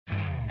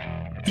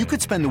You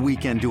could spend the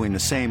weekend doing the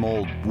same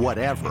old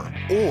whatever,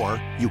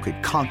 or you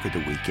could conquer the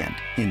weekend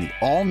in the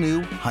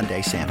all-new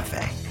Hyundai Santa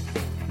Fe.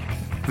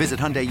 Visit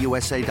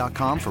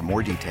HyundaiUSA.com for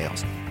more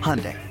details.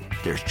 Hyundai,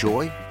 there's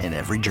joy in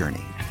every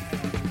journey.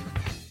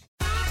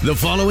 The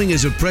following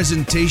is a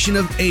presentation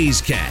of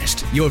A's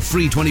Cast, your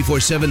free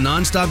 24/7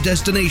 nonstop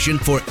destination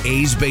for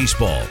A's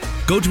baseball.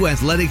 Go to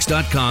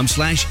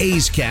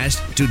athletics.com/A's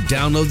Cast to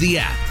download the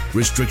app.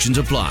 Restrictions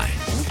apply.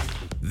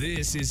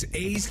 This is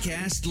A's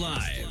Cast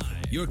Live,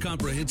 your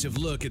comprehensive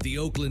look at the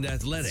Oakland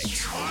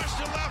Athletics. Watch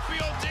the left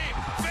field deep.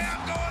 Bam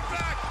going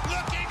back,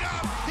 looking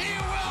up. He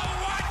will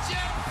watch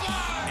it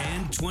fly.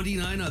 And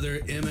 29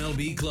 other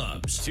MLB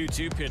clubs.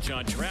 2-2 pitch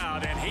on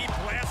Trout, and he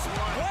blasts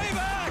one way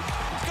back.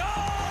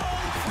 Goal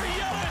for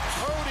Yelich.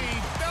 Cody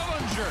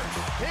Bellinger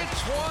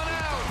hits one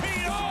out.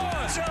 Pete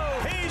Alonso,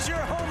 he's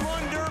your home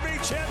run derby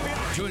champion.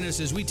 Join us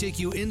as we take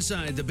you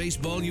inside the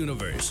baseball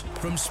universe.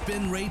 From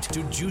spin rate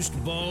to juiced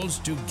balls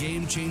to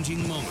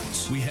game-changing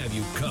moments, we have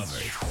you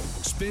covered.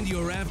 Spend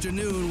your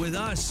afternoon with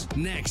us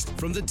next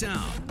from the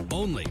town,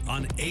 only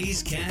on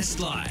A's Cast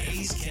Live.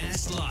 A's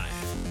Cast Live.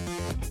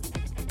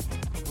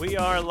 We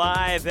are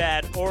live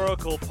at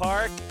Oracle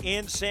Park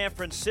in San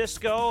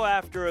Francisco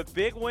after a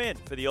big win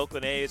for the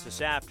Oakland A's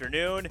this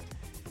afternoon.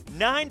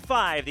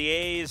 9-5, the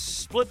A's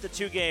split the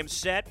two-game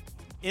set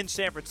in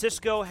San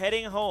Francisco,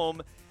 heading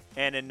home,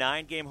 and a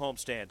 9-game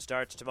homestand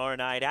starts tomorrow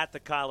night at the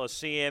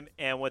Coliseum,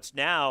 and what's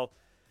now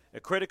a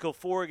critical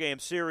 4-game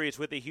series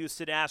with the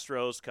Houston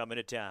Astros coming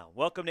to town.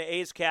 Welcome to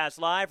A's Cast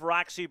Live.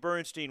 Roxy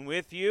Bernstein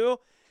with you,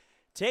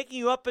 taking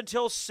you up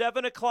until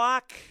 7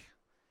 o'clock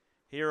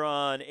here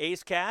on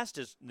A's Cast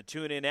is the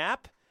TuneIn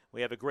app.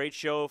 We have a great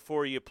show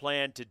for you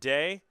planned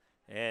today,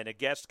 and a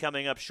guest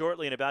coming up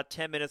shortly in about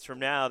 10 minutes from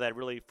now that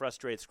really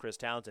frustrates Chris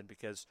Townsend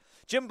because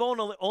Jim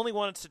Bowden only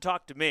wants to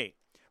talk to me.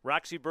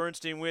 Roxy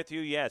Bernstein with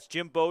you. Yes,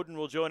 Jim Bowden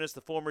will join us,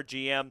 the former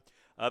GM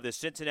of the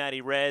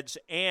Cincinnati Reds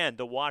and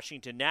the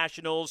Washington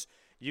Nationals.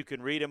 You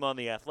can read him on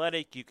The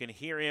Athletic. You can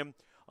hear him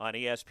on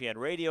ESPN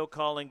Radio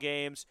calling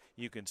games.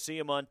 You can see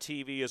him on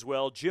TV as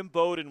well. Jim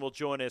Bowden will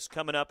join us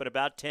coming up in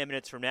about 10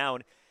 minutes from now.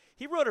 And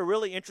he wrote a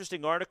really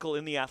interesting article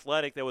in The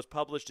Athletic that was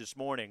published this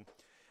morning.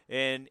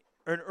 And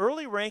an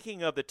early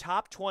ranking of the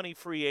top 20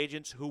 free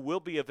agents who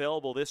will be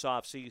available this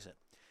offseason.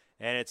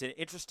 And it's an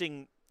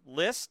interesting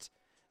list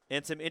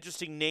and some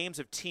interesting names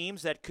of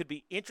teams that could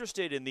be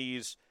interested in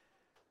these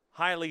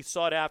highly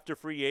sought-after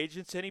free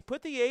agents. And he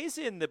put the A's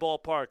in the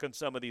ballpark on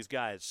some of these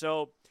guys.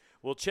 So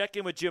we'll check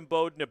in with Jim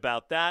Bowden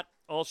about that.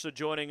 Also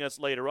joining us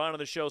later on in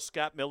the show,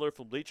 Scott Miller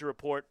from Bleacher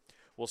Report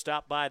will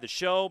stop by the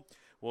show.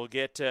 We'll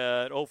get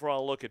an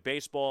overall look at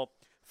baseball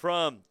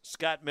from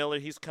Scott Miller.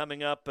 He's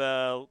coming up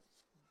a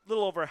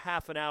little over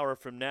half an hour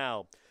from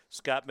now.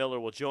 Scott Miller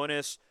will join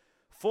us.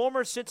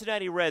 Former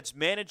Cincinnati Reds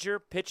manager,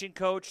 pitching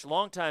coach,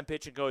 longtime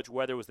pitching coach,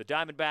 whether it was the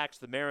Diamondbacks,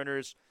 the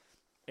Mariners,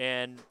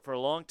 and for a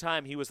long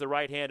time he was the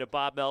right hand of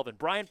Bob Melvin.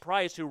 Brian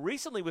Price, who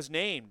recently was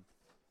named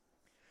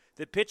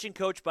the pitching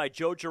coach by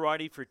Joe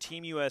Girardi for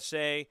Team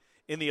USA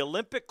in the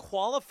Olympic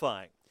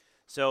qualifying.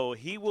 So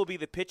he will be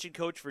the pitching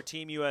coach for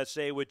Team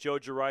USA with Joe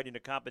Girardi in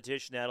a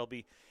competition that'll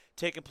be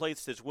taking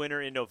place this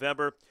winter in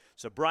November.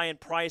 So Brian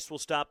Price will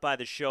stop by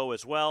the show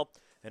as well.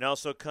 And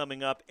also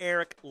coming up,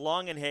 Eric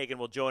Longenhagen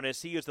will join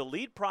us. He is the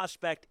lead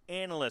prospect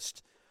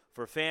analyst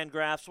for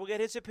Fangraphs. We'll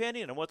get his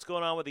opinion on what's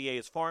going on with the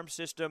A's farm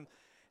system.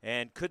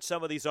 And could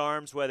some of these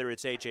arms, whether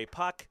it's A.J.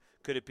 Puck,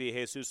 could it be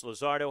Jesus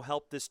Luzardo,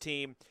 help this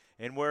team?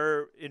 And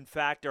where, in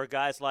fact, are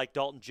guys like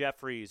Dalton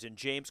Jeffries and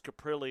James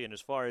Caprillion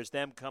as far as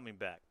them coming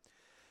back?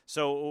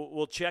 So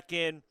we'll check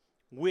in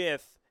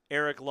with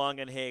Eric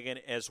Longenhagen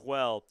as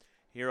well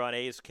here on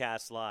A's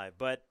Cast Live.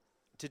 But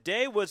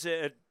today was,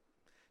 to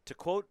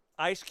quote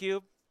Ice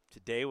Cube,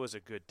 today was a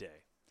good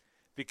day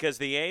because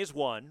the A's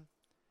won,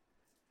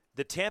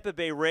 the Tampa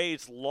Bay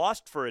Rays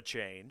lost for a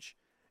change,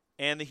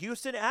 and the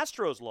Houston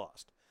Astros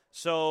lost.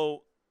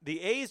 So the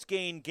A's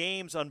gained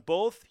games on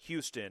both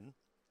Houston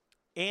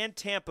and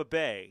Tampa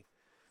Bay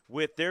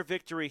with their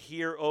victory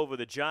here over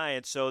the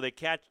Giants. So they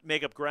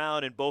make up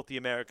ground in both the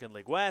American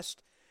League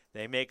West.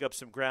 They make up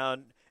some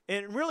ground.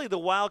 And really the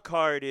wild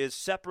card is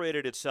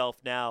separated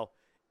itself now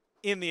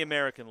in the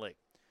American League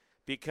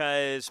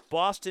because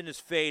Boston is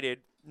faded.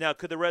 Now,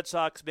 could the Red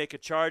Sox make a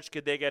charge?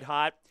 Could they get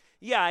hot?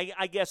 Yeah,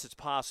 I guess it's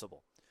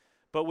possible.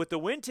 But with the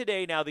win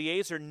today, now the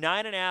A's are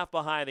 9.5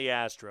 behind the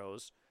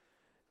Astros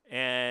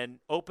and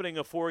opening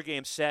a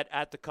 4-game set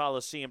at the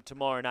Coliseum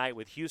tomorrow night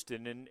with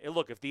Houston. And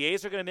look, if the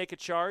A's are going to make a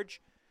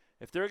charge,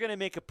 if they're going to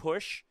make a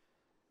push,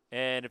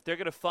 and if they're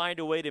going to find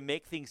a way to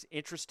make things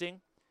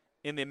interesting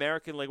in the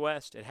American League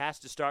West, it has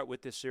to start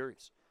with this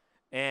series.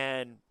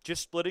 And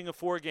just splitting a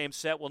 4-game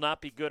set will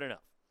not be good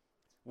enough.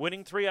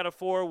 Winning 3 out of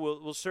 4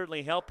 will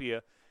certainly help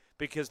you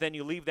because then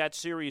you leave that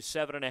series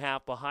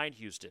 7.5 behind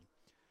Houston.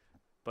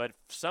 But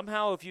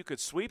somehow if you could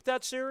sweep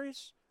that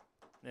series,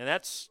 and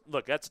that's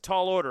a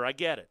tall order, I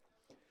get it.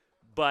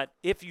 But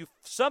if you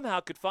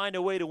somehow could find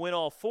a way to win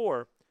all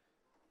 4,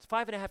 it's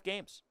 5.5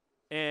 games.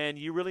 And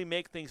you really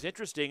make things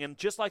interesting. And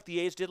just like the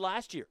A's did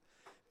last year,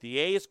 The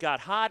A's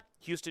got hot.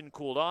 Houston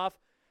cooled off.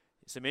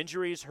 Some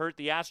injuries hurt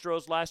the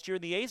Astros last year.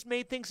 The A's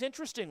made things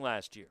interesting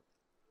last year.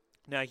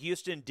 Now,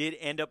 Houston did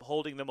end up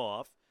holding them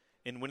off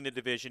and winning the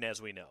division,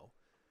 as we know.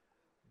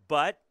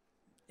 But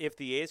if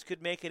the A's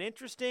could make it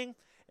interesting,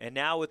 and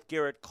now with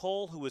Garrett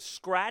Cole, who was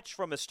scratched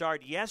from a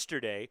start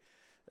yesterday,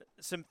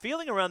 some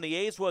feeling around the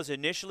A's was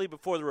initially,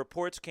 before the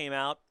reports came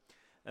out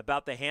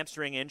about the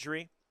hamstring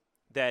injury,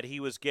 that he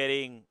was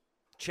getting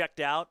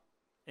checked out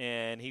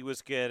and he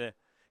was going to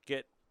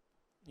get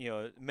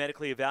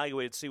medically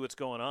evaluated to see what's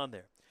going on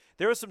there.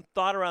 There was some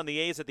thought around the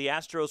A's that the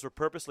Astros were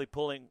purposely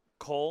pulling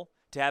Cole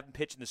to have him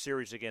pitch in the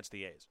series against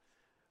the A's.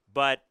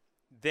 But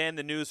then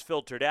the news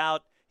filtered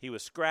out. He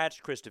was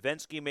scratched. Chris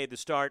Davinsky made the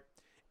start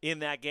in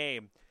that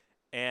game.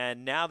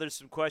 And now there's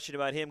some question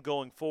about him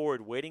going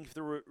forward, waiting for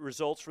the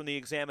results from the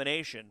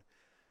examination.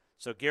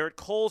 So Garrett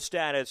Cole's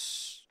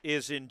status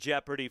is in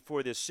jeopardy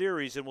for this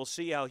series, and we'll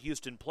see how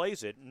Houston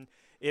plays it and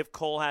if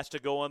Cole has to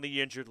go on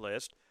the injured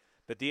list.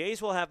 But the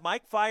A's will have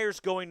Mike Fiers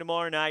going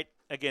tomorrow night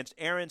against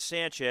Aaron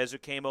Sanchez, who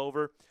came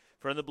over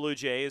from the Blue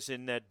Jays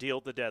in that deal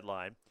at the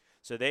deadline.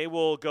 So they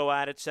will go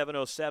at it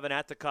 7:07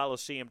 at the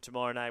Coliseum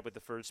tomorrow night with the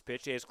first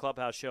pitch. A's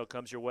Clubhouse Show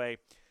comes your way,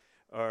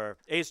 or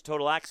A's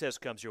Total Access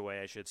comes your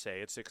way, I should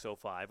say, at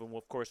 6:05. And,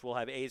 of course, we'll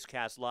have A's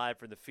Cast Live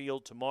from the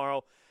field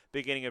tomorrow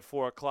beginning at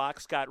 4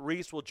 o'clock. Scott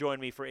Reese will join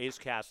me for A's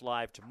Cast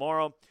Live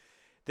tomorrow.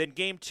 Then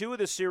Game 2 of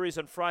the series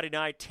on Friday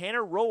night,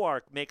 Tanner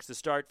Roark makes the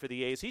start for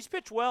the A's. He's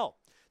pitched well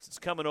since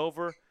coming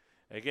over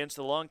against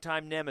the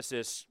longtime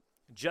nemesis.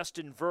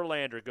 Justin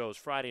Verlander goes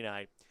Friday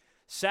night.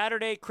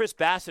 Saturday, Chris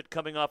Bassett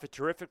coming off a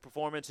terrific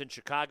performance in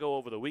Chicago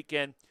over the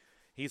weekend.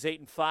 He's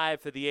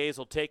 8-5 for the A's.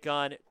 Will take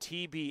on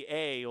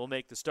TBA. Will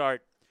make the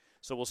start.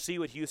 So we'll see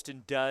what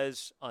Houston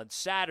does on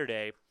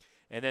Saturday.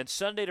 And then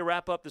Sunday to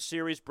wrap up the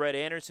series, Brett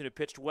Anderson, who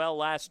pitched well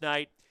last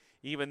night,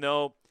 even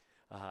though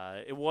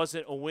it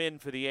wasn't a win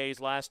for the A's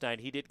last night.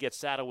 He did get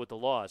saddled with the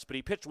loss, but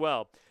he pitched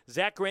well.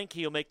 Zach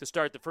Greinke will make the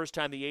start, the first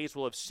time the A's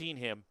will have seen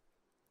him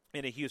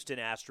in a Houston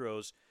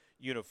Astros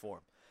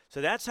uniform.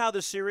 So that's how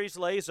the series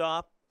lays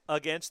off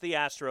against the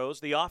Astros.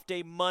 The off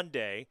day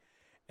Monday,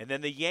 and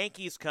then the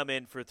Yankees come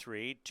in for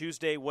 3,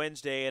 Tuesday,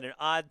 Wednesday, and an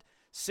odd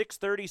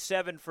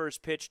 6:37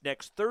 first pitch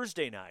next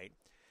Thursday night.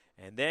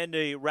 And then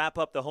to wrap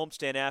up the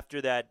homestand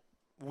after that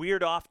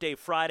weird off day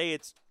Friday,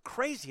 it's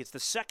crazy. It's the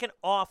second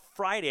off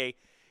Friday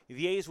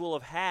the A's will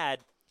have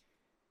had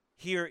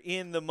here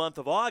in the month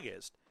of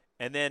August.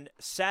 And then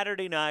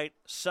Saturday night,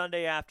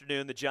 Sunday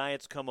afternoon, the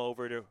Giants come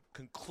over to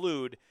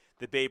conclude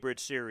the Bay Bridge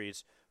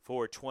series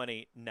for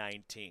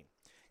 2019.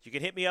 You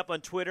can hit me up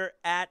on Twitter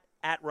at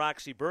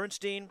Roxy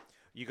Bernstein.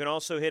 You can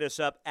also hit us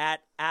up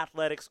at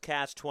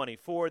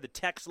AthleticsCast24. The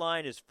text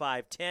line is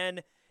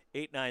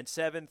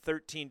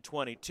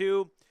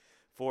 510-897-1322.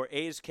 For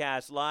A's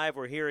Cast Live,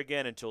 we're here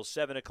again until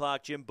 7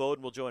 o'clock. Jim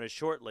Bowden will join us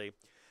shortly.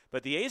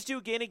 But the A's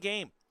do gain a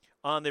game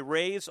on the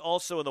Rays,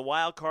 also in the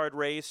wild card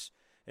race.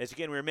 As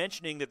again, we were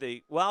mentioning that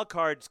the wild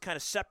cards kind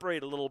of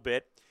separate a little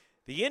bit.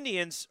 The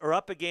Indians are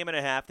up a game and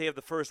a half. They have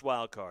the first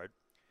wild card.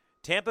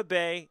 Tampa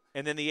Bay,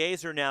 and then the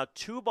A's are now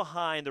 2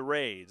 behind the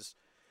Rays,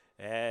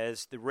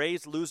 as the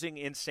Rays losing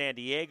in San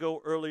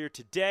Diego earlier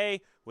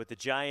today with the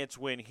Giants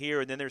win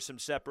here, and then there's some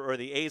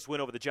the A's win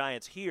over the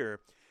Giants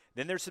here.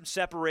 Then there's some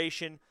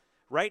separation.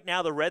 Right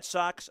now, the Red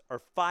Sox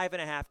are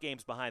 5.5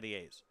 games behind the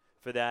A's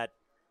for that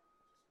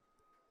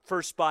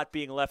first spot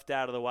being left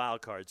out of the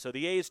wild card. So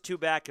the A's 2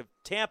 back of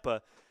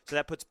Tampa, so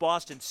that puts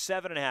Boston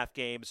 7.5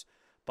 games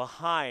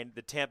behind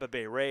the Tampa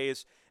Bay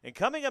Rays. And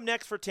coming up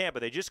next for Tampa,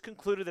 they just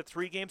concluded a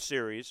 3-game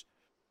series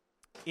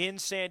in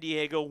San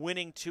Diego,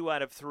 winning 2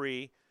 out of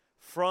 3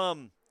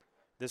 from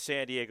the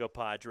San Diego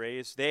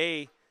Padres.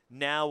 They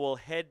now will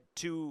head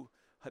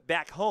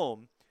back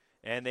home,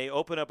 and they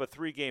open up a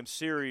 3-game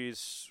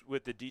series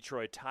with the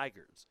Detroit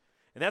Tigers.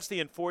 And that's the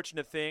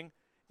unfortunate thing,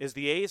 is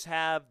the A's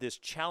have this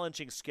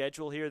challenging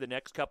schedule here the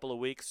next couple of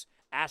weeks.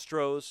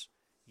 Astros,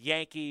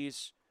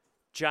 Yankees,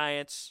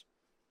 Giants.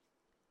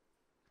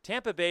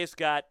 Tampa Bay's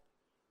got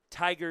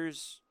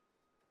Tigers,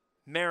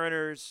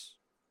 Mariners,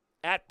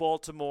 at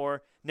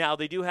Baltimore. Now,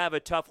 they do have a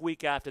tough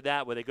week after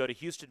that where they go to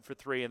Houston for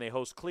 3 and they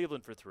host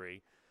Cleveland for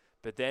 3.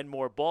 But then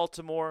more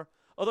Baltimore.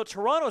 Although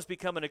Toronto's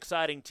become an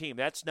exciting team.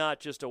 That's not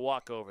just a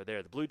walkover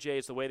there. The Blue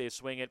Jays, the way they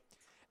swing it.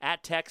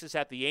 At Texas,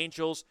 at the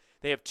Angels.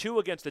 They have 2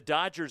 against the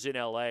Dodgers in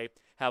L.A.,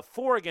 have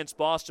 4 against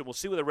Boston. We'll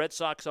see where the Red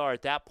Sox are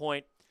at that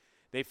point.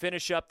 They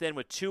finish up then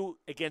with 2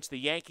 against the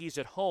Yankees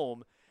at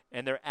home,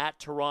 and they're at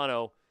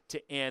Toronto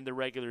to end the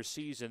regular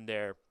season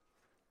there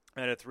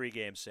at a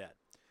 3-game set.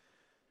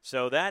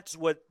 So that's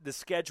what the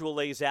schedule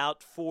lays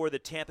out for the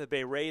Tampa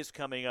Bay Rays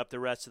coming up the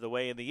rest of the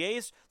way. And the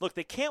A's, look,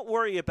 they can't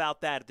worry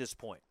about that at this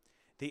point.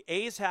 The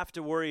A's have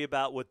to worry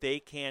about what they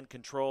can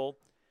control,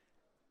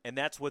 and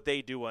that's what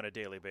they do on a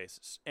daily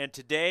basis. And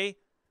today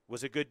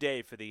was a good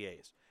day for the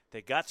A's.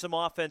 They got some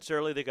offense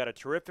early. They got a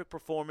terrific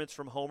performance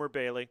from Homer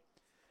Bailey,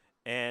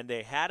 and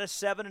they had a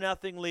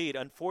 7-0 lead.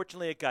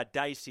 Unfortunately, it got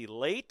dicey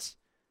late,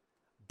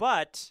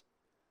 but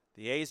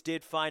the A's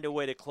did find a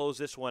way to close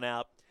this one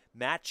out.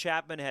 Matt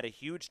Chapman had a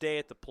huge day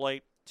at the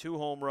plate, 2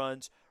 home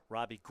runs.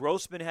 Robbie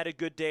Grossman had a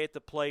good day at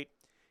the plate.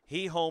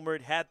 He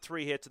homered, had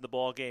 3 hits in the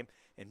ballgame,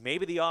 and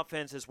maybe the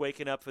offense is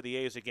waking up for the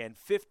A's again.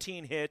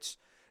 15 hits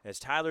as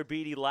Tyler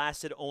Beede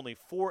lasted only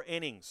 4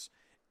 innings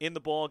in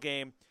the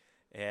ballgame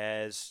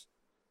as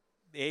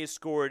the A's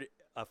scored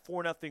a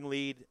 4-0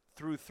 lead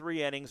through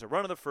 3 innings, a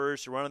run in the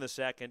first, a run in the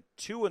second,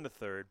 2 in the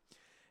third,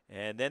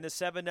 and then the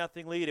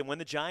 7-0 lead. And when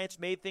the Giants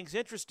made things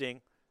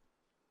interesting,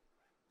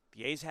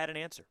 the A's had an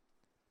answer.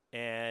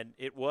 And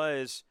it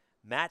was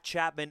Matt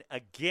Chapman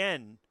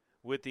again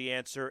with the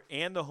answer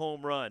and the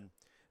home run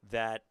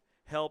that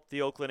helped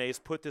the Oakland A's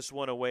put this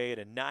one away at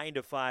a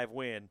 9-5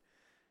 win.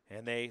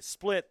 And they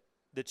split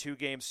the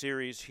 2-game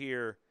series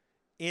here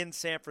in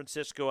San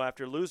Francisco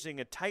after losing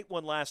a tight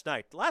one last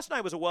night. Last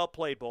night was a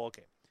well-played ball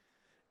game.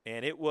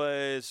 And it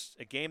was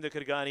a game that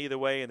could have gone either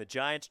way, and the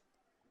Giants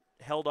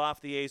held off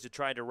the A's to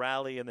try to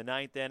rally in the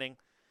 9th inning.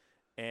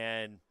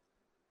 And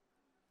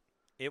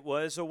it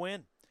was a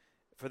win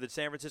for the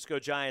San Francisco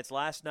Giants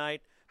last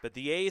night. But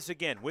the A's,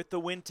 again, with the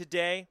win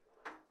today,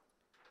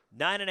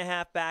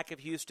 9.5 back of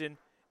Houston,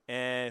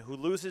 and who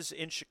loses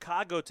in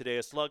Chicago today,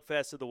 a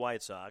slugfest of the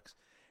White Sox.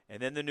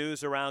 And then the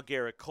news around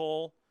Garrett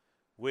Cole,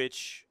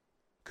 which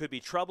could be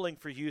troubling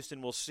for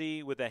Houston. We'll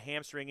see with a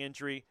hamstring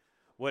injury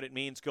what it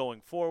means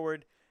going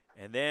forward.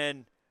 And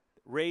then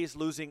Rays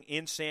losing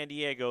in San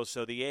Diego,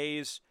 so the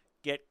A's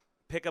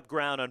pick up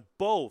ground on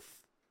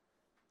both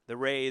the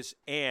Rays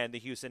and the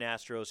Houston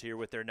Astros here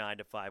with their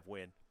 9-5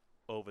 win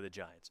over the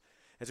Giants.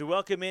 As we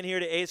welcome in here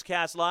to A's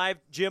Cast Live,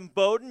 Jim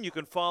Bowden. You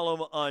can follow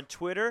him on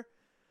Twitter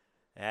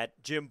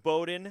at Jim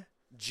Bowden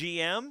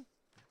GM,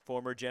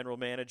 former general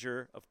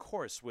manager, of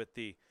course, with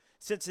the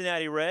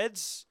Cincinnati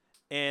Reds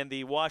and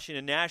the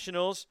Washington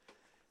Nationals.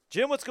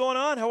 Jim, what's going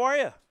on? How are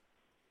you?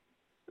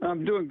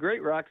 I'm doing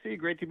great, Roxy.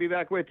 Great to be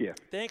back with you.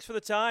 Thanks for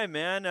the time,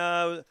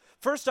 man.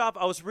 First off,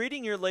 I was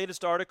reading your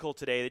latest article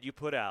today that you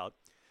put out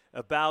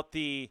about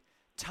the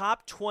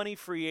top 20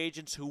 free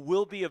agents who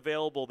will be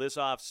available this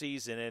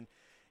offseason. And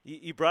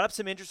you brought up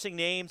some interesting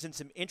names and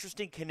some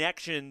interesting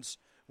connections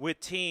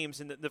with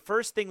teams. And the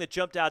first thing that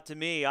jumped out to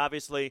me,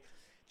 obviously,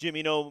 Jim,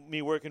 you know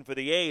me working for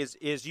the A's,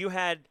 is you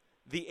had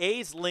the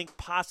A's linked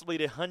possibly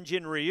to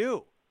Hyun-Jin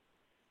Ryu.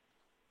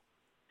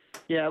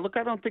 Yeah, look,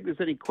 I don't think there's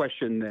any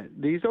question that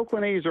these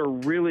Oakland A's are a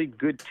really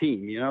good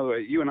team. You know,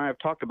 you and I have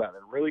talked about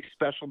it. Really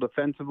special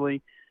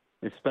defensively,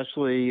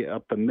 especially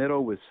up the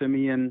middle with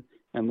Simeon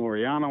and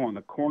Laureano on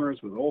the corners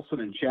with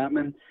Olsen and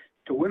Chapman.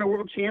 To win a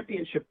world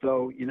championship,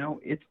 though, you know,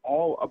 it's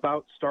all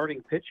about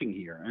starting pitching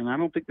here. And I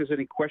don't think there's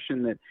any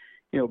question that,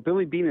 you know,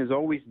 Billy Beane has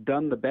always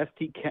done the best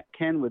he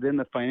can within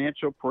the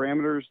financial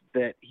parameters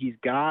that he's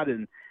got,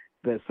 and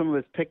that some of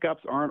his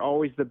pickups aren't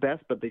always the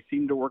best, but they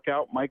seem to work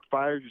out. Mike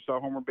Fiers, you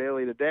saw Homer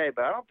Bailey today,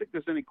 but I don't think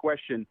there's any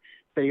question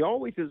that he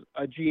always is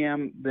a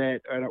GM that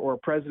or a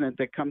president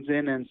that comes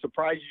in and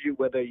surprises you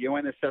with a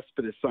Yoenis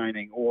Cespedes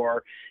signing,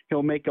 or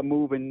he'll make a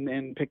move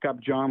and pick up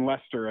John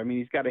Lester. I mean,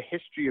 he's got a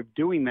history of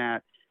doing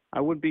that.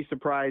 I wouldn't be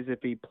surprised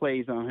if he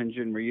plays on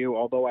Hyun-Jin Ryu,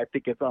 although I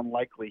think it's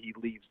unlikely he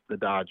leaves the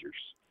Dodgers.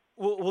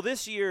 Well,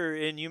 this year,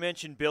 and you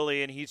mentioned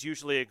Billy, and he's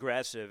usually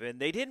aggressive, and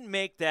they didn't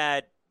make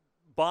that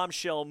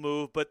bombshell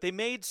move, but they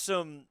made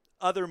some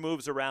other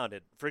moves around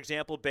it. For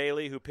example,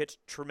 Bailey, who pitched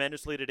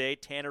tremendously today,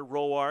 Tanner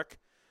Roark,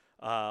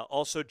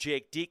 also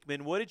Jake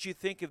Diekman. What did you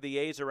think of the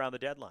A's around the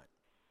deadline?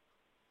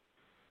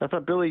 I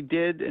thought Billy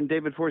did and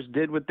David Force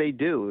did what they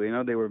do. You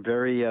know, they were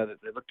very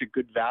they looked at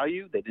good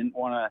value. They didn't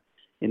want to,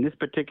 in this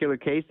particular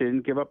case, they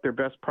didn't give up their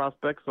best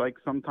prospects like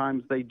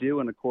sometimes they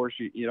do. And, of course,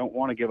 you don't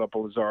want to give up a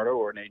Luzardo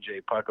or an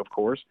A.J. Puck, of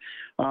course.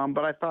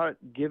 But I thought,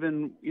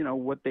 given, you know,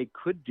 what they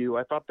could do,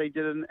 I thought they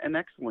did an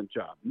excellent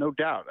job, no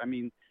doubt. I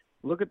mean,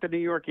 look at the New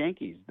York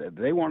Yankees.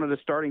 They wanted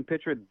a starting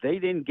pitcher. They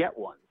didn't get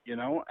one, you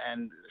know.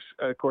 And,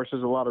 of course,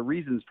 there's a lot of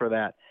reasons for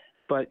that.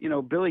 But, you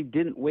know, Billy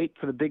didn't wait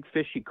for the big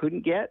fish he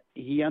couldn't get.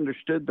 He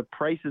understood the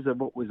prices of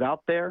what was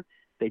out there.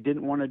 They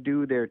didn't want to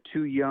do their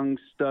 2 young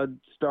stud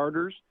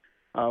starters,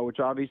 which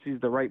obviously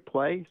is the right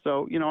play.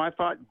 So, you know, I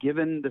thought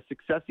given the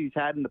success he's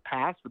had in the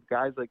past with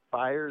guys like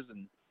Fiers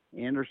and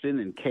Anderson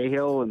and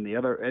Cahill and the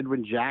other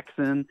Edwin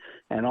Jackson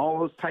and all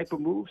those type of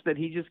moves, that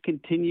he just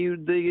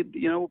continued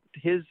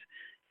his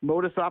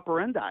modus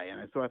operandi.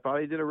 And so I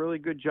thought he did a really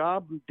good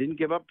job. Didn't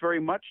give up very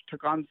much,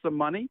 took on some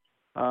money.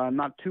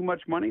 Not too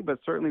much money, but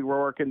certainly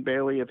Roark and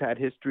Bailey have had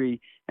history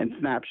and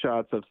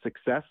snapshots of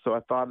success. So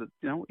I thought,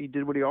 you know, he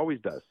did what he always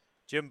does.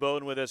 Jim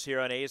Bowden with us here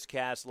on A's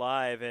Cast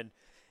Live. And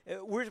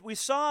we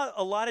saw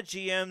a lot of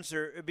GMs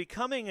are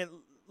becoming at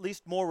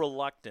least more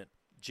reluctant,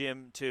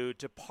 Jim, to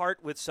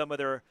part with some of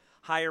their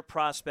higher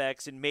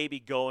prospects and maybe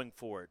going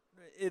forward.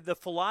 The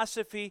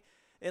philosophy,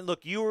 and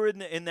look, you were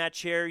in that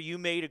chair. You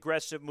made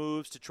aggressive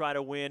moves to try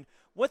to win.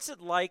 What's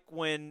it like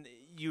when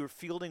you're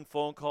fielding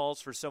phone calls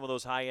for some of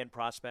those high-end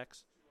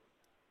prospects?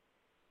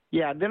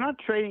 Yeah, they're not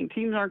trading.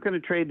 Teams aren't going to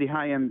trade the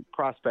high-end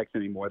prospects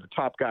anymore, the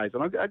top guys.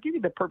 And I'll give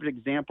you the perfect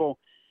example.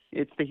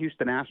 It's the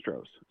Houston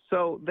Astros.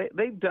 So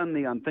they've done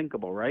the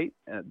unthinkable, right?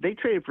 They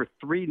traded for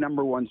 3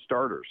 number 1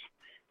 starters.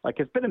 Like,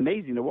 it's been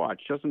amazing to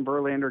watch. Justin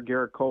Verlander,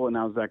 Garrett Cole, and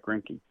now Zach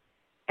Greinke.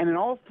 And in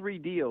all three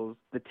deals,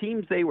 the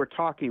teams they were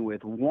talking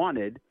with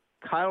wanted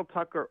Kyle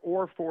Tucker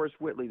or Forrest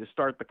Whitley to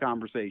start the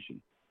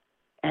conversation.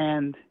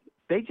 And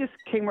they just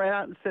came right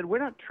out and said, we're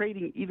not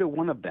trading either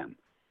one of them,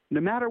 no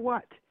matter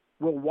what.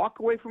 We'll walk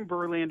away from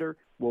Verlander,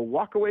 we'll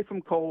walk away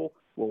from Cole,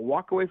 we'll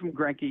walk away from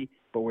Greinke,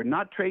 but we're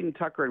not trading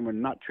Tucker and we're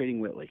not trading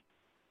Whitley.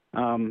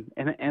 And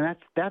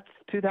that's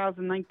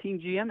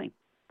 2019 GMing.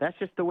 That's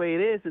just the way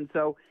it is. And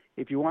so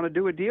if you want to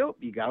do a deal,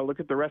 you got to look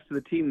at the rest of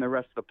the team and the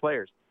rest of the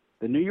players.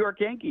 The New York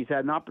Yankees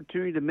had an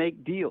opportunity to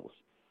make deals.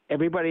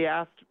 Everybody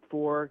asked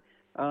for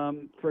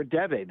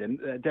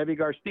Deivi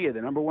Garcia,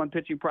 the number one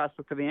pitching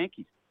prospect for the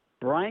Yankees.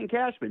 Brian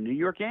Cashman, New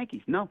York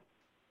Yankees. No,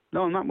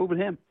 I'm not moving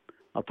him.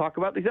 I'll talk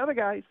about these other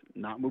guys.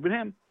 Not moving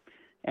him.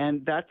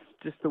 And that's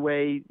just the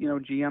way,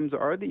 GMs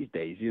are these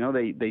days.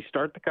 They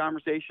start the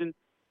conversation.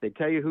 They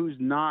tell you who's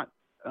not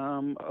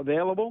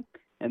available.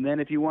 And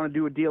then if you want to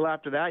do a deal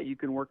after that, you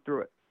can work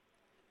through it.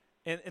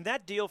 And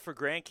that deal for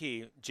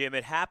Greinke, Jim,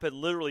 it happened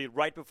literally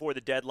right before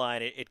the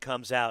deadline. It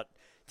comes out.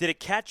 Did it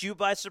catch you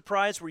by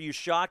surprise? Were you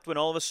shocked when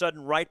all of a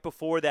sudden, right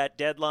before that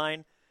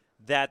deadline,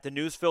 that the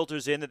news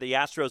filters in that the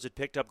Astros had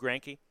picked up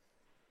Greinke?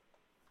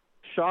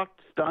 Shocked,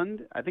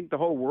 stunned. I think the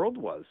whole world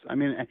was. I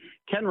mean,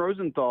 Ken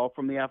Rosenthal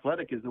from The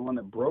Athletic is the one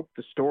that broke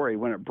the story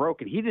when it broke,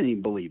 and he didn't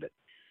even believe it.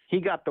 He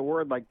got the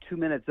word like 2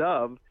 minutes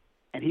of,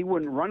 and he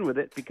wouldn't run with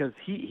it because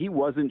he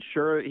wasn't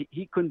sure.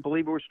 He couldn't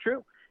believe it was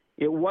true.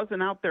 It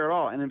wasn't out there at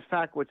all. And, in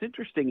fact, what's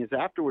interesting is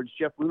afterwards,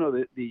 Jeff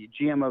Luhnow, the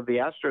GM of the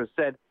Astros,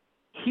 said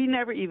he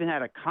never even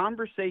had a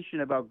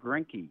conversation about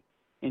Greinke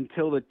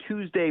until the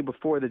Tuesday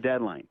before the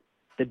deadline.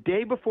 The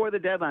day before the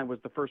deadline was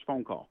the first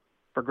phone call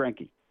for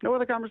Greinke. No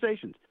other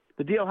conversations.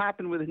 The deal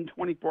happened within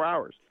 24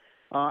 hours,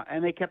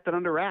 and they kept it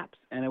under wraps.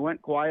 And it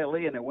went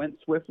quietly and it went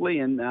swiftly,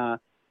 and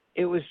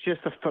it was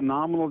just a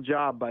phenomenal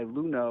job by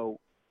Luhnow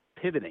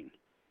pivoting,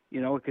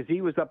 because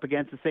he was up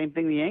against the same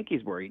thing the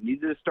Yankees were. He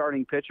needed a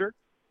starting pitcher.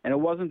 And it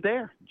wasn't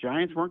there.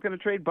 Giants weren't going to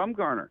trade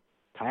Bumgarner.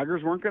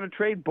 Tigers weren't going to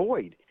trade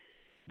Boyd.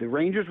 The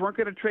Rangers weren't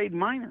going to trade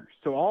Minor.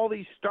 So all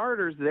these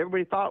starters that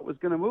everybody thought was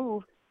going to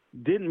move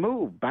didn't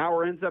move.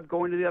 Bauer ends up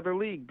going to the other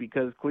league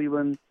because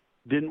Cleveland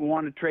didn't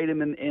want to trade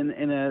him in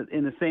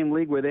the same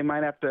league where they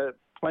might have to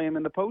play him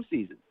in the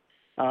postseason.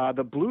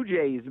 The Blue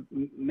Jays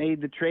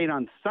made the trade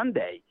on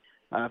Sunday,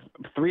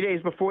 3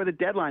 days before the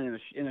deadline,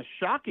 in a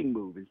shocking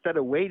move. Instead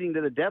of waiting to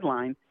the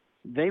deadline,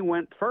 they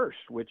went first,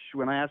 which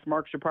when I asked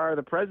Mark Shapiro,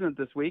 the president,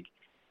 this week,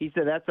 he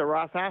said that's a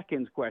Ross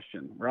Atkins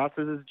question. Ross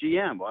is his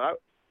GM. Well,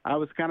 I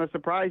was kind of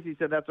surprised he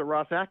said that's a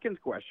Ross Atkins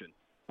question.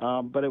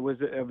 But it was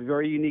a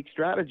very unique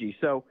strategy.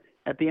 So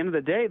at the end of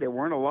the day, there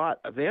weren't a lot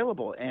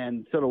available.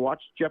 And so to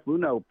watch Jeff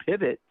Luhnow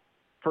pivot,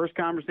 first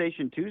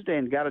conversation Tuesday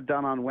and got it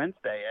done on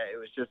Wednesday, it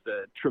was just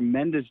a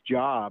tremendous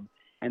job.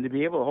 And to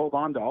be able to hold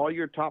on to all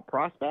your top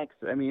prospects,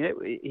 I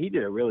mean, he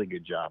did a really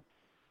good job.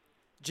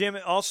 Jim,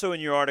 also in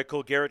your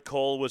article, Gerrit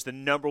Cole was the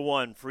number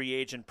one free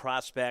agent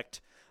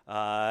prospect.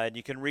 And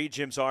you can read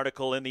Jim's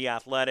article in The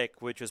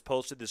Athletic, which was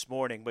posted this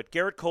morning. But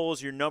Gerrit Cole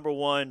is your number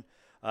one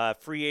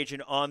free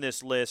agent on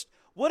this list.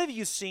 What have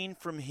you seen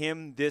from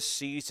him this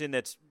season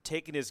that's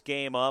taken his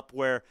game up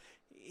where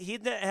he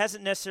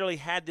hasn't necessarily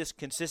had this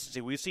consistency?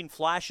 We've seen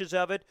flashes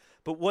of it,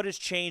 but what has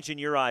changed in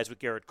your eyes with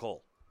Gerrit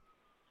Cole?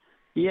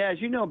 Yeah,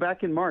 as you know,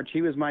 back in March,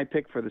 he was my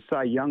pick for the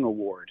Cy Young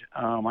Award.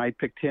 I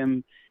picked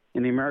him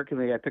in the American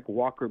League. I picked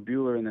Walker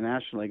Buehler in the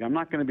National League. I'm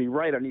not going to be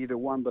right on either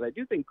one, but I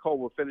do think Cole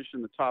will finish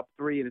in the top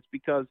three, and it's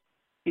because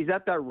he's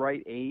at that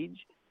right age.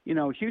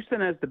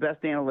 Houston has the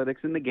best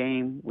analytics in the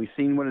game. We've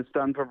seen what it's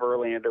done for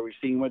Verlander. We've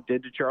seen what it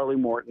did to Charlie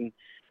Morton.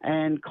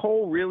 And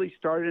Cole really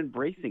started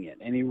embracing it,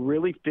 and he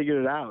really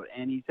figured it out.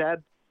 And he's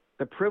had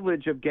the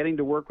privilege of getting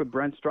to work with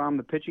Brent Strom,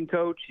 the pitching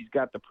coach. He's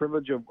got the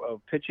privilege of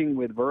pitching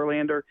with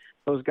Verlander.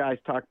 Those guys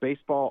talk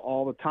baseball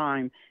all the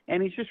time.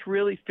 And he's just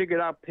really figured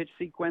out pitch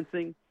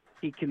sequencing.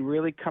 He can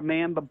really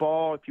command the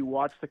ball. If you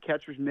watch the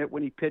catcher's mitt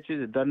when he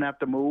pitches, it doesn't have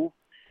to move.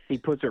 He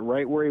puts it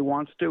right where he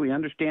wants to. He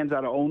understands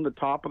how to own the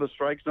top of the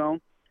strike zone.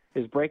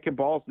 His breaking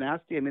ball is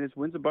nasty. I mean, his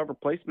wins above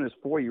replacement is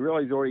 4. You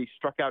realize he's already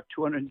struck out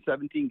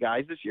 217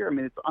 guys this year? I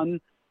mean, it's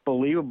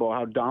unbelievable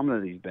how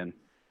dominant he's been.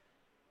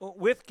 Well,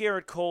 with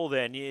Gerrit Cole,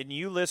 then, and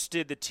you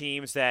listed the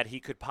teams that he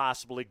could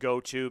possibly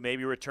go to,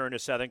 maybe return to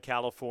Southern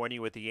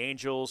California with the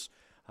Angels.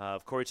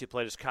 Of course, he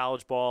played his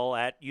college ball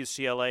at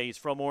UCLA. He's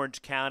from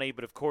Orange County,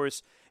 but, of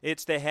course,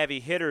 it's the heavy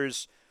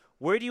hitters.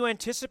 Where do you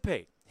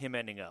anticipate him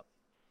ending up?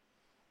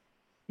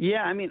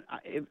 Yeah, I mean,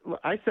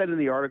 I said in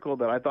the article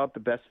that I thought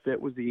the best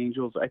fit was the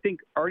Angels. I think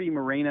Artie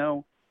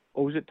Moreno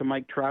owes it to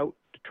Mike Trout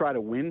to try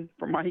to win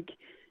for Mike,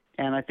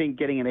 and I think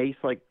getting an ace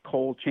like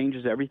Cole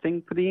changes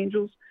everything for the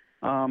Angels.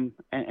 And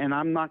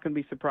I'm not going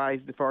to be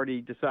surprised if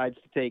Artie decides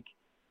to take,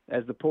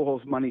 as the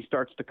Pujols money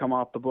starts to come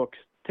off the books,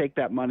 take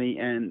that money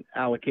and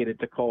allocate it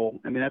to Cole.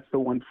 I mean, that's the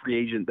one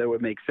free agent that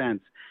would make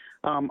sense.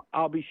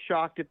 I'll be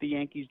shocked if the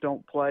Yankees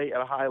don't play at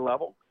a high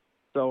level.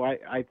 So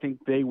I think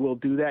they will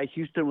do that.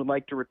 Houston would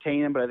like to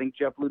retain him, but I think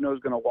Jeff Luhnow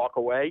is going to walk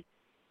away.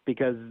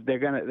 because they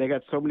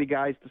got so many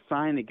guys to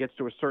sign. It gets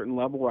to a certain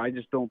level where I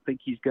just don't think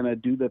he's going to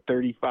do the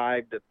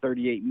 $35 to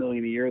 $38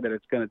 million a year that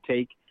it's going to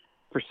take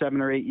for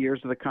 7 or 8 years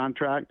of the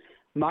contract.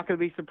 I'm not going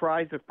to be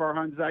surprised if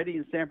Farhan Zaidi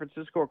in San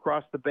Francisco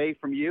across the bay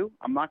from you.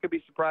 I'm not going to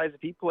be surprised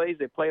if he plays.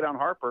 They played on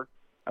Harper.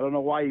 I don't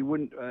know why you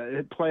wouldn't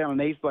play on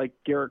an ace like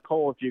Garrett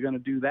Cole if you're going to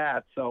do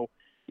that. So,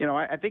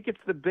 I think it's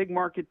the big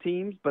market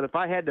teams, but if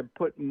I had to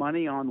put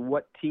money on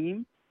what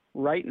team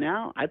right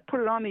now, I'd put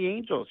it on the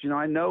Angels.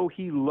 I know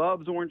he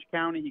loves Orange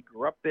County. He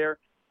grew up there.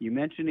 You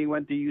mentioned he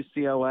went to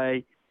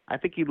UCLA. I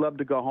think he'd love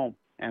to go home.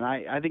 And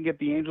I think if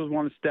the Angels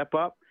want to step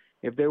up,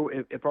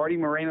 if Artie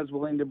Moreno's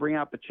willing to bring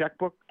out the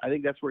checkbook, I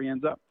think that's where he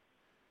ends up.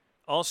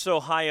 Also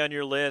high on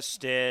your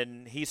list,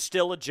 and he's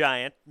still a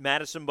Giant,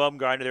 Madison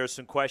Bumgarner. There was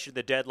some question at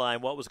the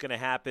deadline what was going to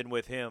happen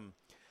with him.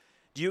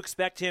 Do you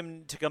expect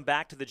him to come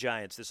back to the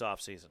Giants this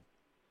offseason?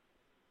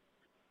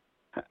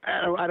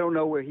 I don't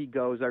know where he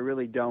goes. I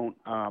really don't.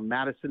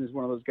 Madison is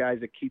one of those guys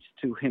that keeps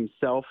to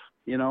himself,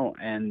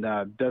 and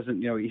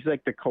doesn't, he's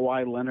like the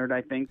Kawhi Leonard,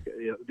 I think,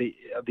 of the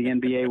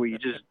NBA, where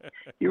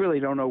you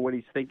really don't know what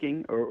he's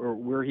thinking or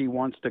where he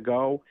wants to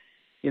go.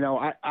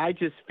 I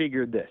just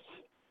figured this.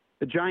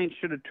 The Giants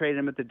should have traded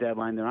him at the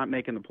deadline. They're not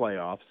making the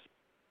playoffs.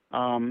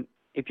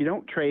 If you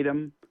don't trade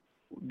him,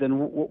 then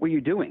what were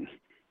you doing?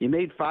 You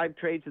made 5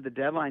 trades at the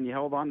deadline. You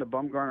held on to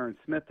Bumgarner and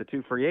Smith, the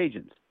 2 free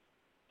agents.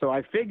 So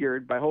I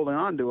figured by holding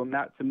on to him,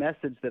 that's a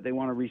message that they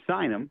want to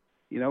re-sign him.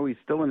 He's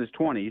still in his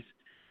 20s.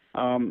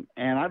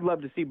 And I'd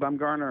love to see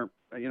Bumgarner,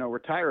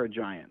 retire a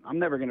Giant. I'm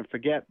never going to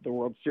forget the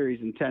World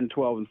Series in 10,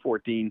 12, and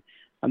 14.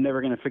 I'm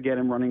never going to forget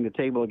him running the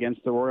table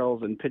against the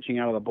Royals and pitching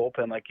out of the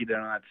bullpen like he did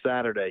on that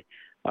Saturday.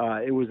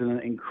 It was an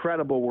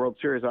incredible World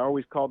Series. I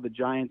always called the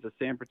Giants the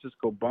San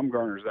Francisco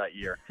Bumgarners that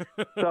year.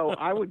 So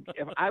I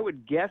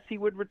would guess he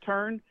would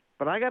return,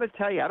 but I got to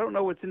tell you, I don't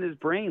know what's in his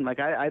brain. Like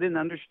I didn't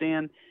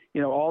understand,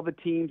 all the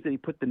teams that he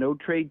put the no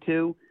trade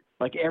to.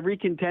 Like every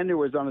contender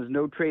was on his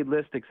no trade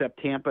list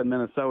except Tampa and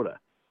Minnesota.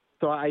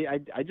 So I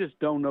just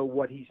don't know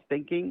what he's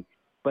thinking.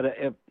 But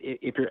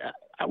if you're,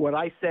 what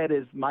I said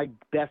is my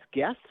best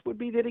guess would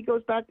be that he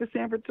goes back to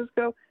San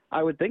Francisco.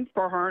 I would think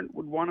Farhan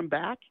would want him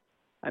back.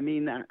 I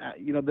mean,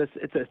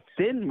 it's a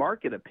thin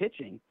market of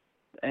pitching,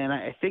 and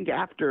I think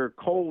after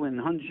Cole and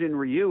Hyun-Jin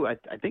Ryu, I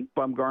think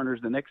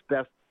Bumgarner's the next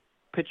best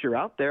pitcher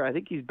out there. I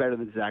think he's better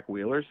than Zach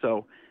Wheeler,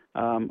 so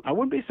I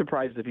wouldn't be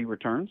surprised if he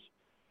returns.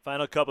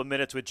 Final couple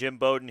minutes with Jim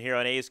Bowden here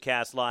on A's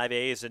Cast Live.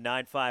 A's a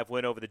 9-5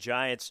 win over the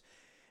Giants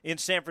in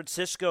San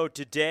Francisco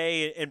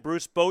today, and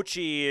Bruce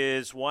Bochy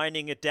is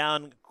winding it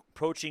down,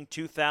 approaching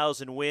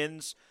 2,000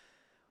 wins.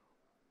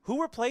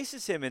 Who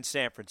replaces him in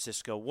San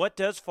Francisco? What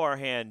does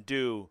Farhan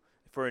do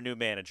for a new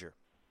manager?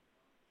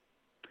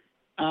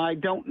 I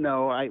don't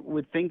know. I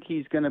would think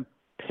he's going to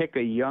pick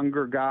a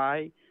younger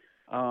guy,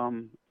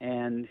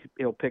 and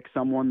he'll pick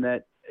someone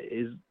that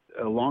is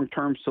a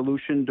long-term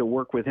solution to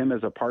work with him as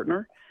a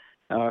partner,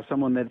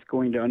 someone that's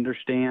going to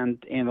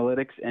understand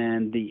analytics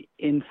and the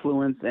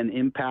influence and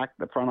impact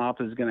the front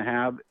office is going to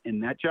have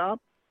in that job.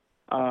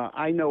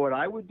 I know what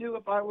I would do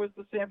if I was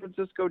the San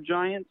Francisco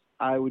Giants.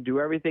 I would do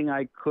everything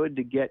I could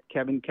to get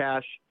Kevin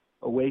Cash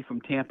away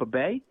from Tampa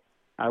Bay.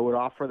 I would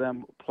offer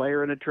them a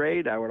player in a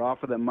trade. I would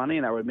offer them money,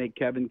 and I would make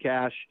Kevin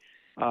Cash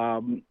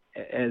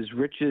as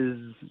rich as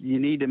you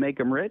need to make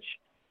him rich.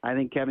 I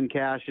think Kevin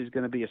Cash is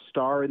going to be a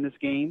star in this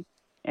game.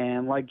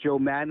 And like Joe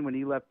Madden when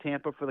he left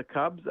Tampa for the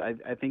Cubs,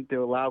 I think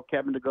they'll allow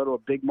Kevin to go to a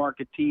big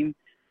market team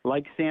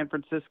like San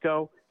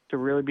Francisco to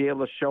really be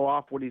able to show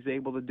off what he's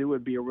able to do.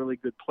 Would be a really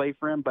good play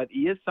for him. But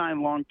he is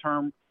signed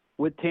long-term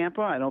with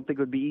Tampa. I don't think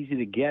it would be easy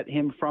to get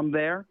him from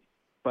there.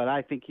 But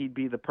I think he'd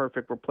be the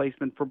perfect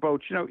replacement for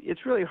Boch.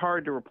 It's really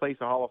hard to replace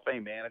a Hall of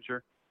Fame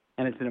manager,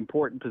 and it's an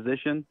important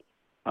position.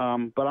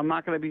 But I'm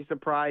not going to be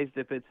surprised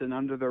if it's an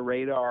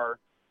under-the-radar,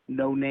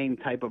 no-name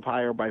type of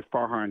hire by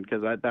Farhan,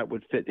 because that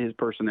would fit his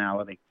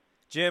personality.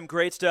 Jim,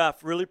 great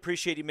stuff. Really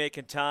appreciate you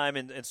making time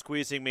and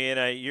squeezing me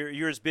in.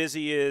 You're as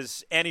busy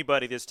as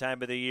anybody this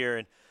time of the year,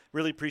 and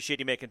really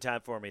appreciate you making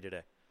time for me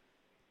today.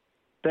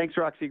 Thanks,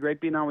 Roxy. Great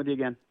being on with you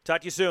again.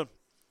 Talk to you soon.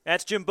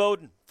 That's Jim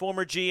Bowden,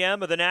 former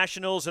GM of the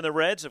Nationals and the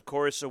Reds, of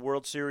course, a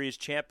World Series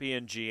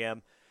champion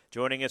GM,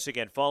 joining us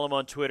again. Follow him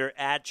on Twitter,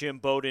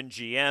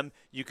 @JimBowdenGM.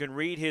 You can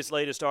read his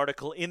latest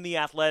article in The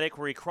Athletic,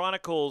 where he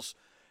chronicles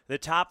the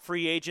top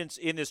free agents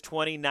in this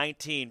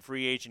 2019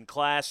 free agent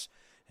class,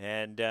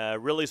 and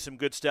really some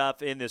good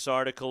stuff in this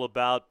article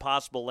about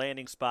possible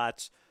landing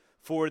spots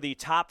for the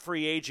top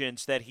free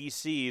agents that he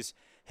sees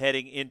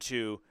heading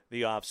into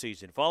the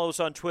offseason. Follow us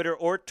on Twitter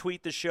or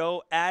tweet the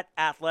show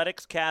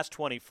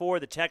 @AthleticsCast24.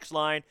 The text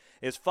line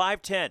is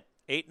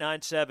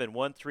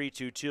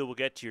 510-897-1322. We'll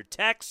get to your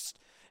texts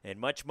and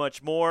much,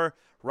 much more.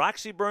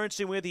 Roxy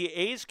Bernstein with the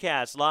A's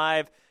Cast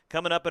Live.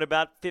 Coming up in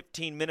about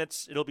 15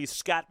 minutes, it'll be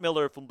Scott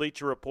Miller from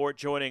Bleacher Report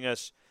joining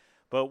us.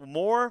 But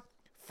more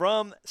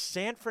from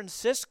San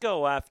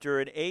Francisco after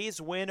an A's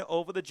win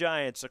over the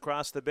Giants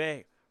across the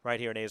bay right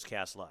here in A's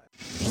Cast Live.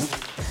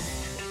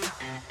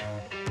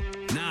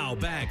 Now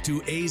back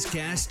to A's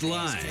Cast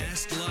Live.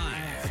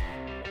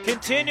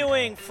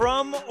 Continuing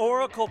from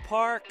Oracle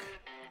Park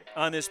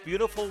on this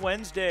beautiful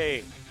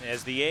Wednesday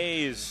as the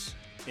A's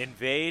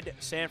invade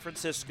San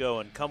Francisco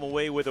and come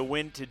away with a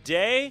win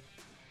today,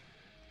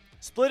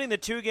 splitting the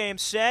 2-game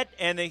set,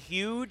 and the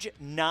huge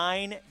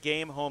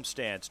 9-game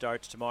homestand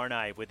starts tomorrow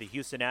night with the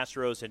Houston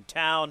Astros in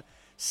town.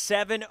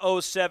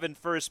 7:07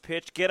 first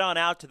pitch. Get on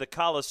out to the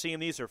Coliseum.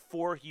 These are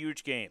 4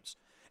 huge games.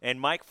 And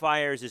Mike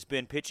Fiers has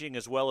been pitching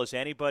as well as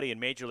anybody in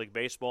Major League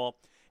Baseball,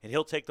 and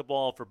he'll take the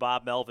ball for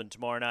Bob Melvin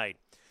tomorrow night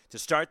to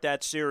start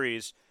that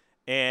series.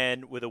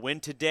 And with a win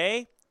today,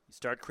 you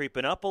start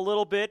creeping up a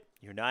little bit.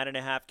 You're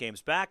 9.5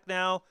 games back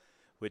now.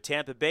 With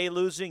Tampa Bay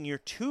losing, you're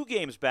 2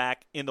 games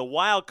back in the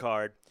wild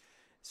card.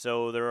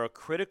 So there are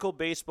critical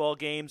baseball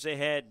games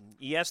ahead.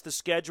 Yes, the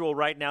schedule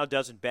right now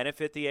doesn't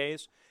benefit the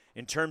A's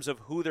in terms of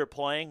who they're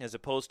playing as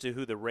opposed to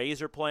who the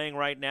Rays are playing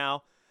right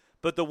now.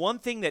 But the one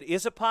thing that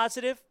is a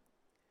positive,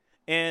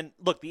 and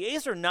look, the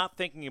A's are not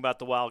thinking about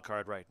the wild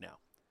card right now.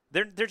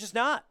 They're just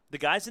not. The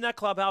guys in that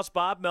clubhouse,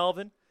 Bob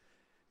Melvin,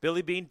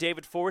 Billy Beane,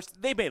 David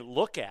Forst, they may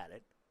look at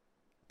it,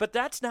 but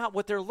that's not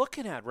what they're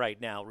looking at right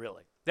now,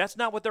 really. That's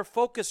not what they're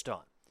focused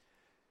on.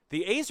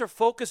 The A's are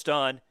focused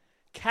on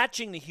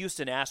catching the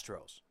Houston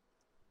Astros,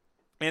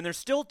 and there's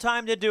still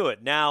time to do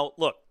it. Now,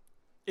 look,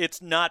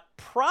 it's not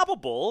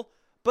probable,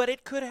 but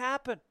it could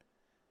happen.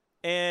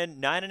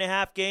 And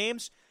 9.5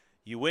 games,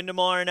 you win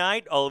tomorrow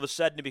night, all of a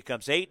sudden it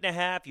becomes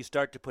 8.5. You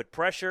start to put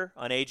pressure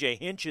on A.J.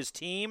 Hinch's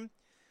team,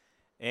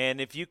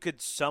 and if you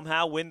could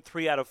somehow win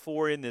 3 out of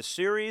 4 in this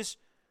series,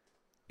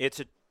 it's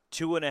a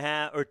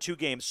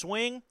 2-game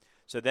swing,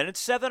 so then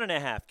it's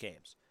 7.5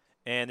 games.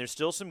 And there's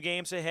still some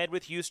games ahead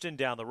with Houston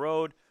down the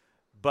road,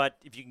 but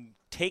if you can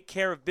take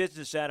care of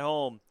business at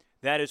home,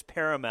 that is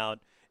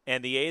paramount.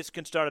 And the A's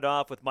can start it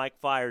off with Mike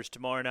Fiers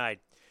tomorrow night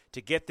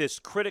to get this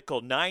critical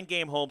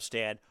 9-game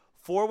homestand,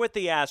 4 with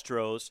the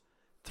Astros,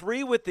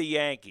 3 with the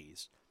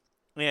Yankees.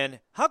 And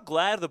how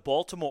glad are the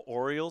Baltimore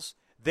Orioles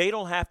they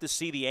don't have to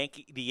see the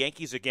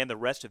Yankees again the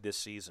rest of this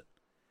season.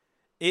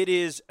 It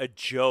is a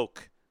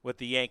joke what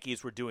the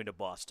Yankees were doing to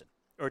Boston,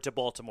 or to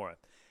Baltimore.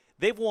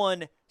 They've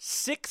won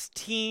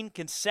 16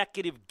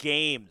 consecutive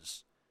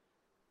games.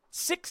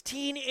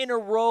 16 in a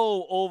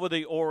row over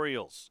the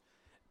Orioles.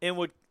 And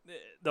with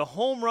the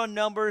home run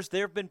numbers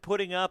they've been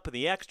putting up and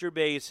the extra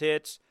base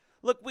hits,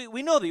 look,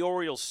 we know the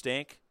Orioles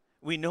stink.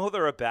 We know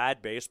they're a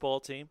bad baseball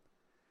team.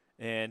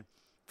 And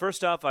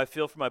first off, I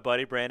feel for my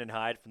buddy Brandon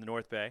Hyde from the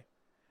North Bay,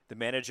 the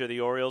manager of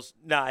the Orioles.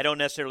 Now, I don't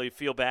necessarily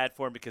feel bad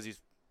for him because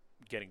he's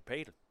getting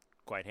paid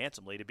quite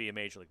handsomely to be a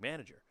Major League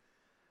manager.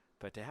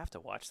 But to have to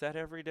watch that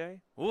every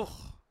day, ooh,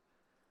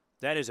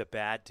 that is a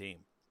bad team.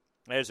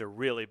 That is a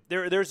really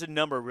there's a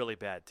number of really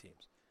bad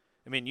teams.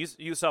 I mean,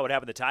 you saw what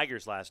happened to the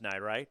Tigers last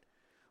night, right?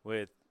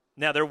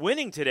 Now they're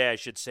winning today, I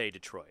should say,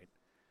 Detroit.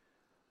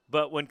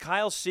 But when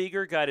Kyle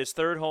Seager got his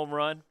 3rd home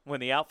run, when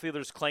the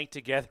outfielders clanked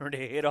together and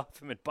they hit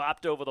off him and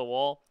popped over the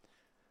wall,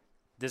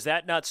 does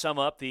that not sum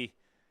up the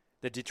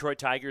Detroit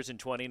Tigers in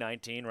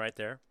 2019 right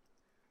there?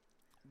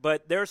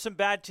 But there are some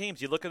bad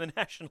teams. You look at the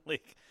National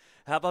League.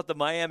 How about the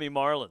Miami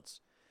Marlins?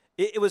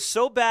 It was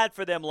so bad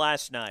for them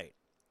last night.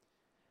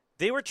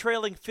 They were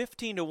trailing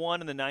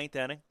 15-1 in the 9th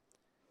inning.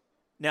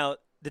 Now,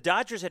 the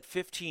Dodgers had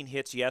 15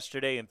 hits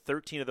yesterday, and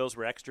 13 of those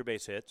were extra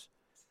base hits.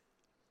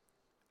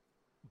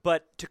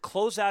 But to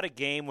close out a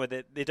game with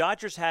it, the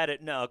Dodgers had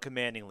a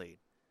commanding lead.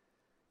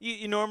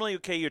 You normally,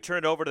 you turn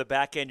it over to the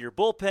back end of your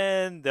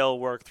bullpen, they'll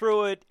work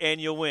through it, and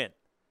you'll win.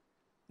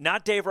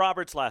 Not Dave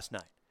Roberts last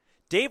night.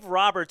 Dave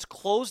Roberts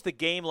closed the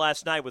game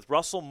last night with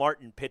Russell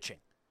Martin pitching.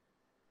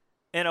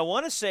 And I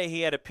want to say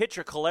he had a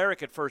pitcher,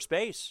 Kolarek, at first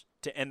base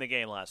to end the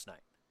game last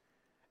night.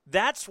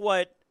 That's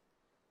what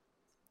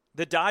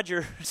the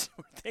Dodgers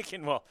were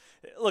thinking. Well,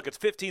 look, it's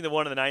 15-1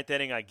 in the 9th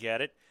inning. I get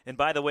it. And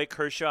by the way,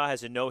 Kershaw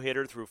has a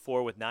no-hitter through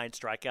 4 with 9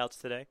 strikeouts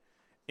today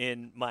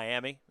in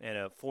Miami and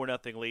a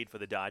 4-0 lead for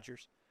the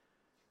Dodgers.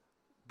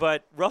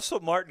 But Russell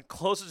Martin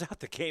closes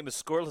out the game, a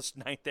scoreless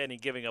 9th inning,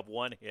 giving up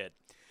 1 hit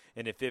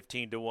in a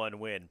 15-1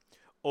 win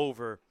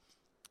over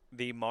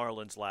the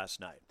Marlins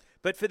last night.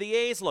 But for the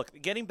A's, look,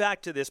 getting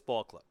back to this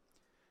ball club,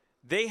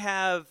 they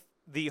have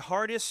the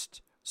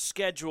hardest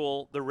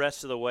schedule the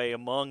rest of the way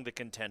among the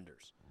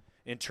contenders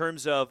in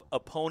terms of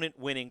opponent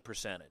winning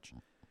percentage.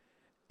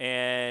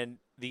 And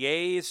the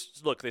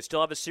A's, look, they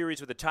still have a series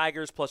with the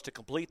Tigers, plus to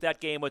complete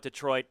that game with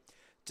Detroit,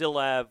 still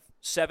have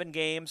 7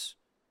 games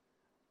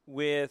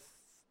with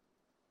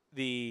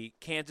the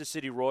Kansas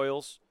City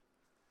Royals.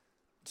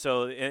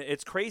 So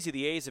it's crazy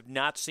the A's have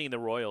not seen the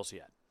Royals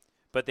yet.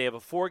 But they have a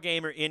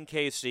 4-gamer in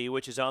KC,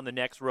 which is on the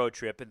next road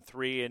trip, and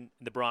 3 in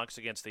the Bronx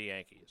against the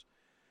Yankees.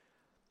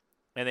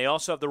 And they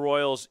also have the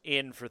Royals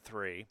in for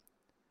 3.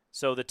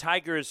 So the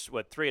Tigers,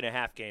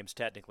 3.5 games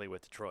technically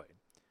with Detroit.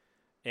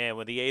 And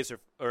when the A's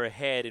are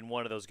ahead in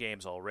one of those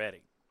games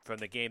already from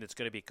the game that's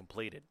going to be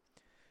completed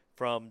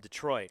from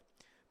Detroit.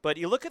 But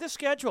you look at the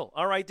schedule.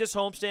 All right, this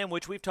homestand,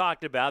 which we've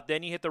talked about.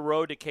 Then you hit the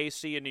road to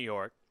KC in New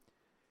York.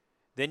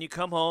 Then you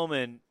come home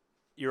and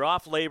you're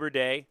off Labor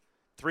Day.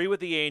 3 with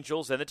the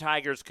Angels, then the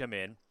Tigers come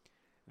in.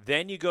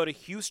 Then you go to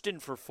Houston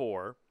for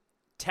 4,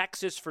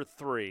 Texas for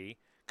 3.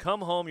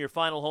 Come home, your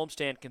final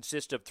homestand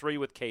consists of 3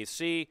 with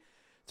KC,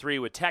 3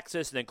 with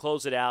Texas, and then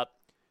close it out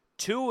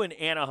 2 in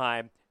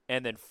Anaheim,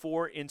 and then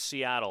 4 in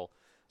Seattle.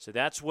 So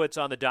that's what's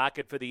on the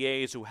docket for the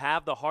A's, who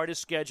have the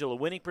hardest schedule, a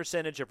winning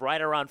percentage of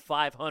right around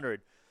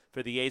 500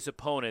 for the A's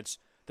opponents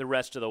the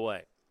rest of the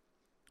way.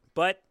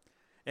 But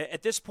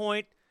at this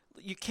point,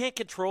 you can't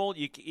control,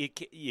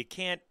 you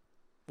can't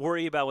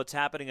worry about what's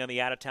happening on the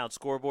out-of-town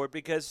scoreboard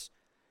because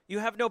you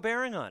have no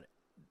bearing on it.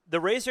 The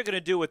Rays are going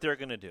to do what they're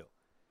going to do.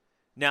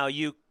 Now,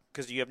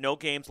 because you have no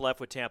games left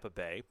with Tampa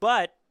Bay,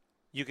 but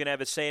you can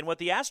have a say in what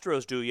the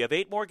Astros do. You have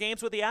 8 more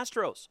games with the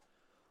Astros.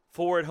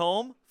 4 at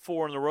home,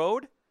 4 on the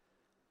road.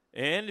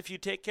 And if you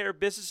take care of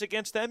business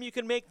against them, you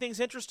can make things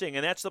interesting.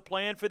 And that's the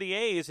plan for the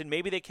A's. And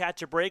maybe they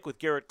catch a break with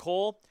Garrett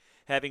Cole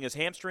having his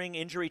hamstring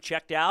injury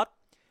checked out.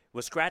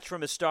 Was scratched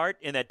from his start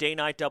in that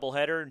day-night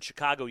doubleheader in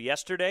Chicago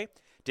yesterday.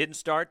 Didn't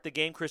start the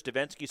game Chris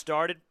Davinsky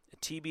started.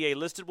 TBA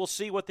listed. We'll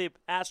see what the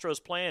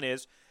Astros' plan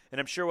is. And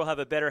I'm sure we'll have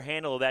a better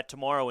handle of that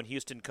tomorrow when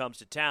Houston comes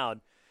to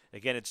town.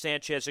 Again, it's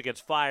Sanchez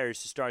against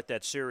Fiers to start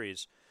that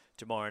series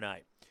tomorrow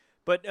night.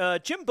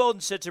 But Jim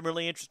Bowden said some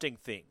really interesting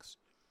things.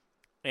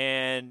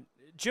 And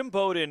Jim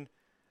Bowden,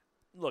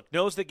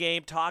 knows the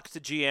game, talks to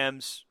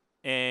GMs,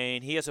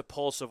 and he has a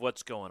pulse of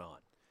what's going on.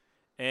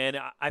 And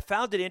I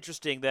found it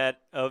interesting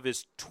that of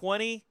his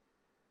 20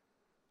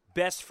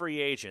 best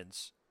free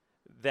agents,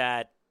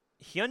 that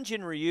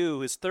Hyunjin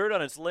Ryu is third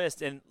on his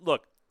list. And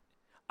look,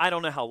 I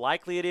don't know how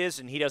likely it is,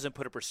 and he doesn't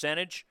put a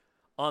percentage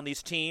on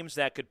these teams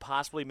that could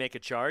possibly make a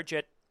charge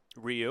at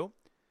Ryu.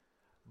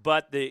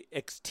 But the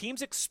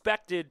teams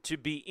expected to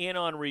be in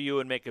on Ryu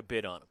and make a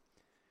bid on him.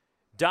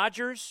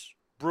 Dodgers,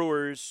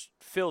 Brewers,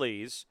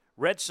 Phillies,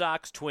 Red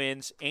Sox,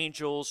 Twins,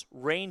 Angels,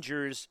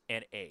 Rangers,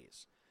 and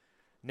A's.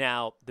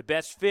 Now, the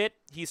best fit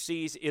he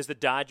sees is the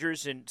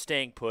Dodgers in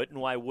staying put, and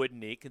why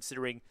wouldn't he,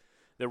 considering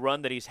the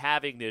run that he's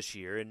having this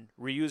year, and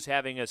Ryu's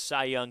having a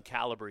Cy Young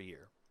caliber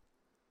year.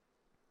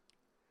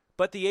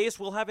 But the A's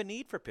will have a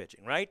need for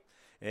pitching, right?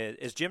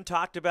 As Jim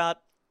talked about,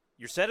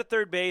 you're set at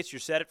third base, you're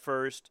set at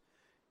first,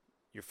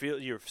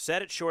 you're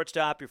set at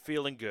shortstop, you're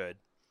feeling good.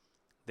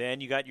 Then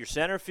you got your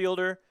center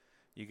fielder,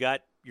 you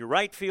got your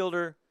right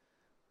fielder.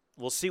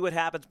 We'll see what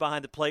happens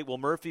behind the plate. Will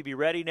Murphy be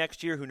ready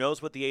next year? Who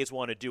knows what the A's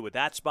want to do with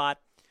that spot?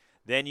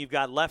 Then you've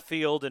got left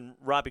field, and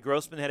Robbie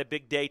Grossman had a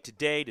big day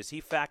today. Does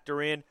he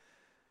factor in?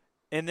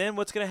 And then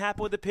what's going to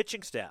happen with the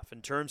pitching staff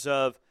in terms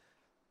of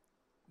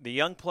the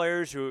young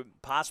players who are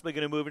possibly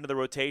going to move into the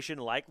rotation,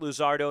 like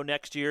Luzardo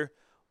next year,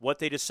 what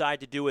they decide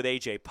to do with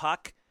A.J.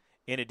 Puck,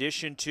 in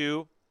addition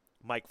to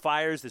Mike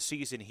Fiers, the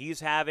season he's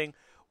having.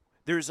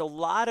 There's a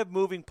lot of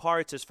moving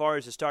parts as far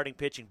as the starting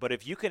pitching, but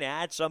if you can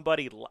add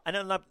somebody, and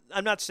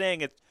I'm not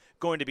saying it's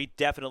going to be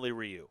definitely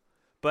Ryu,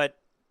 but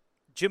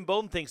Jim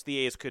Bowden thinks the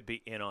A's could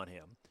be in on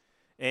him.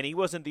 And he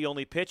wasn't the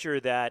only pitcher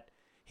that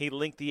he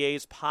linked the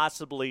A's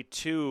possibly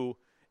to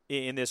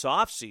in this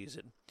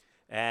offseason,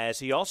 as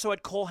he also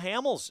had Cole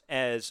Hamels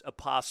as a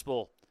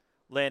possible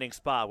landing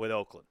spot with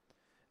Oakland.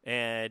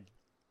 And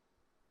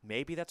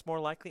maybe that's more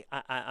likely.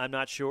 I'm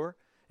not sure.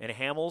 And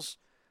Hamels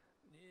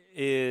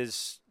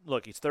is,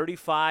 he's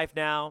 35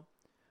 now.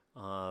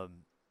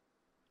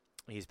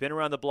 He's been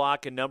around the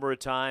block a number of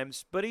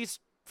times, but he's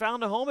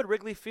found a home at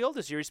Wrigley Field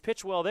this year. He's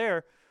pitched well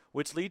there,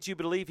 which leads you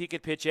to believe he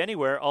could pitch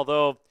anywhere,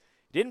 although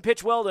he didn't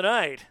pitch well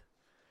tonight.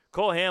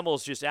 Cole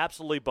Hamels just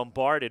absolutely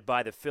bombarded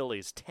by the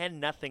Phillies.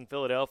 10-0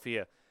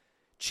 Philadelphia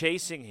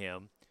chasing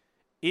him.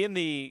 In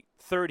the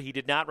third, he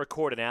did not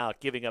record an out,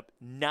 giving up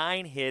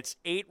 9 hits,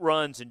 8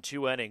 runs in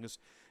 2 innings,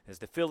 as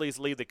the Phillies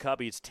lead the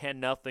Cubbies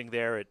 10-0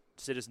 there at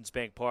Citizens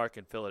Bank Park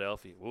in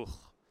Philadelphia. Ooh.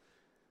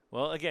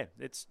 Well, again,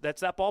 that's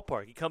that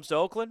ballpark. He comes to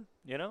Oakland,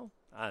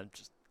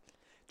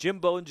 Jim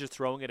Bowden just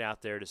throwing it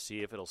out there to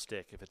see if it'll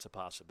stick, if it's a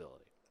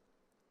possibility.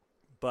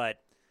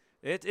 But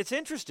it's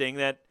interesting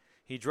that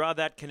he draw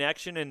that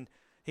connection, and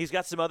he's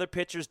got some other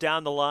pitchers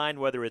down the line,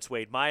 whether it's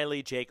Wade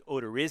Miley, Jake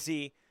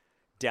Odorizzi,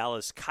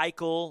 Dallas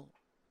Keuchel,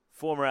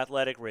 former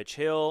Athletic Rich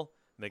Hill,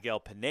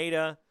 Miguel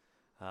Pineda,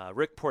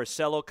 Rick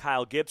Porcello,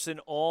 Kyle Gibson,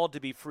 all to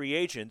be free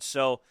agents.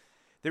 So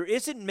there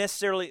isn't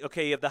necessarily,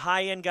 you have the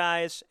high-end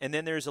guys, and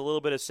then there's a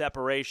little bit of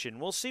separation.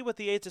 We'll see what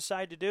the A's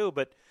decide to do,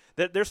 but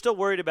they're still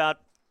worried about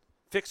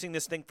fixing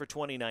this thing for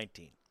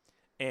 2019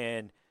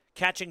 and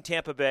catching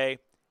Tampa Bay,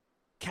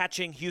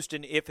 catching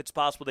Houston if it's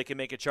possible they can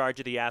make a charge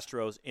of the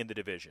Astros in the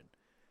division.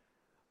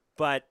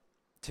 But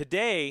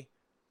today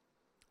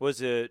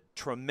was a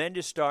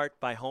tremendous start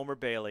by Homer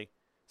Bailey.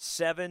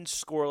 7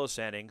 scoreless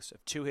innings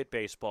of 2-hit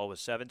baseball with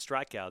 7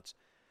 strikeouts.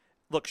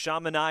 Look,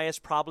 Sean Manaea is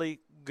probably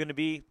going to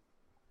be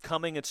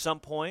coming at some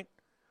point.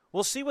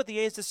 We'll see what the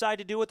A's decide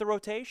to do with the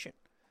rotation.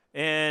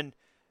 And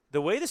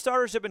the way the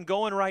starters have been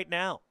going right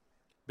now,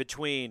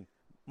 between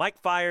Mike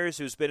Fiers,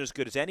 who's been as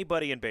good as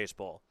anybody in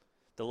baseball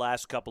the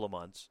last couple of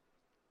months,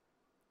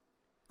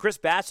 Chris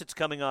Bassett's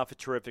coming off a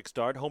terrific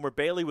start. Homer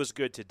Bailey was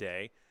good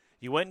today.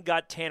 You went and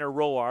got Tanner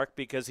Roark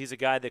because he's a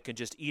guy that can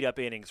just eat up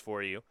innings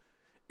for you.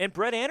 And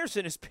Brett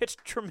Anderson has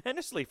pitched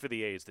tremendously for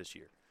the A's this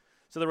year.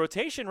 So the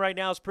rotation right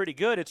now is pretty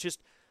good. It's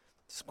just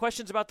some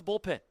questions about the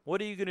bullpen.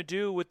 What are you going to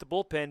do with the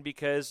bullpen?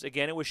 Because,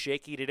 again, it was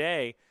shaky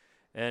today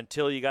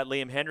until you got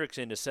Liam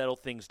Hendrickson to settle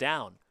things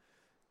down.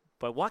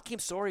 But Joakim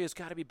Soria's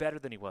got to be better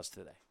than he was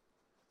today.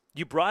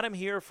 You brought him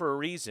here for a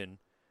reason,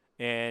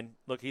 and,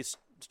 look, he's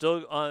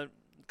still on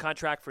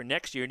contract for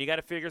next year, and you got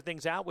to figure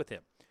things out with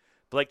him.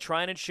 Blake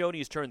Trinan showed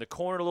he's turned the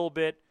corner a little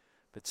bit,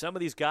 but some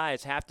of these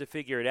guys have to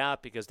figure it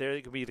out because they're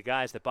going to be the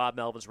guys that Bob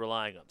Melvin's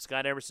relying on.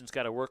 Scott Emerson's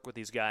got to work with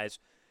these guys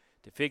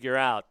to figure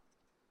out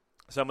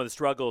some of the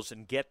struggles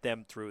and get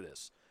them through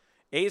this.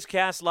 A's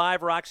Cast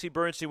Live, Roxy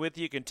Bernstein with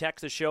you. You can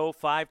text the show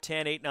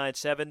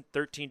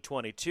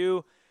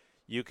 510-897-1322.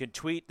 You can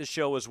tweet the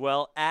show as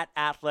well at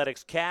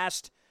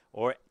AthleticsCast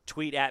or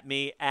tweet at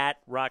me at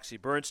Roxy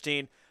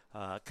Bernstein.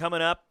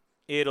 Coming up,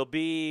 it'll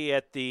be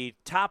at the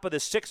top of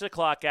the 6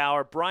 o'clock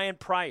hour, Brian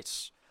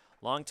Price,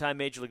 longtime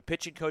Major League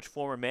pitching coach,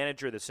 former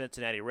manager of the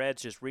Cincinnati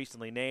Reds, just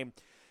recently named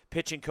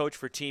pitching coach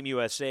for Team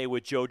USA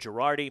with Joe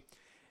Girardi,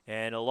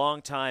 and a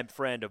longtime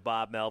friend of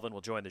Bob Melvin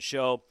will join the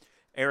show.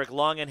 Eric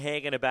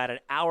Longenhagen about an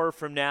hour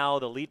from now,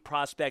 the lead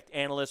prospect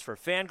analyst for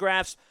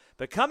Fangraphs.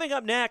 But coming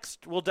up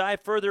next, we'll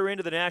dive further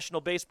into the National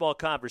Baseball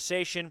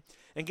conversation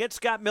and get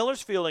Scott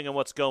Miller's feeling on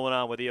what's going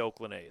on with the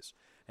Oakland A's.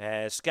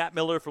 As Scott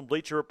Miller from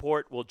Bleacher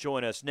Report will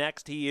join us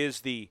next. He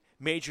is the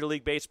Major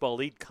League Baseball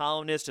lead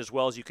columnist, as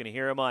well as you can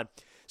hear him on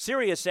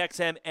Sirius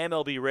XM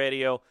MLB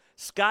Radio.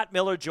 Scott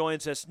Miller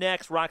joins us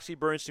next. Roxy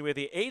Bernstein with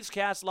the A's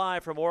Cast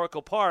Live from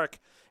Oracle Park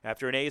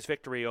after an A's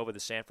victory over the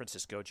San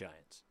Francisco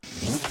Giants.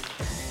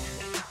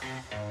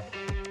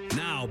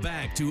 Now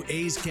back to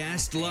A's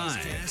Cast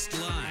Live.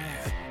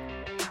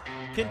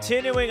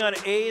 Continuing on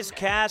A's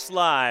Cast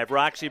Live,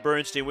 Roxy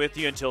Bernstein with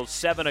you until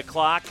 7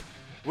 o'clock.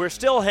 We're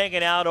still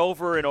hanging out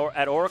over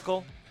at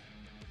Oracle,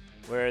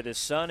 where the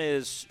sun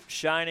is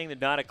shining, there's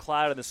not a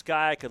cloud in the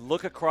sky. I could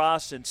look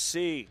across and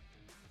see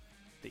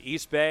the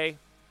East Bay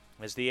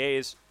as the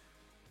A's.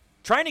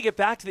 Trying to get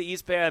back to the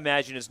East Bay, I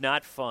imagine, is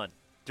not fun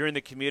during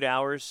the commute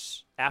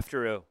hours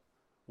after a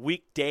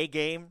weekday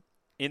game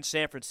in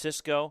San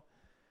Francisco.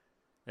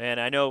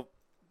 And I know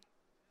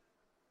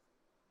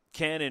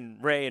Ken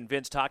and Ray and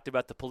Vince talked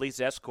about the police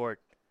escort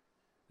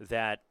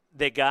that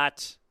they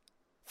got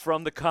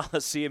from the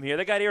Coliseum here.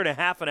 They got here in a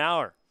half an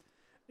hour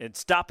and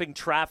stopping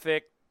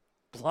traffic,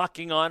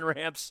 blocking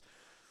on-ramps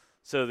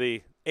so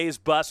the A's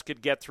bus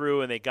could get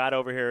through, and they got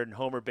over here, and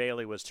Homer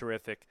Bailey was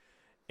terrific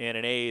in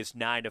an A's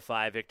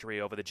 9-5 victory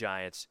over the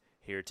Giants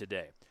here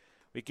today.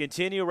 We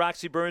continue.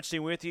 Roxy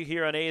Bernstein with you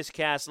here on A's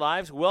Cast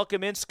Live.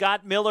 Welcome in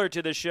Scott Miller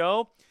to the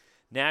show,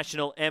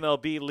 National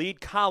MLB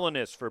lead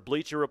columnist for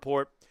Bleacher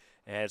Report,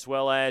 as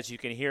well as you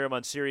can hear him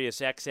on Sirius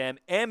XM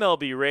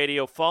MLB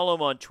Radio. Follow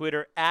him on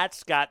Twitter at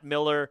Scott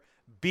Miller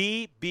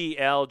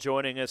BBL,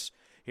 joining us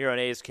here on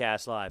A's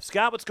Cast Live.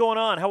 Scott, what's going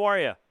on? How are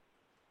you?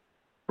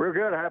 We're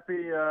good.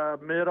 Happy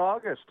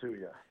mid-August to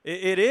you.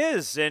 It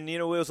is, and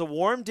it was a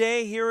warm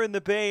day here in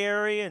the Bay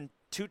Area, and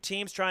two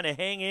teams trying to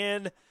hang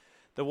in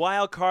the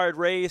wild card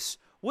race.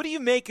 What do you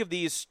make of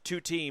these two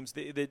teams,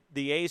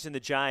 the A's and the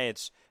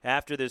Giants,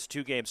 after this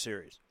two-game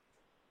series?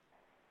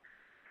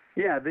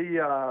 Yeah,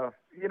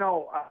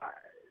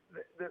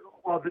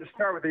 well, to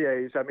start with the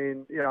A's, I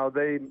mean,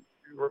 they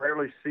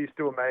rarely cease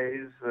to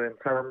amaze in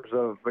terms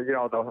of,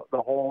 the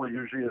whole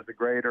usually is the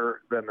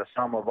greater than the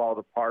sum of all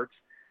the parts.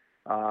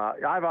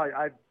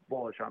 I'm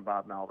bullish on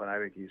Bob Melvin. I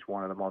think he's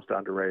one of the most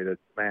underrated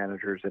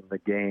managers in the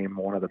game,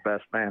 one of the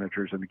best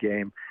managers in the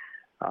game.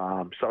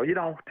 So,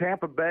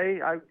 Tampa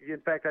Bay,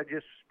 in fact, I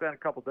just spent a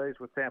couple days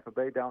with Tampa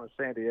Bay down in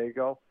San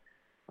Diego.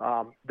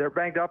 They're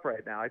banged up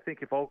right now. I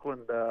think if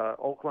Oakland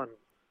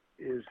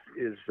is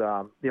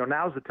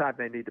now's the time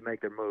they need to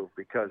make their move,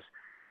 because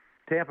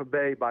Tampa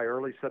Bay, by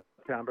early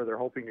September, they're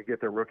hoping to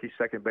get their rookie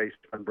second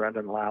baseman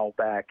Brendan Lau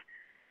back.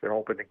 They're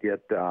hoping to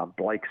get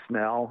Blake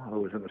Snell,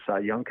 who was in the Cy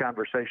Young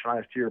conversation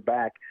last year,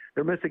 back.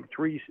 They're missing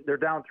three. They're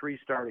down three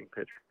starting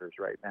pitchers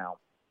right now,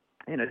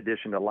 in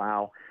addition to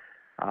Lau.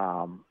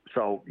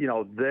 So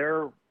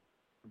they're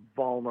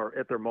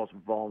at their most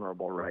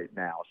vulnerable right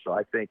now. So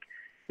I think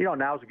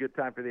now's a good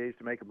time for the A's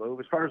to make a move.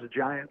 As far as the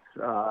Giants,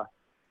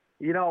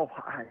 you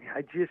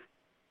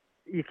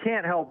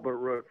can't help but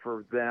root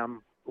for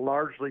them,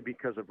 largely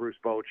because of Bruce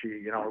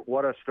Bochy.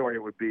 What a story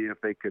it would be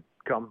if they could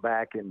come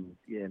back and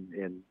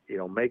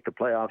make the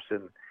playoffs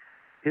in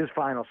his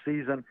final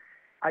season.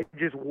 I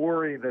just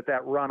worry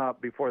that run up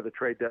before the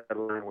trade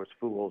deadline was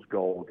fool's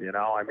gold.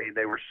 I mean,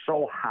 they were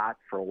so hot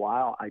for a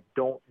while. I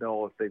don't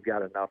know if they've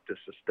got enough to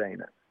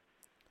sustain it.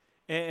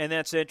 And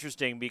that's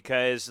interesting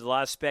because a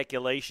lot of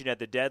speculation at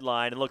the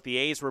deadline. And look, the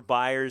A's were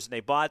buyers, and they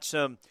bought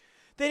some.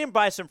 They didn't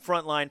buy some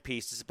frontline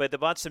pieces, but they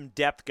bought some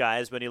depth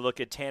guys. When you look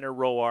at Tanner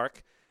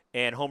Roark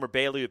and Homer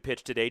Bailey, who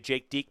pitched today,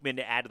 Jake Diekman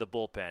to add to the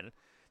bullpen.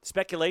 The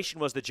speculation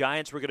was the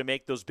Giants were going to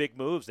make those big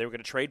moves. They were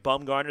going to trade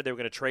Bumgarner. They were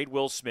going to trade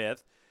Will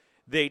Smith.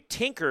 They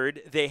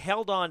tinkered. They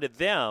held on to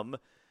them.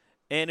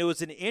 And it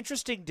was an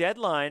interesting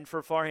deadline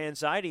for Farhan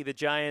Zaidi, the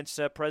Giants'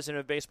 president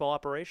of baseball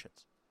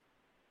operations.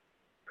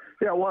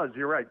 Yeah, it was.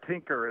 You're right.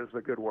 Tinker is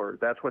a good word.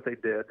 That's what they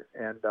did.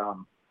 And,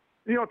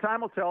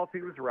 Time will tell if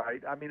he was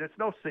right. I meit's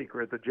no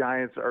secret the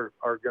Giants are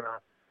going to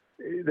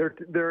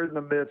 – they're in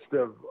the midst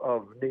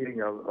of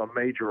needing a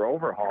major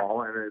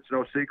overhaul, and it's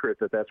no secret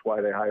that's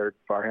why they hired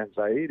Farhan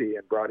Zaidi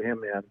and brought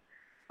him in,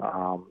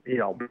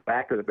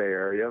 back to the Bay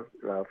Area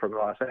from the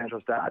Los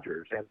Angeles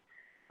Dodgers. And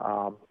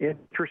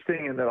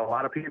interesting in that a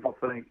lot of people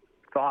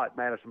thought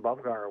Madison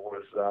Bumgarner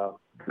was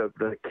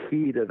the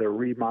key to the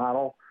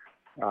remodel,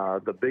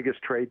 the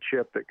biggest trade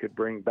chip that could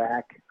bring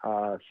back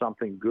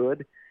something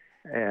good.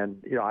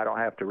 And, I don't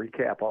have to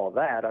recap all of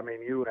that.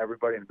 You and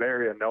everybody in the Bay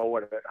Area know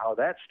how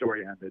that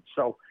story ended.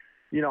 So,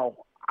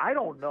 I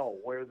don't know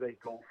where they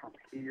go from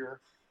here.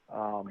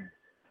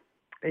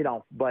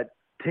 But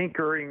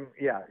tinkering,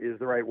 is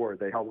the right word.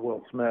 They held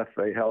Will Smith.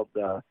 They held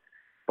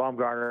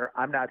Bumgarner.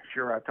 I'm not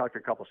sure. I've talked to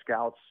a couple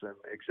scouts and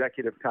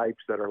executive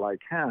types that are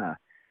like,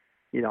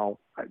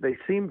 they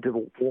seem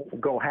to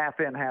go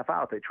half in, half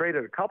out. They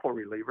traded a couple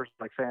relievers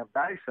like Sam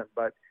Dyson,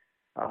 but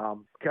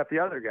kept the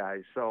other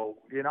guys. So,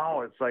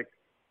 it's like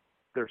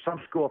there's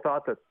some school of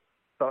thought that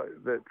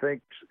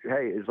thinks,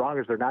 hey, as long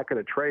as they're not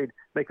going to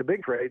make the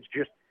big trades,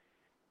 just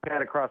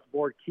pat across the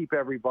board, keep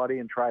everybody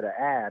and try to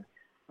add.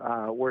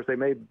 Whereas they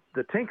made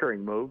the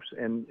tinkering moves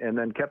and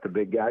then kept the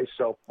big guys.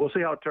 So we'll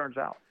see how it turns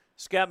out.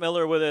 Scott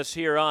Miller with us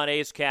here on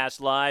A's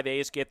Cast Live.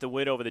 A's get the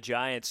win over the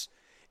Giants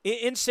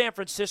in San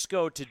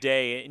Francisco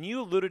today. And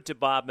you alluded to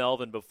Bob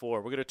Melvin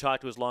before. We're going to talk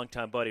to his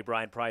longtime buddy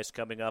Brian Price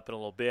coming up in a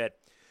little bit.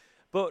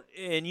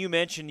 And you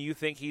mentioned you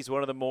think he's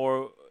one of the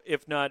more,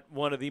 if not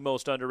one of the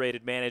most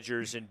underrated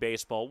managers in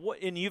baseball.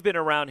 And you've been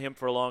around him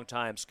for a long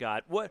time,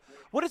 Scott. What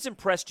has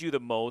impressed you the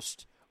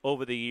most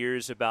over the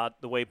years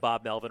about the way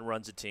Bob Melvin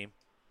runs a team?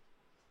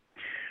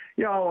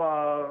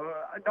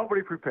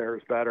 Nobody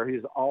prepares better.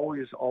 He's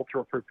always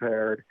ultra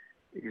prepared.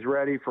 He's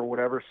ready for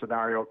whatever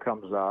scenario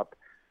comes up.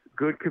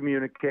 Good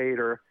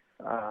communicator.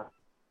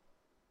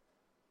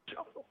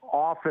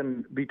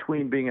 Often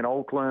between being in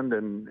Oakland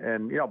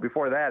and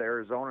before that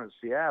Arizona and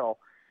Seattle,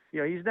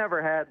 he's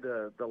never had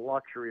the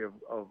luxury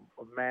of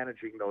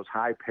managing those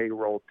high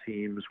payroll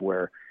teams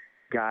where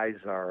guys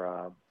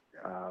are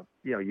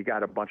you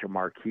got a bunch of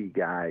marquee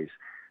guys.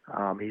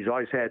 He's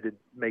always had to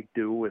make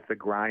do with the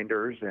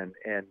grinders, and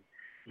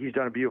he's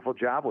done a beautiful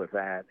job with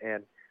that.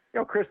 And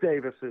Chris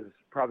Davis is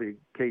probably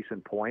case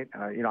in point.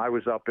 I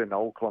was up in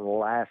Oakland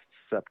last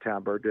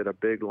September, did a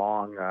big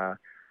long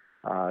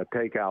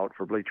takeout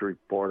for Bleacher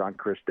Report on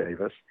Chris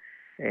Davis,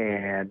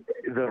 and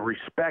the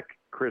respect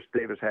Chris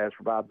Davis has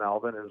for Bob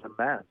Melvin is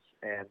immense.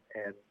 And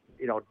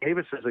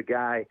Davis is a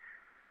guy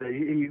that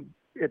he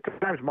at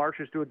times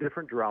marches to a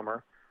different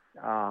drummer.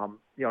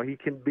 He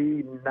can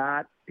be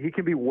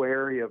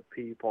wary of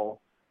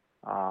people.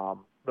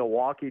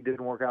 Milwaukee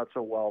didn't work out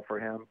so well for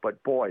him,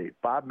 but boy,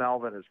 Bob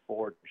Melvin has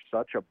forged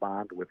such a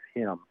bond with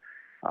him.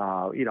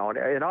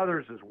 And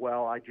others as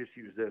well. I just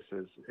use this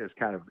as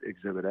kind of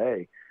Exhibit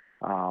A.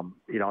 And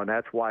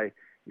that's why,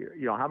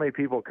 how many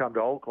people come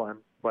to Oakland,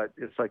 but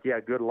it's like,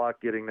 good luck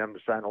getting them to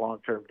sign a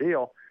long-term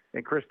deal.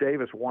 And Chris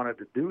Davis wanted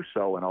to do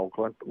so in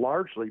Oakland,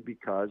 largely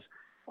because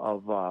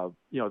of,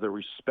 the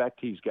respect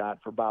he's got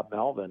for Bob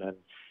Melvin. And,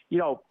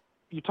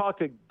 you talk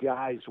to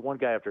guys, one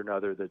guy after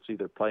another that's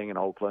either playing in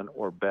Oakland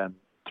or been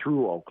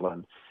through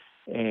Oakland,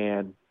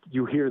 and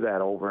you hear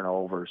that over and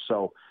over.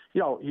 So,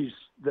 he's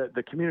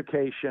the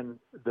communication,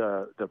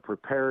 the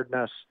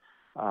preparedness,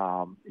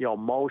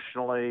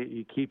 emotionally,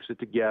 he keeps it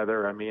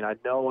together. I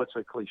know it's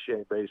a cliche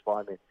in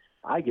baseball.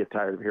 I get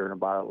tired of hearing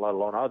about it, let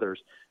alone others.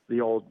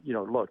 The old,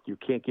 look, you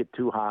can't get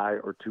too high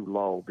or too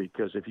low,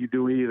 because if you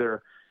do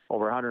either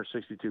over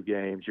 162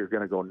 games, you're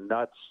going to go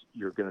nuts.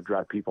 You're going to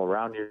drive people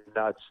around you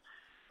nuts.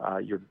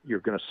 You're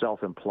going to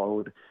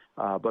self-implode.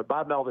 But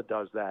Bob Melvin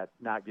does that,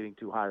 not getting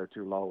too high or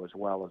too low as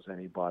well as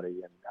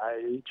anybody. And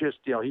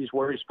he's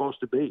where he's supposed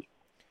to be.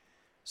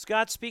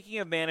 Scott, speaking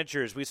of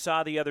managers, we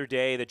saw the other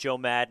day that Joe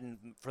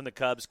Maddon from the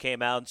Cubs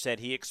came out and said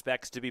he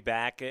expects to be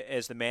back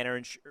as the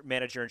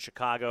manager in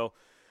Chicago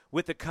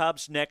with the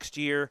Cubs next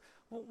year.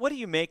 What do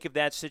you make of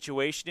that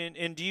situation,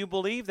 and do you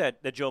believe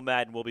that Joe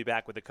Maddon will be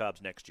back with the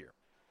Cubs next year?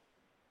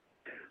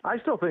 I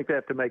still think they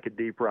have to make a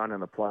deep run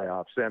in the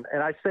playoffs, and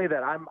I say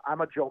that I'm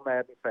a Joe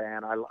Maddon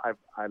fan.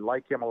 I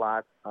like him a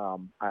lot.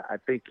 I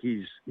think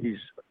he's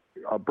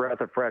a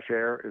breath of fresh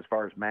air as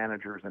far as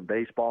managers in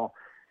baseball.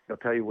 He'll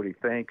tell you what he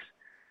thinks.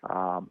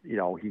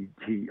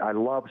 I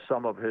love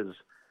some of his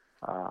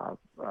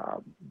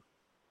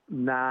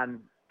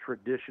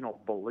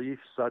non-traditional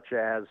beliefs, such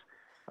as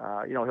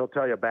he'll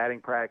tell you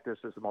batting practice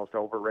is the most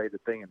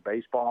overrated thing in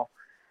baseball.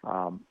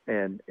 I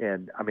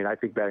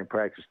think batting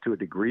practice to a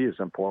degree is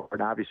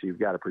important. Obviously, you've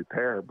got to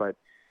prepare, but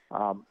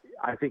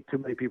I think too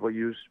many people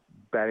use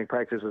batting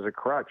practice as a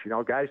crutch.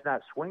 Guys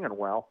not swinging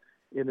well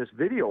in this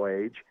video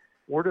age.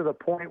 We're to the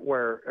point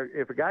where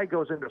if a guy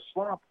goes into a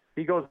slump,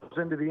 he goes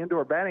into the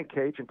indoor batting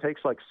cage and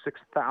takes like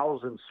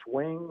 6,000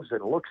 swings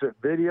and looks at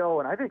video.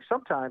 And I think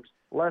sometimes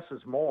less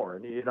is more.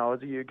 And,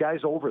 you guys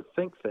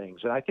overthink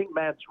things. And I think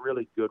Matt's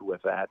really good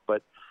with that.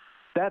 But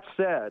that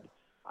said,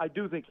 I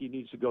do think he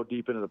needs to go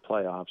deep into the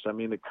playoffs.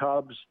 The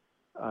Cubs,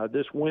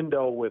 This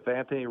window with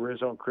Anthony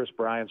Rizzo and Chris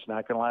Bryant's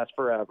not going to last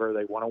forever.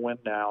 They want to win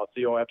now.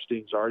 Theo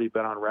Epstein's already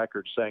been on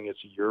record saying it's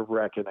a year of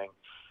reckoning.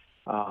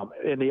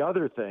 And the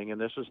other thing, and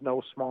this is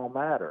no small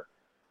matter,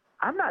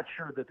 I'm not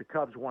sure that the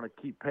Cubs want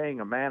to keep paying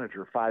a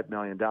manager $5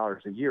 million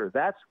a year.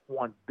 That's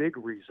one big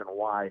reason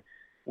why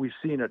we've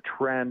seen a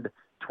trend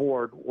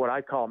toward what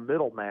I call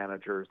middle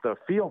managers. The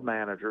field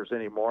managers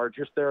anymore are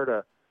just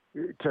there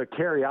to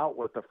carry out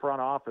what the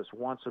front office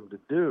wants them to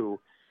do.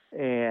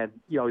 And,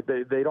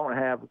 they don't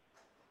have,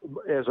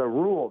 as a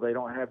rule, they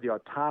don't have the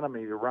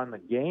autonomy to run the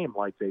game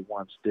like they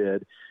once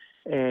did.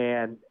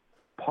 And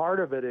part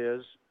of it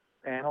is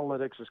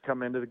analytics has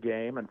come into the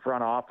game, and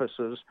front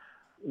offices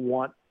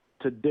want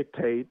to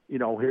dictate,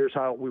 here's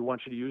how we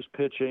want you to use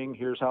pitching,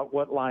 here's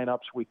what lineups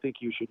we think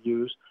you should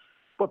use.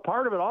 But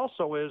part of it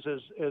also is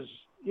as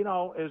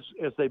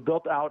they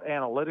built out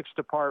analytics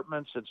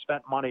departments and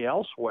spent money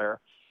elsewhere,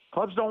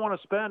 clubs don't want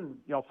to spend,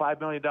 $5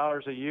 million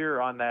a year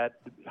on that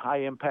high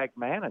impact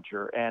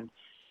manager. And,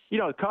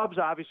 the Cubs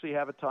obviously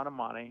have a ton of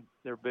money.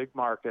 They're a big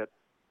market.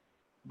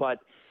 But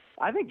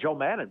I think Joe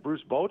Maddon and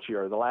Bruce Bochy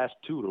are the last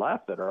two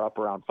left that are up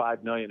around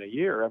 $5 million a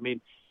year. I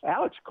mean,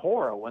 Alex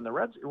Cora, when the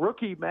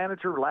rookie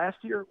manager last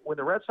year, when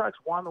the Red Sox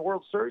won the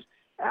World Series,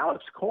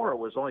 Alex Cora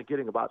was only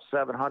getting about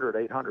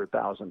 $700,000,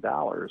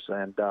 $800,000.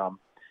 And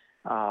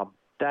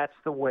that's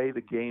the way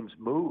the game's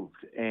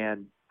moved.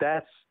 And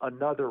that's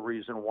another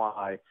reason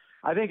why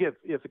I think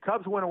if the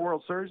Cubs win a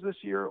World Series this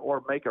year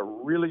or make a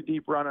really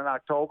deep run in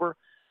October,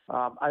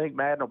 I think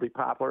Maddon will be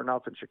popular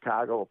enough in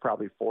Chicago. Will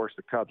probably force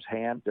the Cubs'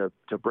 hand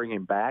to bring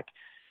him back.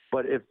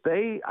 But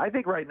I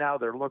think right now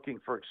they're looking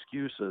for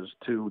excuses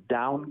to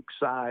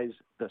downsize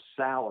the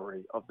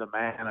salary of the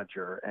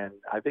manager. And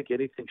I think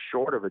anything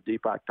short of a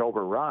deep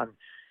October run,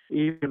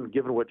 even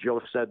given what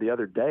Joe said the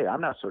other day,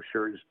 I'm not so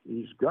sure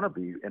he's going to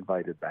be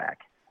invited back.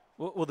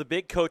 Well, the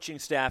big coaching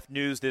staff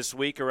news this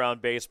week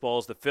around baseball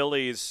is the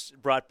Phillies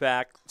brought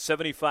back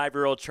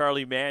 75-year-old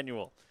Charlie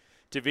Manuel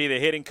to be the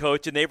hitting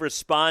coach, and they've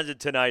responded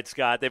tonight,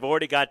 Scott. They've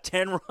already got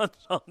 10 runs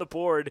on the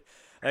board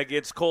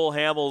against Cole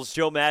Hamels'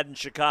 Joe Maddon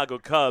Chicago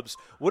Cubs.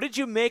 What did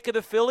you make of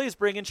the Phillies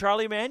bringing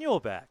Charlie Manuel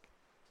back?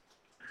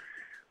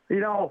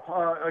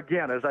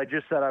 Again, as I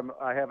just said,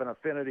 I have an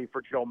affinity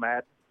for Joe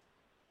Maddon.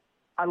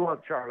 I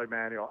love Charlie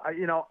Manuel.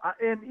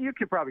 And you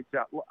can probably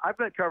tell, I've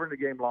been covering the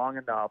game long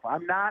enough.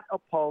 I'm not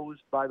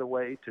opposed, by the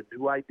way, to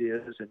new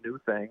ideas and new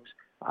things.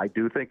 I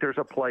do think there's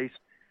a place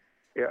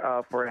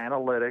for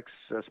analytics,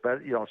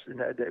 especially,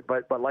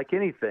 but like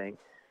anything,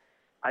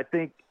 I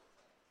think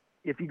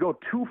if you go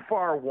too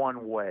far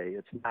one way,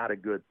 it's not a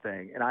good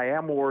thing. And I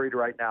am worried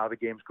right now the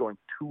game's going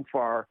too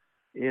far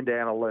into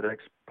analytics,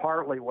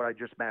 partly what I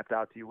just mapped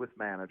out to you with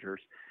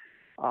managers.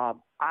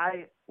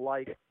 I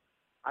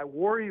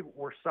worry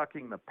we're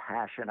sucking the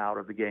passion out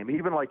of the game,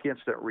 even like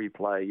instant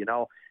replay.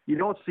 You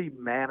don't see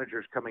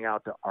managers coming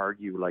out to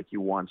argue like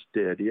you once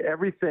did.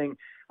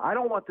 I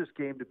don't want this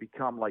game to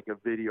become like a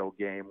video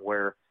game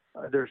where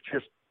there's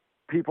just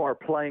people are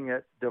playing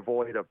it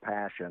devoid of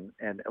passion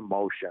and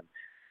emotion.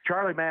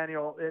 Charlie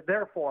Manuel,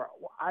 therefore,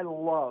 I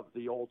love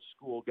the old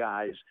school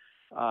guys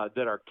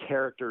that are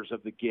characters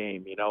of the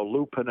game.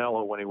 Lou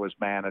Piniella when he was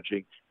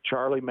managing.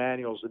 Charlie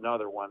Manuel's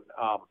another one.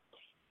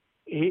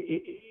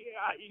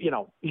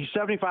 He's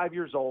 75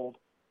 years old,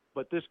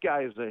 but this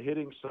guy is a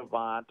hitting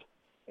savant.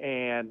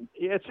 And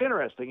it's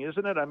interesting,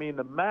 isn't it? I mean,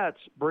 the Mets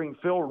bring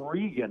Phil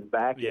Regan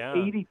back at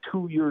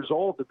 82 years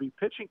old to be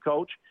pitching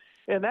coach.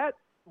 And that,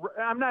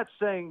 I'm not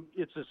saying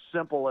it's as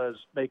simple as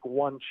make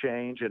one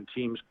change and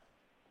teams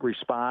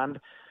respond,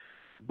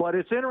 but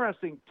it's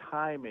interesting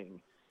timing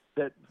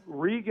that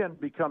Regan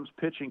becomes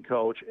pitching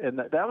coach. And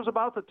that was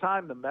about the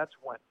time the Mets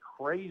went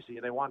crazy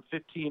and they won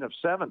 15 of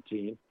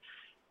 17.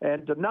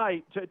 And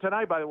tonight,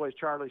 by the way, is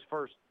Charlie's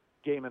first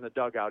game in the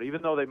dugout.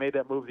 Even though they made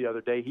that move the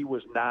other day, he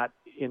was not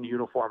in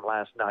uniform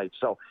last night.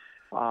 So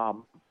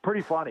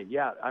pretty funny.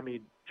 Yeah, I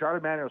mean,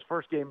 Charlie Manuel's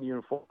first game in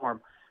uniform.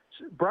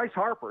 Bryce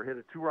Harper hit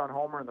a 2-run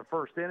homer in the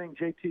first inning.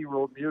 JT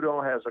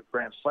Realmuto has a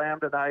grand slam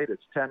tonight.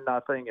 It's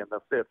 10-0 in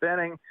the fifth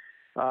inning.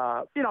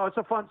 It's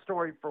a fun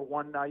story for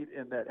one night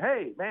in that,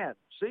 hey, man,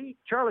 see,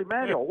 Charlie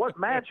Manuel, what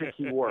magic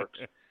he works.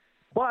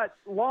 But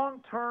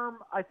long-term,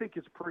 I think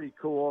it's pretty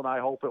cool, and I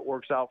hope it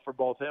works out for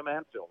both him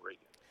and Phil Regan.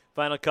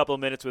 Final couple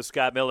of minutes with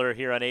Scott Miller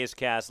here on A's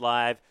Cast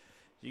Live.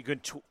 You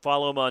can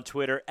follow him on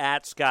Twitter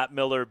at Scott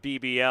Miller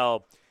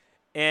BBL.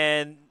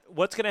 And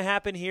what's going to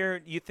happen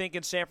here, you think,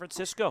 in San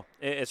Francisco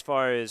as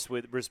far as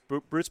with Bruce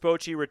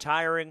Bochy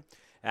retiring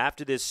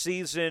after this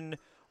season?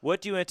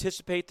 What do you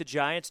anticipate the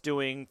Giants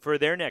doing for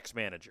their next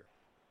manager?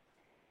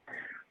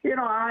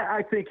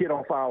 I think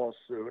it'll follow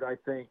suit. I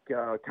think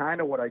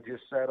kind of what I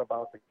just said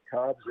about the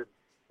Cubs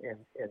and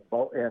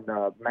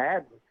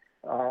Maddon.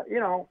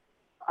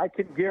 I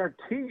can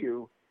guarantee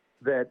you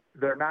that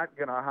they're not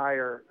going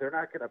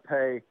to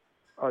pay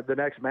the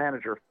next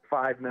manager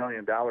 $5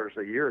 million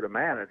a year to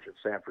manage at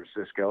San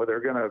Francisco.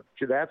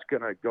 That's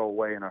going to go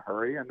away in a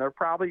hurry, and they're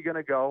probably going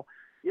to go,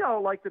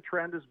 like the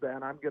trend has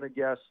been. I'm going to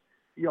guess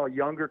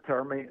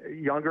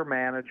younger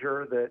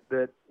manager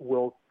that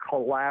will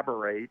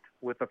collaborate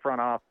with the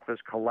front office,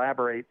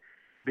 collaborate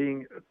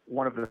being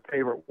one of the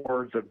favorite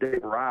words of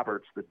Dave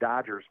Roberts, the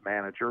Dodgers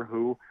manager,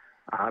 who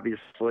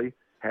obviously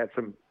had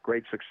some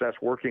great success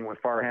working with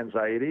Farhan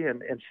Zaidi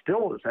and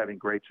still is having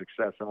great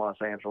success in Los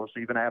Angeles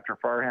even after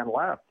Farhan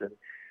left. And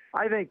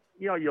I think,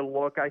 you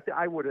look,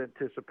 I would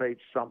anticipate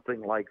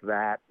something like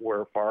that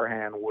where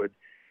Farhan would,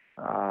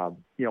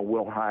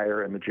 will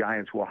hire and the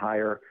Giants will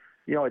hire,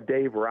 a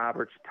Dave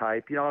Roberts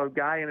type, a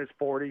guy in his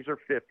 40s or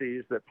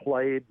 50s that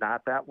played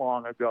not that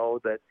long ago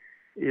that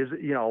is,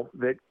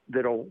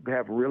 that'll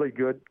have really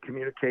good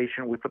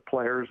communication with the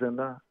players in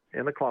the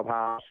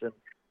clubhouse. And,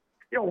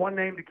 one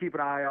name to keep an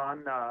eye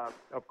on,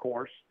 of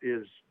course,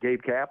 is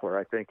Gabe Kapler,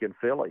 I think, in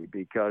Philly,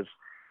 because,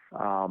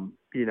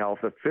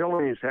 if the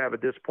Phillies have a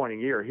disappointing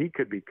year, he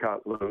could be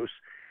cut loose.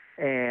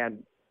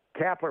 And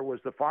Kapler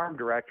was the farm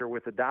director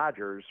with the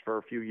Dodgers for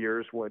a few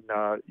years when,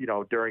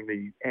 during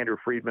the Andrew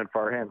Friedman,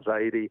 Farhan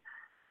Zaidi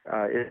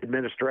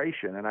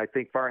administration. And I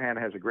think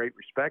Farhan has a great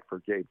respect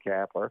for Gabe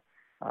Kapler.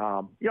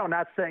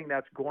 Not saying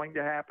that's going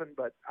to happen,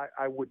 but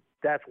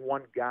that's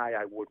one guy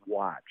I would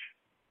watch.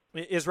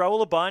 Is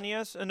Raul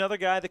Ibanez another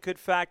guy that could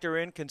factor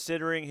in,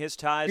 considering his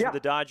ties with the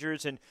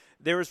Dodgers? And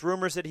there was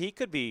rumors that he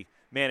could be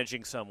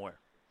managing somewhere.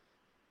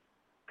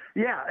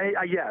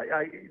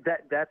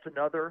 That's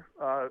another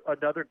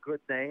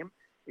good name.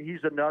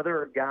 He's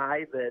another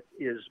guy that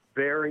is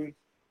very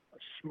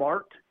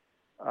smart,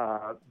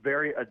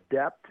 very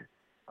adept,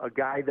 a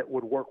guy that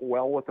would work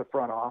well with the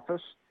front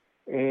office.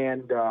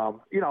 And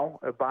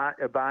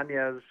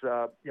Ibanez,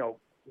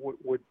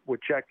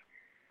 would check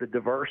the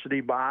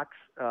diversity box,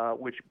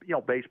 which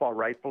baseball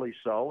rightfully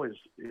so is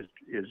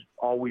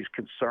always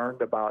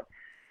concerned about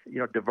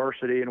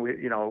diversity, and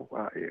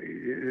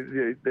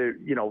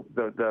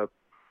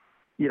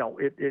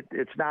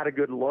it's not a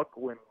good look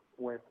when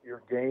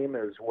your game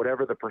is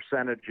whatever the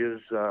percentage is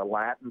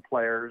Latin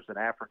players and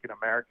African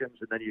Americans,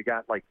 and then you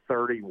got like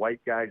 30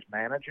 white guys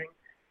managing.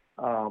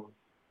 Raul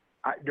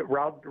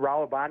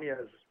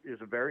Ibanez is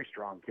a very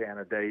strong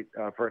candidate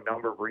for a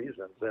number of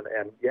reasons, and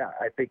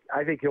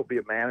I think he'll be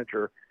a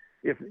manager,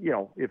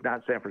 if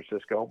not San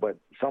Francisco, but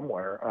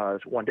somewhere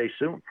one day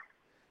soon.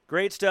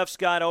 Great stuff,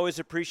 Scott. Always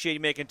appreciate you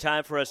making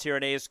time for us here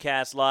on A's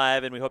Cast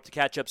Live, and we hope to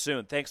catch up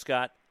soon. Thanks,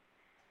 Scott.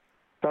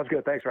 Sounds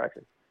good. Thanks,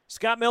 Raxi.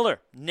 Scott Miller,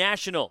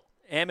 national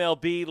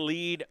MLB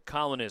lead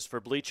columnist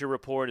for Bleacher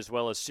Report, as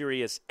well as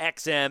Sirius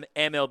XM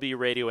MLB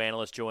radio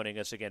analyst, joining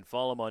us again.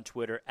 Follow him on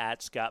Twitter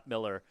at Scott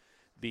Miller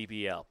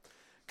BBL.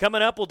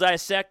 Coming up, we'll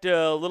dissect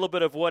a little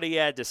bit of what he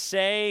had to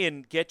say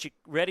and get you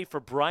ready for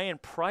Brian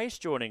Price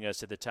joining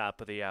us at the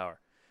top of the hour.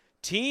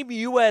 Team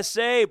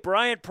USA,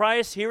 Brian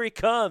Price, here he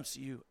comes.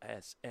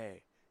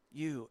 USA.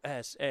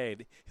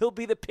 He'll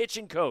be the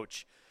pitching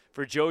coach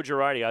for Joe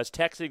Girardi. I was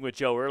texting with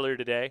Joe earlier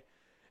today,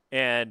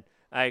 and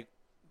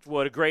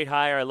what a great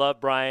hire. I love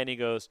Brian. He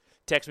goes,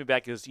 text me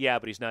back, he goes, yeah,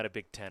 but he's not a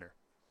Big Tenner.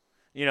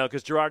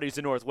 Because Girardi's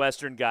a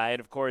Northwestern guy, and,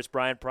 of course,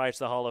 Brian Price,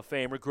 the Hall of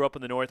Famer, grew up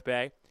in the North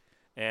Bay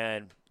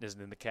and is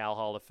in the Cal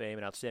Hall of Fame,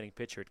 an outstanding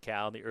pitcher at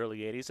Cal in the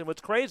early 80s. And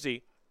what's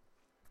crazy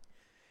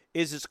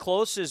is, as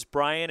close as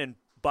Brian and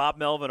Bob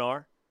Melvin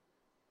are,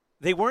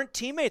 they weren't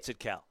teammates at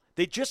Cal.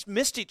 They just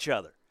missed each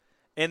other,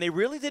 and they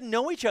really didn't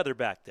know each other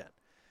back then.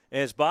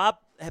 As Bob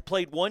had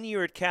played 1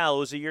 year at Cal, it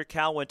was the year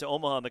Cal went to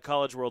Omaha in the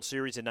College World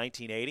Series in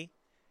 1980,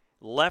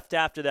 left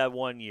after that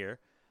 1 year.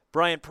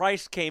 Brian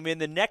Price came in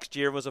the next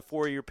year and was a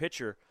 4-year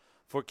pitcher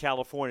for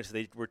California. So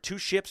they were two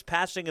ships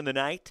passing in the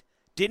night,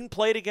 didn't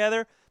play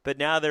together, but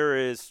now they're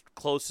as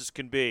close as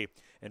can be.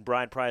 And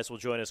Brian Price will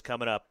join us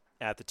coming up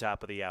at the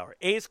top of the hour.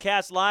 A's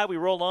Cast Live, we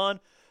roll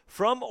on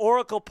from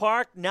Oracle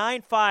Park,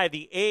 9-5,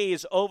 the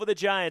A's over the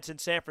Giants in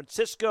San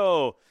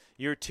Francisco.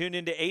 You're tuned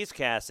into A's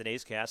Cast and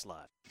A's Cast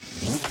Live.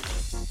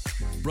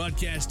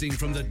 Broadcasting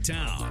from the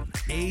town,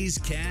 A's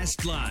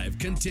Cast Live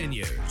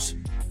continues.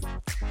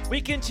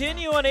 We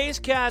continue on A's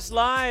Cast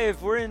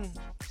Live. We're in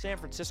San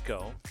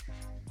Francisco,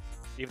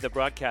 even though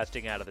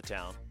broadcasting out of the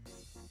town.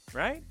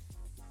 Right?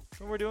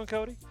 What we're doing,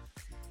 Cody?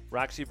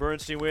 Roxy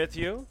Bernstein with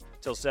you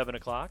till 7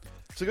 o'clock.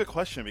 It's a good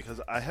question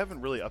because I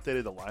haven't really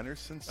updated the liners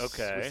since we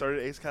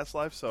started A's Cast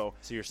Live. So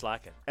you're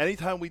slacking.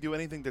 Anytime we do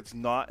anything that's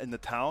not in the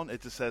town,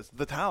 it just says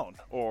the town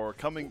or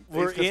coming.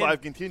 A's Cast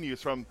Live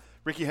continues from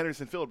Ricky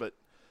Henderson Field, but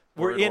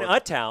we're in a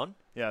town.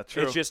 Yeah,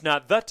 true. It's just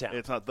not the town.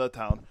 It's not the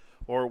town.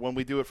 Or when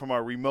we do it from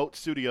our remote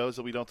studios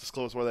that we don't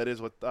disclose where that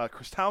is with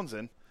Chris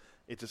Townsend,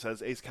 it just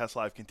says A's Cast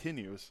Live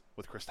continues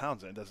with Chris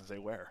Townsend. It doesn't say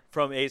where.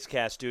 From A's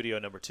Cast Studio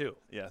number 2.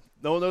 Yeah.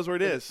 No one knows where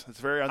it is. It's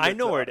very I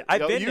know where it is.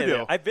 I've been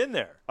there. I've been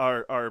there.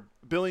 Our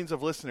billions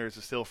of listeners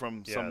is still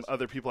from some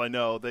other people I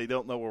know. They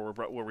don't know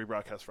where we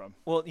broadcast from.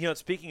 Well,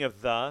 speaking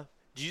of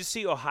did you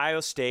see Ohio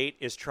State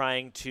is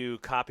trying to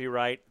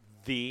copyright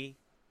the,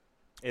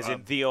 as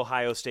in the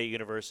Ohio State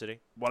University?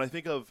 When I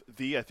think of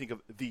I think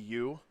of the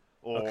U.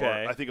 Or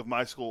I think of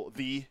my school,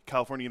 the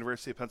California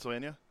University of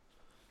Pennsylvania.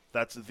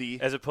 That's the.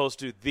 As opposed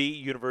to the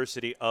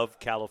University of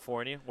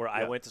California, where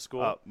I went to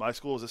school. My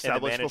school was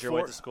established and the manager before.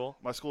 Went to school.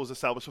 My school was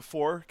established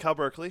before Cal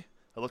Berkeley,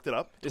 I looked it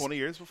up. 20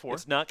 years before.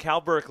 It's not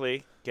Cal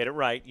Berkeley. Get it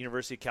right.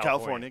 University of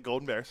California.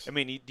 Golden Bears. I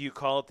mean, do you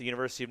call it the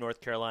University of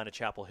North Carolina,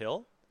 Chapel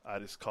Hill? I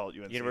just call it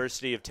UNC.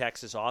 University of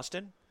Texas,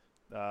 Austin?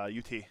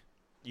 UT.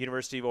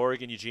 University of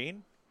Oregon,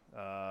 Eugene?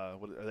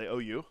 What are they?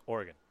 OU?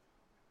 Oregon.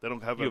 They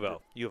don't have U of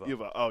O. U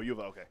of O. Oh, U of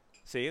O. Okay.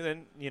 See,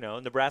 then,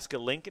 Nebraska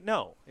Lincoln.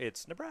 No,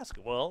 it's Nebraska.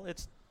 Well,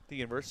 it's the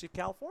University of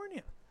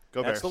California.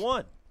 Go That's Bears. the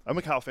one. I'm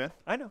a Cal fan.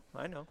 I know.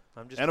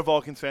 I'm just and a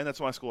Vulcans fan.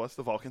 That's my school. That's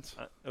the Vulcans.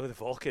 the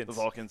Vulcans. The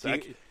Vulcans. I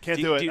can't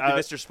do it.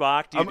 Mr.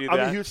 Spock, do you do that?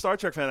 I'm a huge Star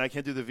Trek fan. I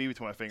can't do the V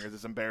between my fingers.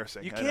 It's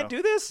embarrassing. You can't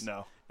do this?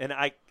 No. And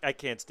I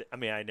can't.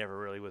 I never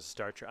really was a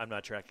Star Trek. I'm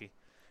not Trekkie.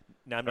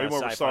 No, I'm Are you not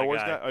more a of a sci-fi Star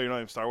Wars guy. guy? Oh, you're not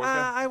even a Star Wars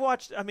guy? I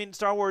watched.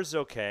 Star Wars is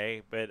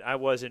okay, but I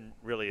wasn't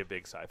really a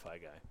big sci-fi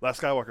guy.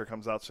 Last Skywalker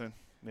comes out soon.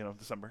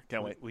 December.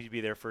 Can't wait. Will you be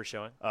there for a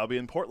showing? I'll be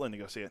in Portland to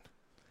go see it.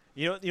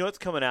 You know what's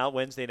coming out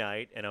Wednesday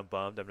night, and I'm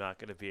bummed I'm not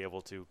going to be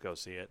able to go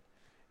see it.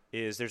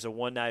 There's a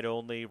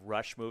one-night-only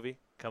Rush movie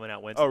coming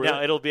out Wednesday. Oh, really?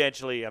 Now, it'll be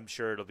I'm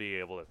sure it'll be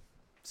able to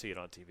see it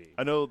on TV.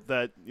 I know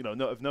that,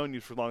 I've known you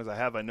for as long as I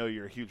have. I know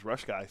you're a huge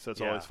Rush guy, so it's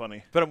always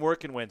funny. But I'm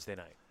working Wednesday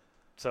night,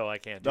 so I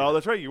can't do No, that.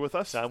 that's right. You're with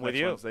us. So I'm with next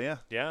you. Wednesday, yeah.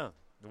 Yeah.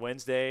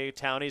 Wednesday,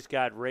 Townie's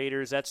got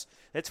Raiders. That's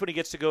when he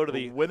gets to go to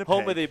the Winnipeg.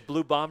 home of the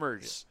Blue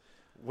Bombers,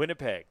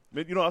 Winnipeg.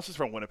 Us is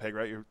from Winnipeg,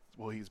 right?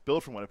 He's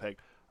Bill from Winnipeg.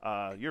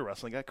 You're a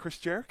wrestling guy. Chris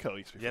Jericho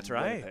used to be That's from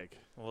right. Winnipeg.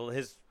 Well,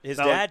 his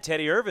dad,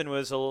 Teddy Irvin,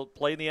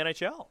 played in the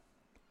NHL.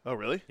 Oh,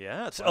 really?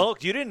 Yeah. Wow.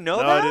 You didn't know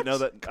that? No, I didn't know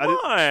that. Come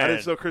on. I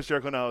didn't know Chris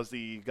Jericho now is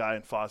the guy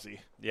in Fozzy.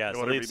 Yeah, it's the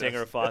whatever lead he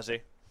singer does. of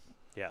Fozzy.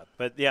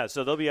 Yeah,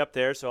 so they'll be up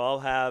there. So I'll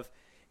have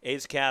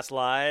A's Cast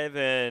Live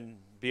and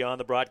be on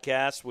the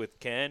broadcast with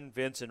Ken,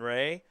 Vince, and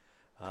Ray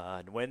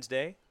on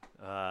Wednesday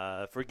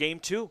for Game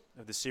 2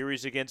 of the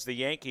series against the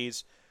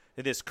Yankees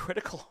in this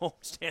critical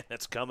homestand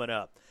that's coming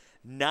up.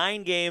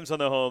 9 games on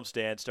the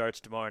homestand starts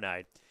tomorrow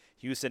night.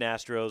 Houston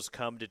Astros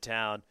come to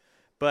town.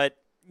 But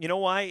you know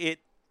why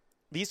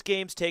these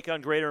games take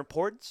on greater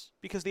importance?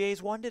 Because the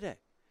A's won today.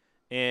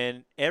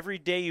 And every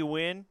day you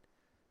win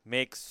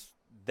makes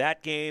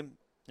that game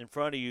in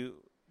front of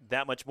you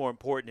that much more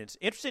important. It's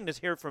interesting to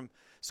hear from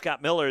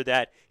Scott Miller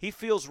that he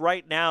feels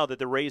right now that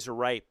the Rays are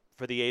ripe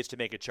for the A's to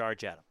make a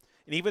charge at them.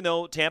 And even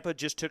though Tampa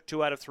just took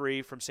 2 out of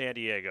 3 from San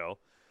Diego,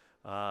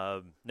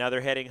 now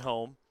they're heading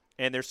home,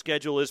 and their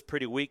schedule is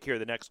pretty weak here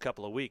the next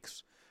couple of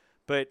weeks.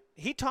 But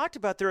he talked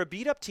about they're a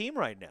beat-up team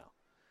right now.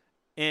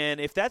 And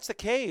if that's the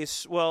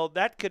case, well,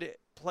 that could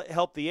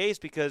help the A's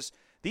because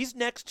these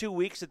next 2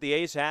 weeks that the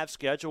A's have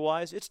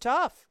schedule-wise, it's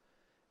tough.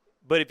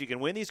 But if you can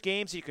win these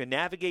games, you can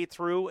navigate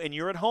through, and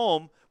you're at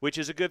home, which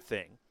is a good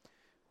thing.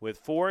 With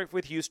 4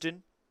 with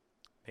Houston,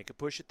 make a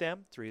push at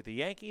them. 3 of the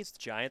Yankees, the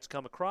Giants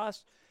come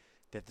across.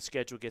 Then the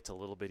schedule gets a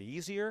little bit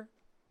easier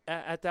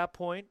at that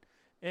point,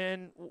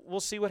 and we'll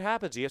see what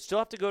happens. You still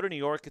have to go to New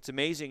York. It's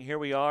amazing. Here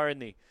we are in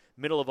the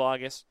middle of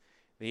August.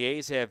 The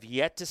A's have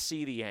yet to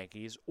see the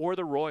Yankees or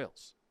the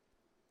Royals.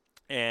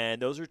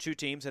 And those are 2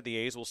 teams that the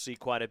A's will see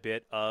quite a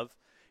bit of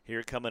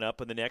here coming up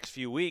in the next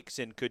few weeks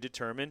and could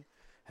determine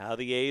how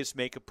the A's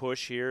make a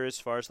push here as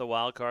far as the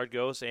wild card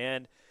goes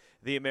and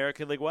the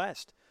American League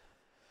West.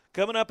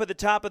 Coming up at the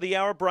top of the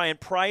hour, Brian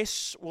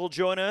Price will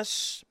join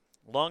us,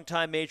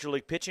 longtime Major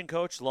League pitching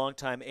coach,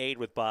 longtime aide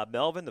with Bob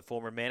Melvin, the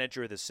former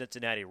manager of the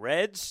Cincinnati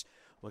Reds.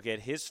 We'll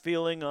get his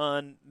feeling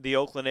on the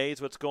Oakland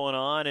A's, what's going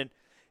on, and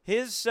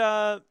his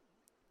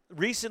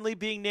recently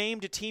being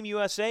named to Team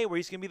USA, where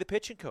he's going to be the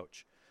pitching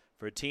coach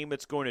for a team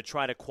that's going to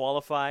try to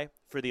qualify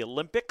for the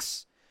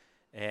Olympics.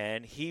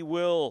 And he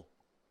will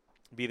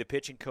be the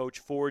pitching coach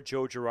for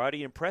Joe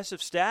Girardi.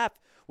 Impressive staff,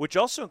 which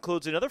also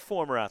includes another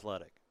former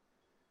Athletic.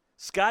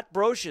 Scott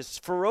Brocious,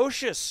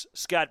 ferocious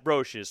Scott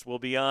Brocious, will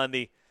be on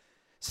the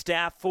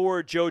staff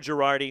for Joe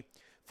Girardi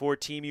for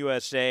Team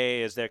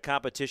USA as their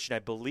competition. I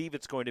believe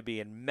it's going to be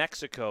in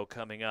Mexico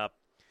coming up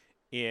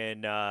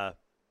in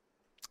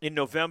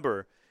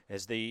November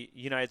as the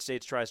United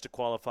States tries to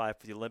qualify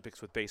for the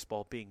Olympics with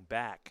baseball being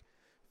back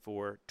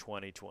for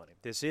 2020.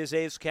 This is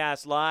A's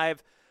Cast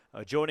Live.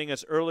 Joining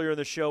us earlier in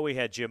the show, we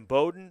had Jim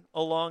Bowden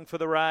along for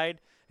the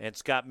ride, and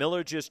Scott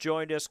Miller just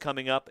joined us.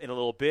 Coming up in a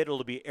little bit,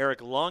 it'll be Eric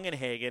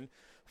Longenhagen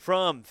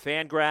from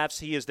Fangraphs.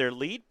 He is their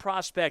lead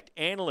prospect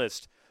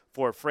analyst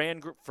for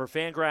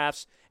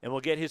Fangraphs, and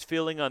we'll get his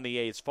feeling on the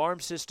A's farm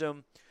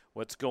system,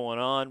 what's going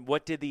on,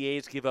 what did the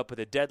A's give up at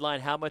the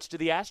deadline, how much did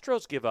the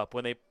Astros give up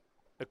when they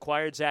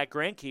acquired Zach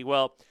Greinke?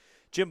 Well,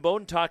 Jim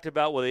Bowden talked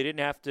about, they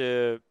didn't have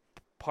to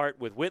part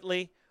with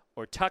Whitley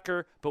or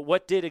Tucker, but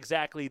what did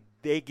exactly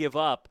they give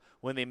up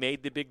when they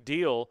made the big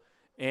deal?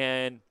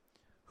 And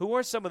who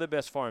are some of the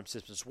best farm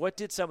systems? What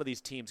did some of these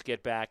teams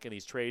get back in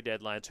these trade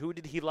deadlines? Who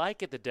did he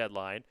like at the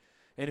deadline?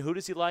 And who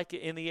does he like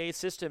in the A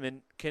system?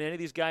 And can any of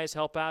these guys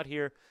help out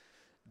here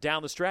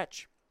down the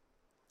stretch?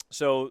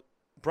 So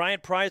Brian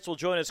Price will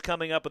join us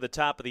coming up at the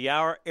top of the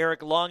hour.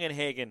 Eric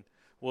Longenhagen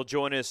will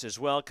join us as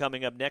well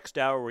coming up next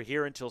hour. We're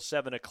here until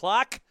 7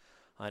 o'clock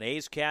on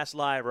A's Cast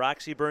Live.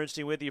 Roxy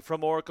Bernstein with you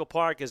from Oracle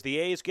Park as the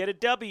A's get a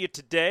W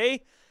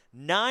today.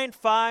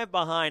 9-5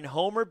 behind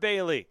Homer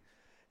Bailey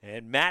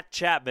and Matt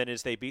Chapman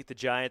as they beat the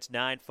Giants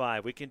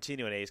 9-5. We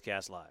continue on A's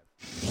Cast Live.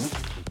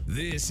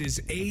 This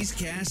is A's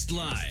Cast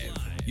Live,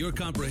 your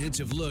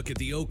comprehensive look at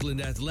the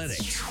Oakland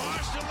Athletics.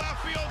 Launch to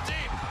left field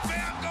deep.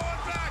 Pham going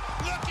back,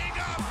 looking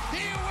up.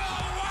 He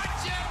will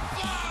watch it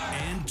fly.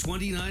 And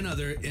 29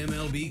 other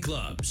MLB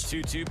clubs.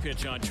 2-2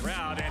 pitch on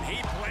Trout, and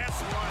he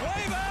blasts one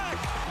way back.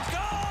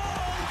 Goal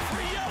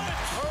for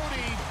Yelich.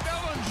 Cody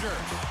Bellinger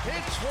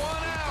hits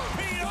one out.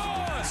 Pete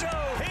Alonso,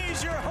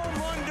 he's your home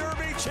run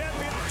derby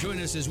champion. Join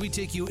us as we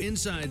take you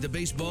inside the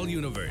baseball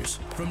universe.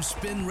 From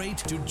spin rate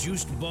to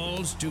juiced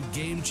balls to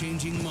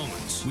game-changing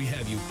moments, we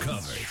have you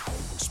covered.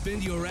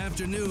 Spend your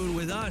afternoon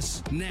with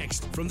us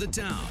next from the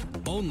town,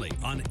 only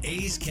on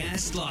A's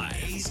Cast Live.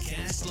 A's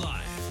Cast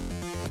Live.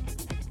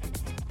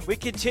 We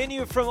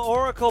continue from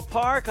Oracle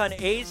Park on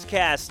A's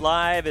Cast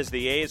Live as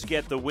the A's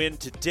get the win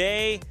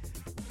today.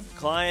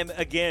 Climb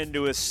again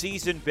to a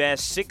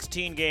season-best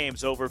 16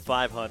 games over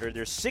 500.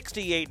 They're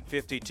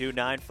 68-52,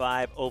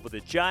 9-5 over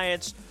the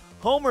Giants.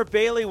 Homer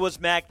Bailey was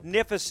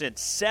magnificent.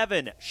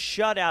 7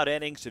 shutout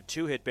innings of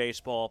 2-hit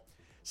baseball.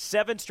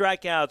 7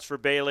 strikeouts for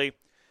Bailey,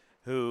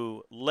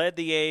 who led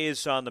the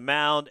A's on the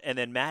mound. And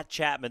then Matt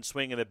Chapman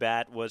swinging the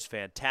bat was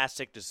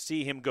fantastic to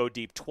see him go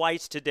deep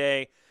twice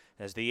today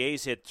as the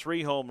A's hit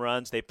 3 home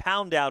runs. They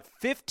pound out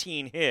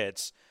 15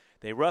 hits.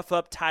 They rough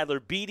up Tyler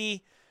Beede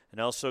and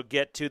also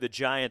get to the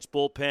Giants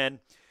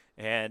bullpen.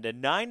 And a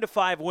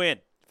 9-5 win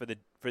for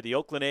the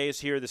Oakland A's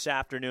here this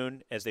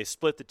afternoon as they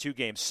split the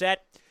 2-game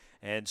set.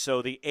 And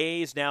so the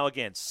A's now,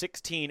 again,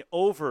 16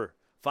 over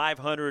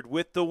 500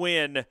 with the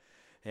win.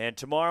 And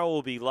tomorrow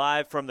we'll be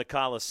live from the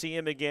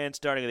Coliseum again,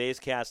 starting with A's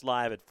Cast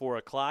Live at 4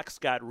 o'clock.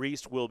 Scott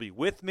Reese will be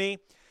with me.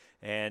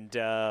 And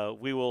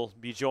we will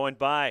be joined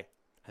by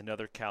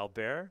another Cal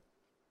Bear,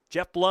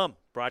 Jeff Blum,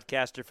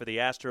 broadcaster for the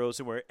Astros,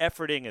 and we're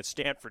efforting a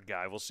Stanford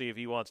guy. We'll see if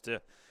he wants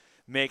to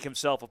make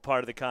himself a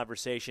part of the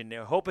conversation.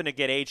 They're hoping to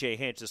get A.J.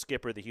 Hinch, the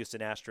skipper of the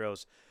Houston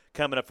Astros,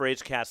 coming up for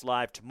A's Cast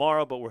Live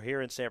tomorrow, but we're here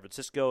in San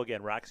Francisco.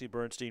 Again, Roxy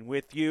Bernstein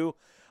with you.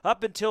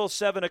 Up until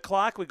 7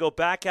 o'clock, we go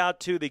back out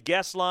to the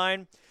guest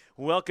line.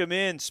 Welcome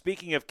in,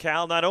 speaking of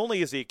Cal, not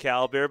only is he a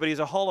Cal Bear, but he's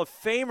a Hall of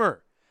Famer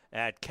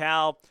at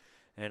Cal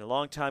and a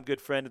longtime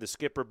good friend of the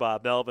skipper,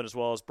 Bob Melvin, as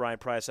well as Brian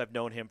Price. I've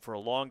known him for a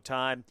long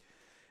time.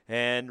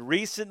 And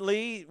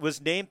recently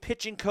was named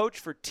pitching coach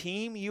for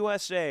Team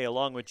USA,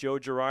 along with Joe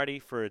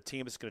Girardi, for a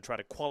team that's going to try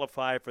to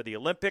qualify for the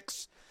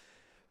Olympics.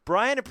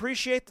 Brian,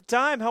 appreciate the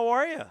time. How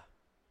are you?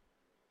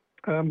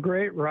 I'm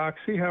great,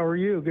 Roxy. How are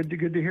you? Good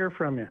to hear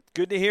from you.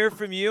 Good to hear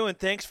from you, and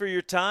thanks for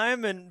your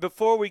time. And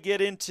before we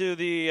get into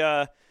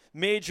the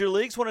major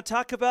leagues, want to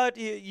talk about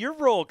your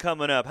role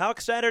coming up. How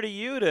excited are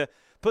you to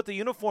put the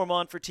uniform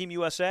on for Team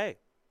USA?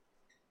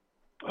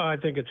 I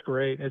think it's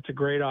great. It's a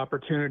great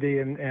opportunity,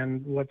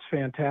 and what's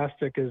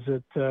fantastic is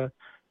that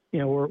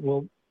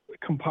we'll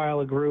compile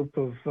a group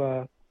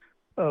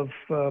of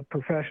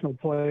professional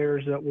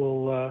players that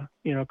will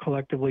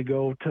collectively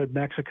go to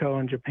Mexico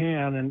and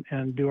Japan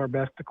and do our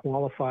best to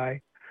qualify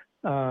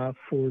for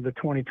the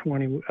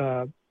 2020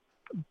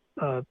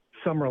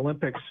 Summer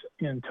Olympics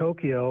in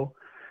Tokyo,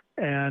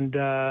 and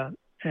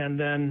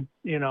then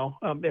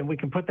and we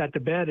can put that to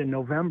bed in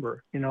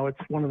November. It's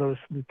one of those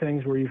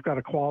things where you've got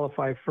to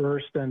qualify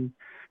first, and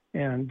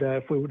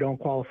if we don't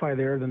qualify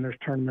there, then there's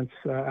tournaments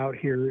out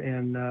here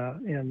in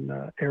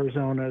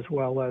Arizona as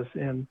well as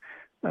in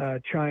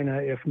China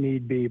if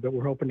need be. But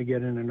we're hoping to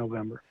get in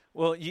November.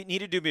 Well, you need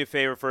to do me a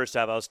favor first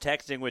off. I was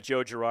texting with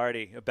Joe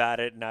Girardi about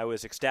it, and I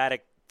was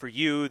ecstatic for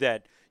you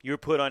that you were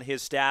put on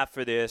his staff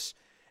for this,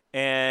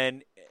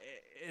 and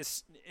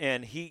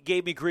he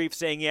gave me grief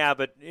saying, yeah,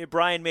 but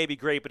Brian may be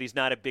great, but he's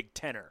not a Big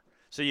Tenner.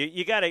 So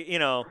you got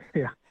to,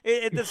 yeah.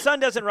 The sun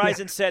doesn't rise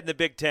and set in the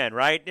Big Ten,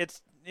 right?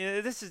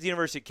 This is the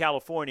University of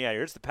California out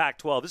here. It's the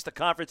Pac-12. This is the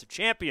Conference of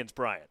Champions,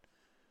 Brian.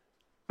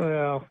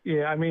 Well,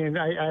 yeah, I mean,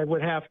 I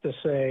would have to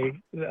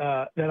say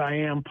that I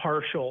am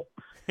partial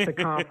to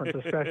conference,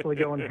 especially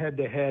going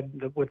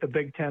head-to-head with the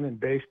Big Ten in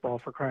baseball,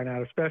 for crying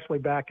out, especially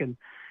back in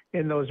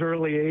those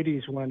early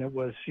 80s when it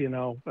was,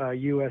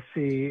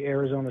 USC,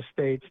 Arizona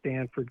State,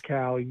 Stanford,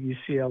 Cal,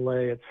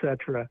 UCLA, et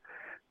cetera.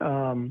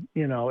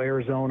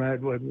 Arizona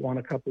had won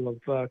a couple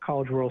of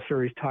College World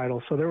Series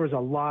titles. So there was a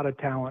lot of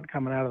talent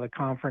coming out of the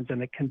conference,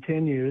 and it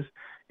continues.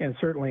 And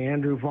certainly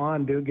Andrew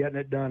Vaughn getting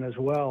it done as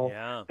well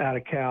out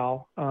of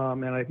Cal.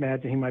 And I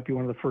imagine he might be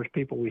one of the first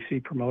people we see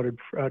promoted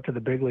to the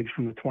big leagues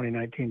from the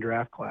 2019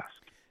 draft class.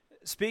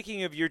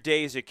 Speaking of your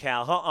days at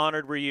Cal, how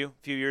honored were you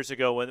a few years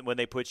ago when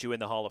they put you in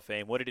the Hall of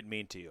Fame? What did it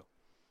mean to you?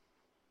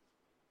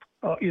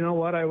 You know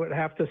what? I would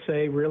have to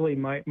say really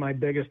my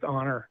biggest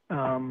honor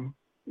as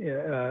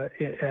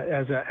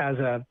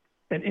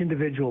an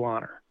individual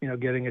honor.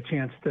 Getting a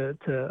chance to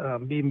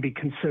even be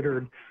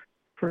considered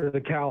for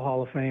the Cal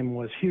Hall of Fame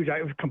was huge.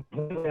 It was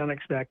completely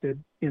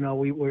unexpected.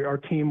 Our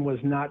team was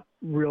not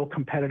real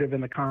competitive in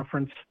the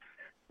conference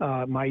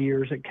my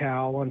years at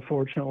Cal,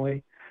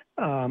 unfortunately.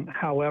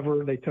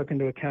 However, they took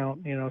into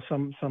account,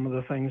 some of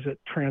the things that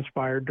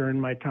transpired during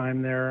my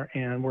time there,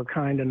 and were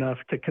kind enough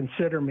to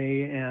consider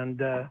me.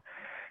 And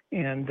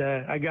And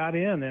I got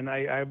in, and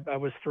I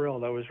was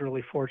thrilled. I was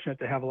really fortunate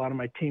to have a lot of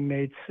my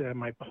teammates,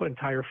 my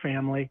entire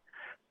family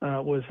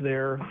was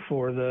there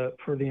for the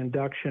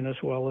induction, as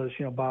well as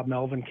Bob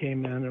Melvin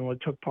came in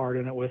and took part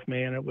in it with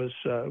me, and it was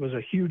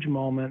a huge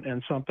moment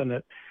and something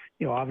that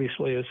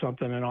obviously is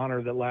something, an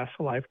honor that lasts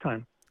a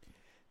lifetime.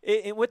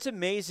 And what's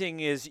amazing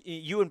is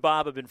you and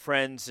Bob have been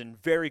friends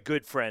and very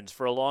good friends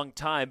for a long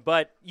time,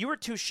 but you were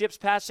two ships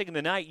passing in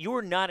the night. You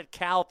were not at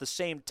Cal at the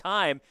same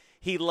time.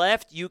 He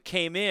left, you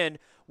came in.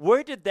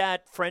 Where did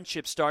that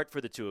friendship start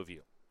for the two of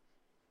you?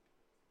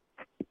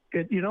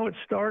 It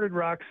started,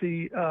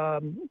 Roxy,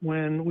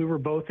 when we were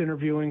both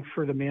interviewing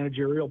for the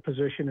managerial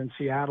position in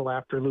Seattle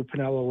after Lou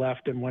Piniella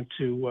left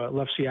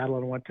Seattle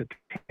and went to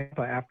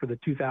Tampa after the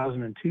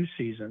 2002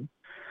 season.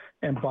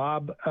 And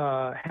Bob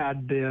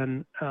had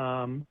been,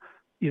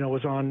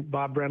 was on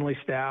Bob Brenly's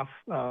staff,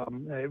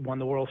 won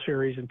the World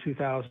Series in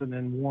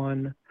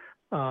 2001.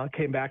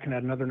 Came back and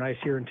had another nice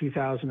year in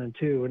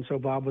 2002. And so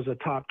Bob was a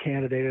top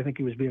candidate. I think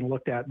he was being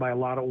looked at by a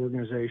lot of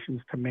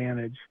organizations to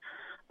manage.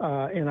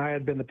 And I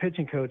had been the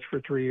pitching coach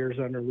for 3 years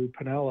under Lou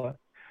Piniella.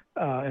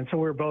 And so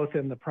we were both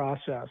in the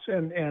process.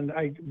 And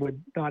I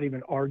would not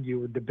even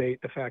argue or debate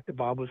the fact that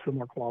Bob was the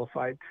more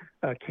qualified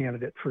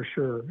candidate for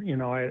sure. He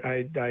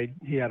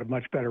had a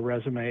much better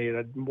resume. He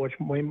had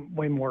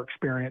way more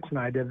experience than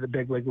I did at the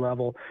big league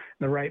level.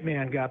 The right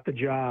man got the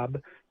job.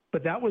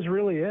 But that was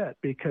really it,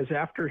 because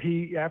after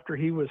he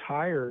was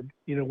hired,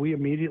 we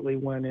immediately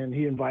went in.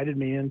 He invited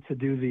me in to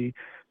do the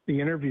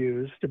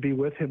interviews, to be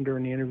with him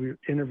during the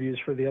interviews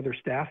for the other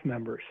staff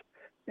members.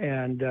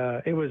 And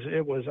I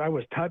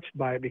was touched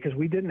by it because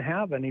we didn't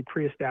have any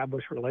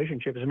pre-established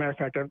relationship. As a matter of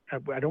fact,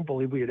 I don't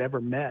believe we had ever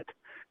met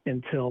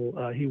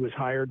until he was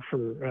hired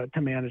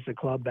to manage the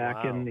club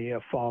back in the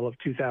fall of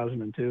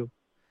 2002.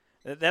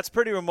 That's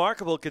pretty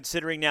remarkable,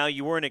 considering now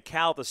you weren't at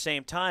Cal at the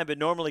same time, but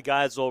normally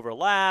guys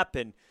overlap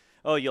and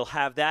you'll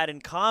have that in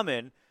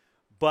common.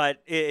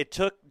 But it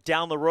took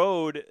down the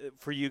road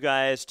for you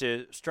guys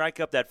to strike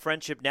up that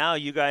friendship. Now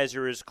you guys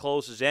are as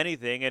close as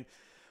anything. And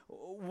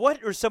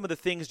what are some of the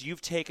things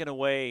you've taken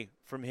away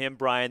from him,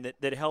 Brian,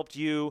 that helped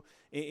you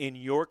in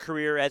your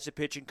career as a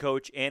pitching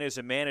coach and as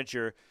a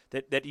manager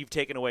that you've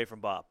taken away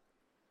from Bob?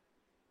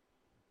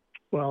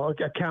 Well,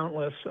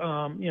 countless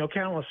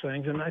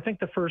things. And I think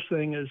the first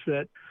thing is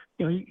that,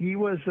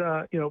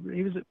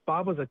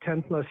 Bob was a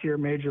 10-plus year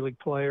major league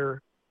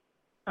player.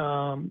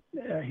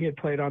 He had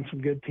played on some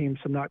good teams,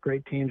 some not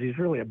great teams. He's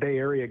really a Bay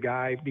Area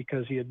guy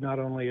because he had not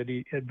only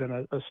had been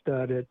a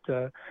stud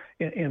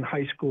in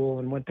high school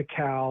and went to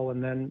Cal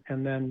and then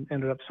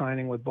ended up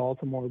signing with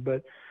Baltimore.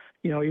 But,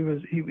 he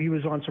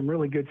was on some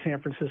really good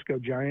San Francisco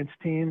Giants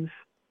teams.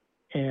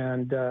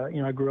 And,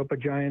 I grew up a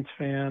Giants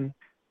fan.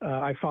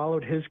 I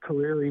followed his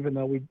career, even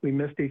though we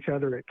missed each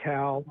other at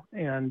Cal.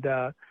 And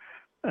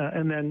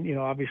then,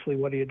 obviously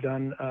what he had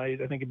done, I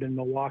think he'd been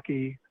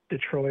Milwaukee,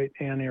 Detroit,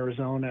 and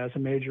Arizona as a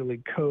major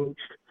league coach.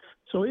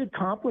 So he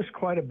accomplished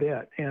quite a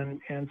bit.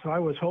 And so I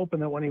was hoping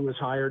that when he was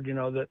hired,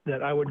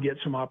 that I would get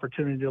some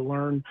opportunity to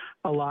learn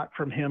a lot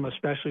from him,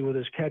 especially with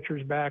his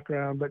catcher's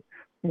background. But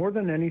more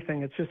than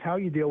anything, it's just how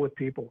you deal with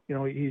people.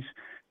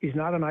 He's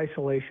not an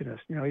isolationist.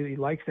 He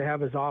likes to have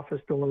his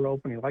office door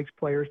open. He likes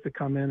players to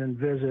come in and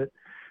visit.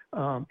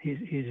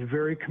 He's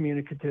very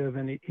communicative,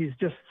 and he's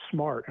just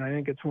smart. And I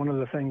think it's one of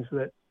the things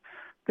that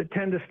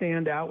tend to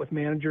stand out with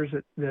managers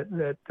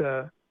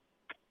that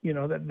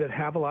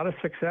have a lot of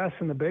success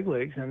in the big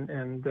leagues,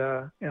 and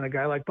a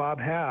guy like Bob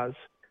has,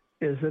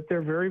 is that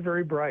they're very,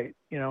 very bright.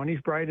 And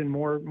he's bright in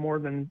more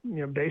than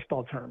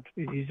baseball terms.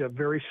 He's a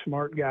very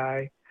smart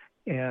guy,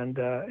 and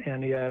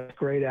he has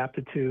great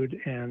aptitude.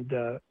 And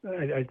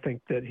I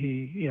think that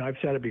I've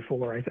said it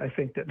before. I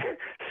think that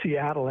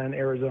Seattle and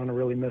Arizona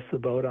really missed the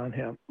boat on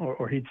him,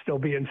 or he'd still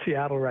be in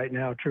Seattle right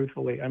now,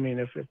 truthfully. I mean,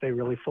 if they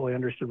really fully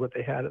understood what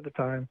they had at the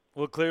time.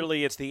 Well,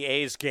 clearly it's the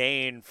A's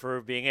gain for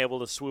being able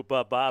to swoop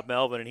up Bob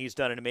Melvin, and he's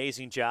done an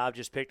amazing job.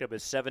 Just picked up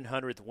his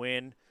 700th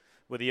win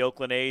with the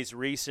Oakland A's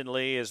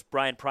recently. Is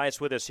Brian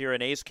Price with us here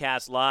in A's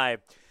Cast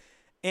Live.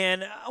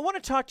 And I want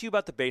to talk to you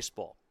about the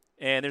baseball.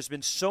 And there's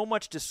been so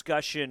much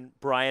discussion,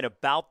 Brian,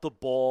 about the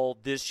ball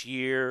this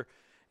year,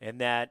 and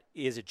that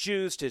is it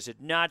juiced, is it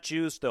not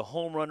juiced, the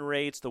home run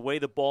rates, the way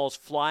the ball's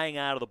flying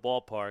out of the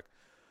ballpark.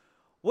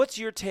 What's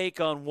your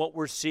take on what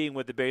we're seeing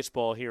with the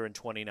baseball here in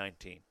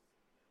 2019?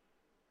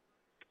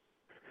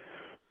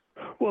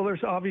 Well,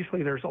 there's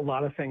a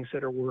lot of things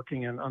that are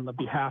working on the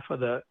behalf of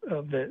the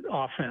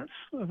offense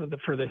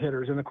for the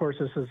hitters, and of course,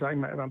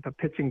 I'm a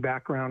pitching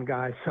background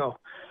guy, so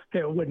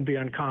it wouldn't be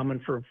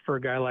uncommon for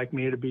a guy like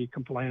me to be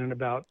complaining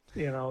about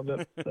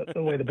the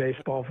way the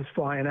baseball is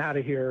flying out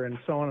of here and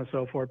so on and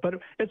so forth. But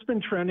it's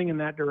been trending in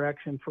that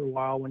direction for a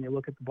while. When you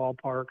look at the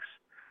ballparks,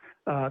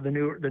 the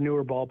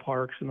newer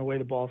ballparks, and the way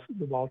the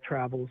ball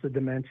travels, the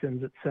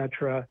dimensions,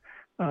 etc.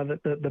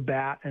 The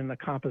bat and the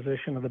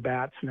composition of the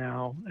bats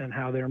now, and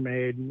how they're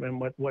made,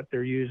 and what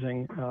they're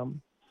using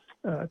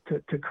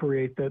to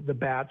create the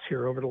bats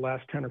here over the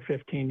last 10 or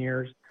 15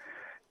 years.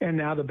 and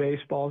now the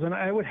baseballs. And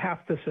I would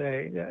have to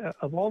say,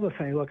 of all the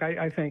things, look,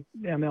 I think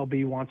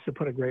MLB wants to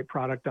put a great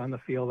product on the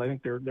field. I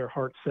think their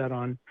heart's set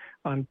on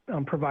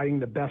providing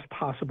the best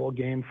possible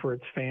game for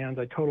its fans.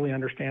 I totally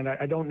understand.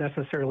 I don't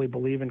necessarily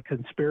believe in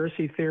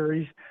conspiracy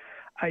theories.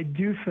 I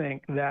do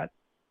think that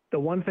the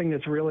one thing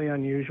that's really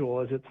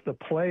unusual is it's the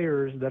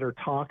players that are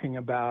talking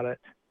about it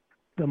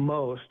the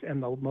most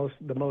and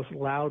the most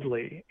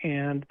loudly.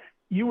 And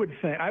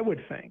I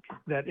would think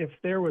that if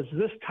there was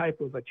this type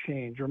of a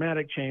change,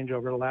 dramatic change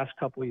over the last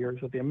couple of years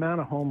with the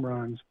amount of home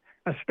runs,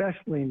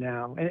 especially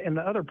now, and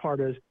the other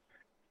part is,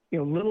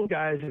 little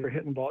guys that are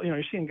hitting ball,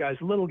 you're seeing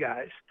little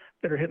guys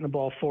that are hitting the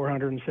ball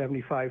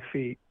 475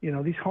 feet.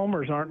 These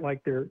homers aren't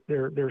like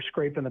they're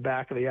scraping the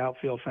back of the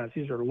outfield fence.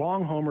 These are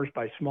long homers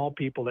by small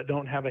people that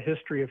don't have a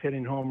history of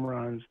hitting home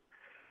runs.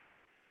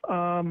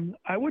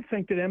 I would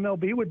think that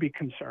MLB would be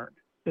concerned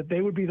that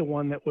they would be the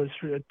one that was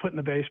putting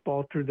the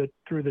baseball through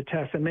the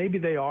test. And maybe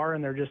they are,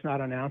 and they're just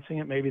not announcing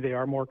it. Maybe they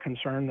are more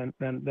concerned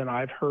than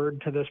I've heard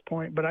to this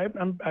point. But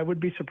I would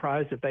be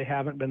surprised if they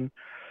haven't been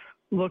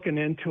looking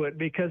into it,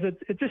 because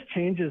it just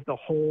changes the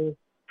whole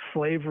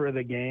flavor of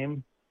the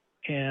game.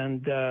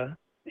 And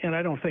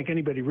I don't think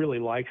anybody really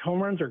likes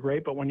home runs are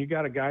great, but when you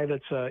got a guy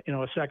that's a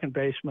second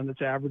baseman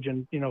that's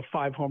averaging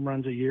 5 home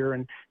runs a year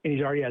and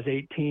he already has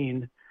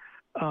 18,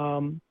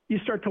 you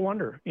start to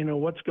wonder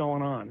what's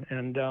going on.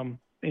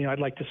 And I'd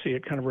like to see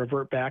it kind of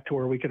revert back to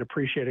where we could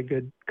appreciate a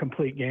good,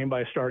 complete game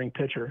by a starting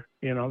pitcher.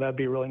 That'd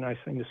be a really nice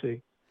thing to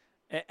see.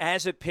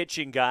 As a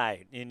pitching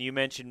guy, and you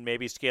mentioned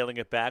maybe scaling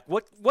it back,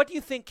 what do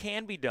you think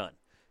can be done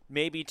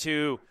maybe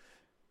to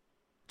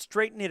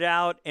straighten it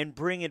out and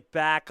bring it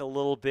back a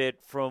little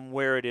bit from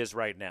where it is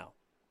right now?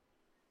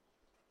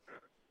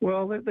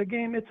 Well, the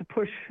game, it's a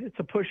push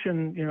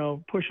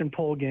and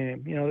pull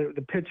game.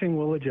 The pitching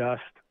will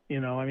adjust.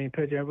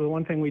 The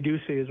one thing we do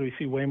see is we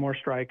see way more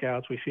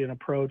strikeouts. We see an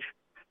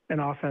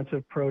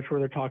offensive approach where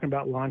they're talking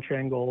about launch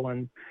angle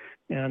and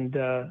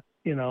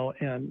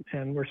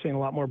we're seeing a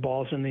lot more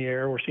balls in the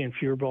air. We're seeing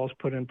fewer balls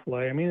put in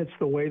play. It's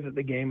the way that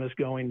the game is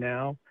going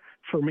now.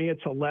 For me,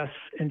 it's a less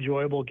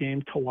enjoyable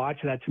game to watch.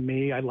 That's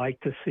me. I like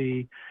to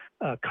see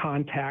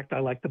contact. I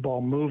like the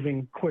ball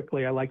moving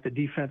quickly. I like the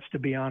defense to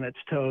be on its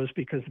toes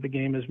because the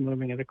game is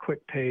moving at a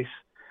quick pace.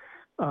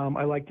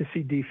 I like to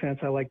see defense.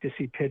 I like to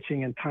see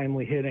pitching and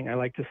timely hitting. I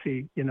like to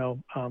see,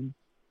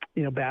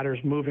 batters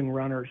moving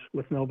runners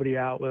with nobody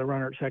out, with a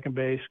runner at second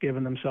base,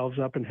 giving themselves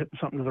up and hitting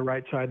something to the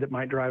right side that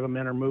might drive them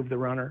in or move the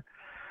runner.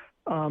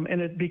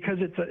 Because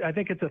I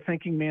think it's a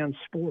thinking man's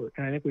sport.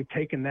 And I think we've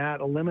taken that,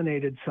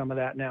 eliminated some of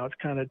that now. It's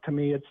kind of, to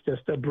me, it's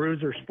just a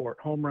bruiser sport,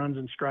 home runs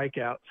and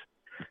strikeouts.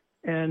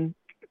 And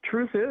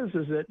truth is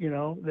that,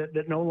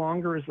 that no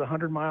longer is the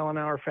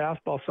 100-mile-an-hour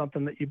fastball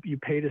something that you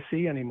pay to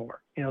see anymore.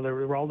 The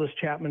Aroldis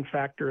Chapman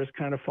factor has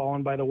kind of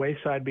fallen by the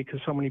wayside because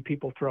so many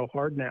people throw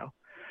hard now.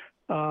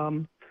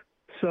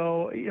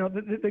 So,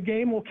 the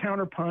game will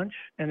counterpunch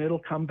and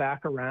it'll come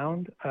back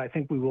around. I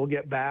think we will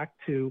get back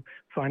to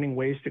finding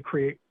ways to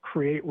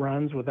create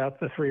runs without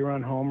the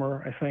 3-run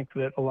homer. I think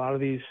that a lot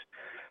of these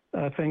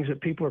things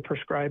that people are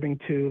prescribing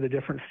to, the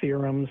different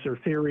theorems or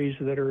theories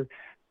that are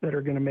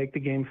going to make the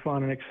game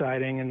fun and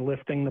exciting, and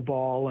lifting the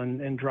ball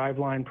and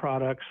driveline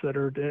products that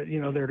are,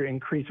 there to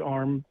increase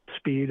arm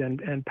speed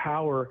and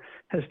power,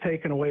 has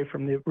taken away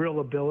from the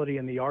real ability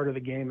and the art of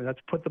the game. And that's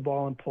put the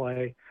ball in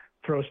play,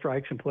 throw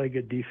strikes, and play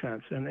good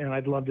defense. And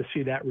I'd love to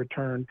see that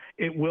return.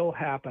 It will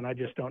happen. I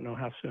just don't know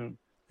how soon.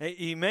 Hey,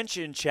 you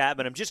mentioned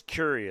Chapman. I'm just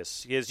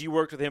curious, because you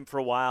worked with him for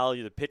a while.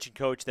 You're the pitching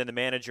coach, then the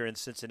manager in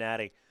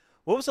Cincinnati.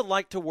 What was it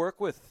like to work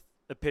with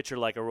a pitcher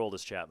like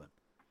Aroldis Chapman?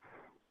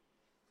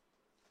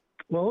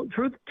 Well,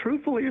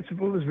 truthfully, it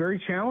was very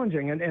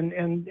challenging,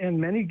 and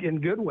many in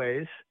good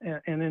ways,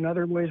 and in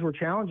other ways were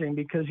challenging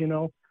because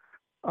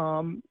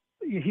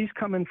he's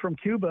coming from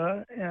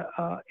Cuba,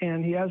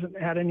 and he hasn't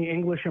had any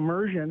English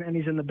immersion, and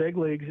he's in the big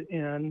leagues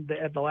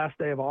at the last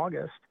day of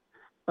August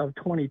of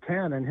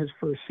 2010, and his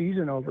first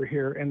season over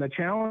here. And the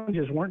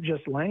challenges weren't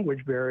just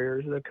language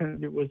barriers;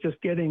 it was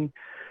just getting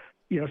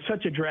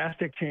such a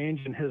drastic change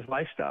in his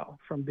lifestyle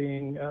from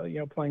being,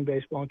 playing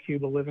baseball in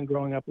Cuba,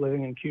 growing up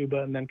living in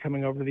Cuba, and then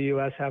coming over to the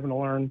U.S., having to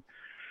learn,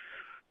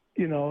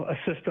 a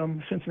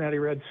system, Cincinnati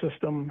Reds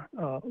system,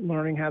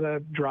 learning how to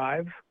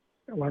drive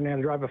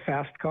a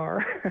fast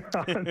car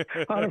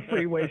on a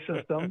freeway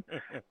system,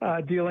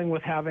 dealing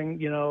with having,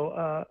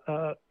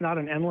 not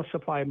an endless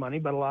supply of money,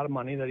 but a lot of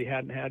money that he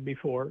hadn't had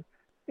before.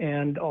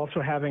 And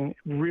also having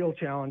real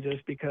challenges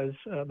because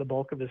the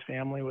bulk of his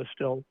family was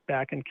still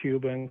back in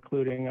Cuba,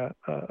 including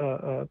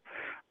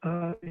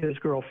his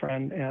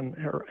girlfriend and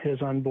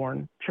his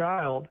unborn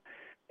child,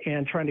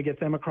 and trying to get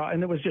them across.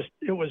 And it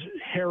was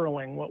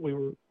harrowing what we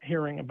were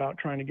hearing about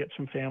trying to get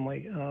some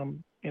family,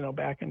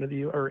 back into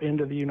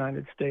the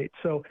United States.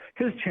 So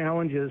his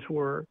challenges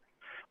were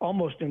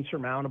almost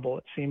insurmountable,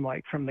 it seemed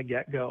like, from the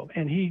get-go.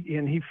 And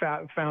he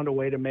found a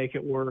way to make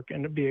it work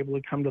and to be able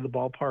to come to the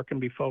ballpark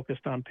and be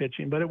focused on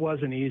pitching. But it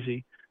wasn't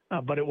easy.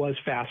 But it was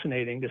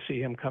fascinating to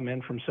see him come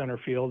in from center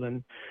field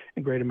in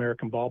Great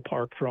American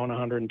Ballpark throwing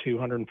 102,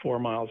 104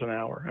 miles an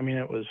hour. I mean,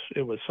 it was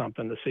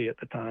something to see at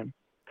the time.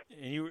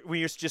 And when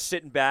you're just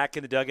sitting back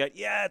in the dugout,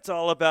 yeah, it's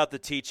all about the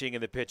teaching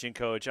and the pitching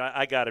coach.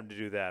 I got him to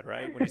do that,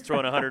 right? When he's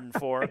throwing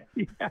 104.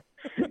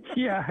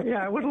 Yeah.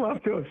 I would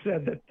love to have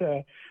said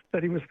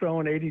that he was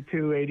throwing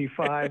 82,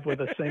 85 with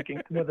a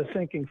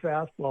sinking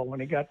fastball when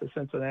he got to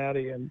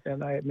Cincinnati,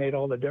 and I had made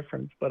all the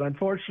difference. But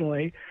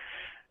unfortunately,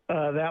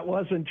 that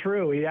wasn't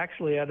true. He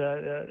actually had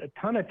a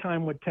ton of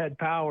time with Ted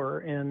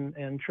Power in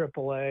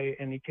AAA,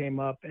 and he came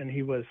up and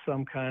he was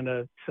some kind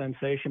of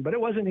sensation. But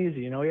it wasn't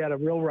easy. He had a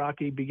real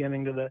rocky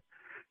beginning to the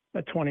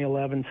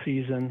 2011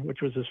 season,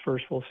 which was his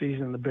first full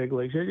season in the big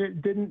leagues.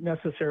 It didn't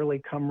necessarily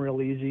come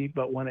real easy,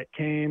 but when it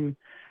came,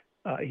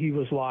 he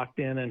was locked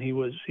in, and he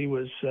was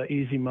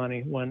easy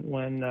money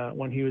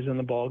when he was in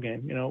the ball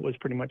game. It was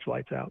pretty much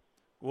lights out.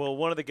 Well,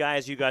 one of the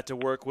guys you got to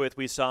work with,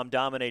 we saw him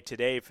dominate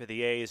today for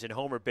the A's, and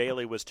Homer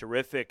Bailey was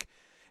terrific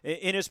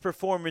in his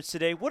performance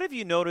today. What have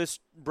you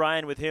noticed,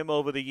 Brian, with him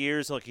over the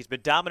years? Look, he's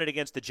been dominant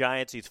against the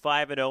Giants. He's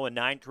 5-0 in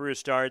 9 career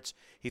starts.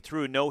 He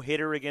threw a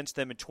no-hitter against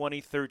them in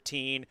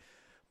 2013.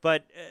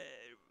 But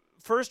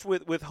first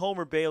with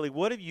Homer Bailey,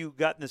 what have you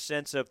gotten the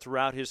sense of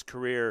throughout his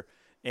career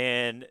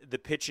and the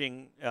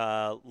pitching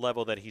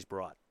level that he's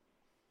brought?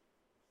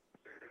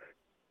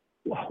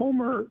 Well,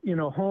 Homer,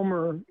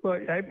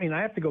 I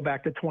have to go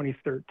back to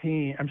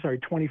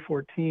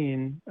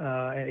 2014.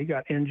 He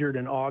got injured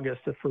in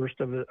August, the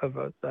first of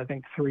I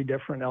think 3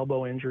 different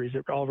elbow injuries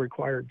that all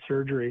required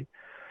surgery.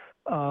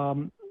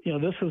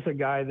 This was a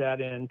guy that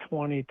in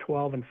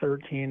 2012 and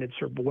 13 had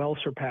well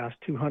surpassed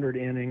 200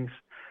 innings.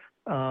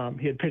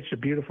 He had pitched a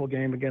beautiful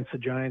game against the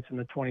Giants in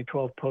the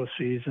 2012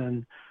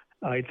 postseason.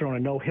 He'd thrown a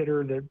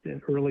no-hitter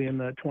early in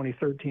the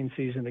 2013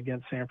 season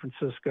against San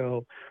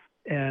Francisco,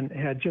 and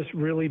had just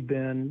really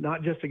been,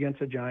 not just against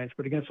the Giants,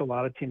 but against a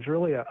lot of teams,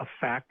 really a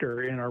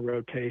factor in our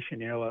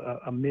rotation.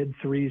 A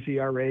mid-3s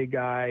ERA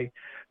guy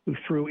who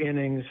threw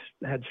innings,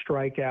 had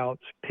strikeouts,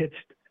 pitched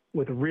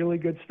with really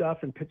good stuff,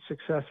 and pitched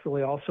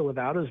successfully also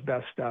without his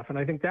best stuff. And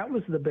I think that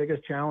was the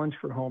biggest challenge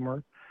for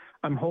Homer.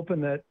 I'm hoping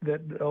that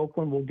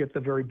Oakland will get the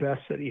very best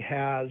that he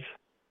has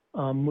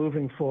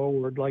moving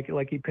forward, like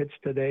he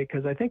pitched today,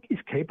 because I think he's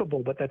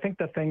capable. But I think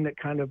the thing that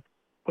kind of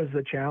was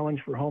the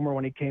challenge for Homer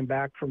when he came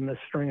back from this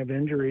string of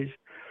injuries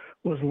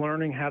was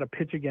learning how to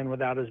pitch again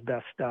without his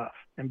best stuff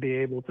and be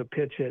able to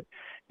pitch it,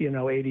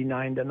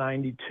 89 to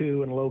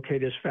 92 and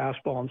locate his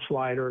fastball and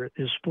slider.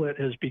 His split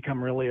has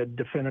become really a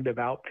definitive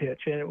out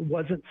pitch. And it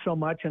wasn't so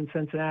much in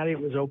Cincinnati.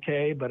 It was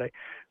okay, but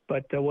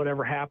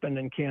whatever happened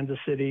in Kansas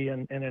City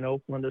and in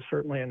Oakland has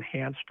certainly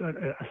enhanced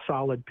a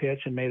solid pitch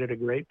and made it a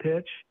great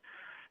pitch.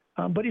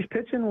 But he's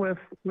pitching with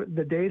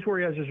the days where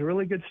he has his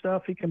really good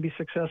stuff, he can be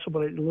successful.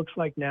 But it looks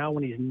like now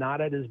when he's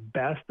not at his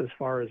best as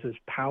far as his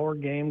power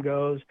game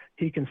goes,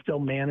 he can still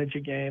manage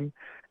a game.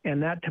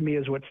 And that, to me,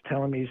 is what's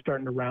telling me he's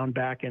starting to round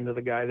back into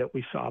the guy that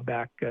we saw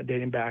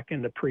dating back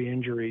into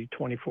pre-injury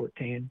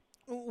 2014.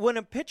 When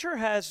a pitcher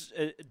has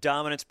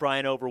dominance,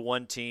 Brian, over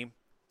one team,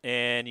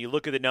 and you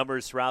look at the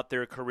numbers throughout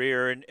their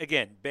career, and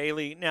again,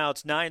 Bailey, now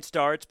it's 9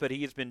 starts, but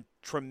he has been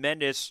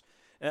tremendous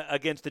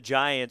against the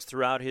Giants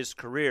throughout his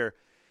career.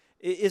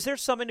 Is there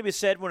something to be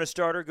said when a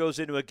starter goes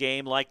into a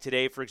game like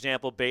today, for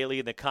example, Bailey,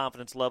 and the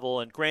confidence level,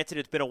 and granted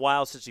it's been a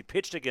while since he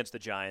pitched against the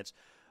Giants,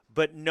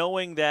 but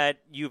knowing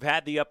that you've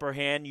had the upper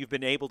hand, you've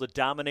been able to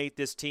dominate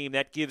this team,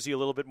 that gives you a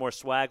little bit more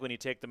swag when you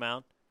take the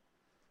mound?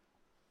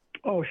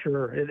 Oh,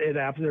 sure.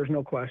 There's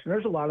no question.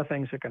 There's a lot of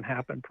things that can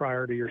happen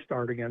prior to your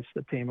start against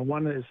the team. And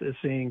one is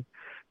seeing,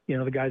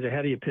 the guys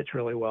ahead of you pitch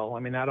really well.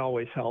 I mean, that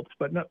always helps.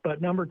 But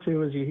number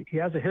 2 is he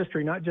has a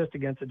history, not just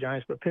against the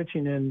Giants, but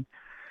pitching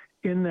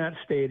in that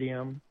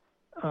stadium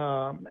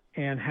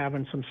and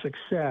having some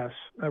success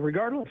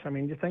regardless. I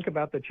mean, you think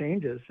about the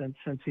changes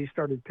since he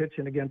started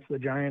pitching against the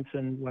Giants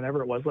and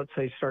whenever it was, let's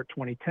say start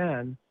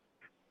 2010,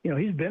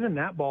 he's been in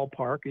that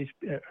ballpark. He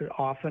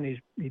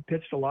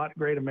pitched a lot,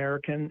 Great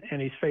American,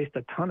 and he's faced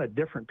a ton of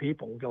different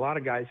people. A lot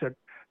of guys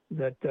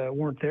that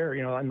weren't there,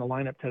 in the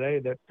lineup today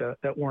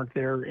that weren't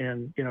there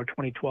in,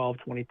 2012,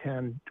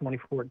 2010,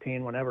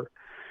 2014, whenever.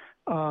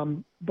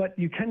 But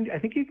I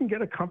think you can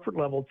get a comfort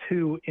level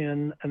too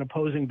in an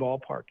opposing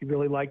ballpark. You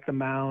really like the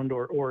mound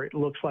or it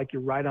looks like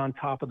you're right on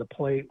top of the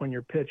plate when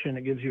you're pitching.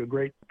 It gives you a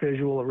great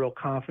visual, a real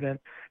confident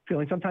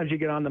feeling. Sometimes you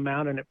get on the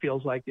mound and it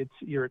feels like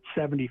you're at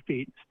 70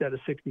 feet instead of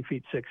 60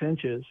 feet, 6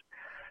 inches.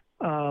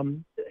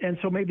 And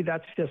so maybe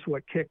that's just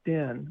what kicked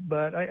in,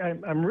 but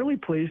I'm really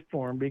pleased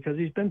for him because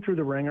he's been through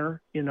the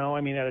ringer, had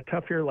a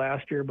tough year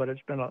last year, but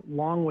it's been a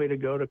long way to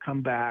go to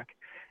come back.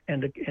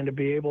 And to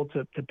be able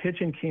to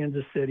pitch in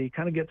Kansas City,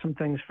 kind of get some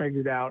things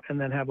figured out, and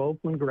then have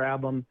Oakland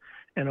grab him.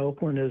 And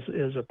Oakland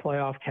is a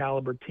playoff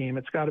caliber team.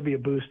 It's got to be a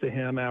boost to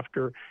him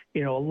after a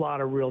lot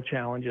of real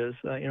challenges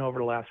over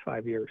the last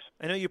 5 years.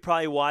 I know you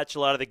probably watch a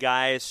lot of the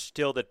guys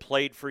still that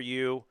played for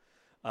you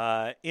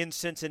in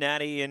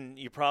Cincinnati, and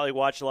you probably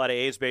watch a lot of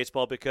A's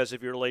baseball because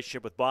of your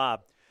relationship with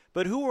Bob.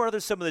 But who are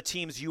some of the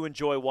teams you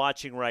enjoy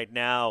watching right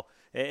now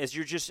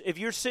if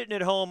you're sitting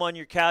at home on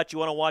your couch, you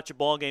want to watch a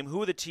ball game,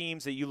 who are the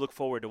teams that you look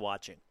forward to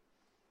watching?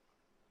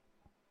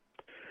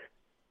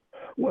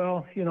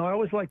 Well, I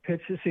always like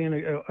seeing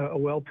a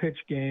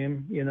well-pitched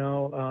game,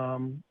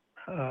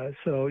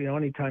 so,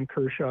 anytime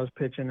Kershaw's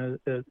pitching,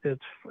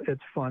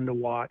 it's fun to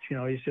watch.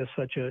 He's just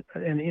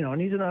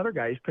and he's another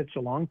guy. He's pitched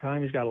a long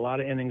time. He's got a lot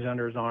of innings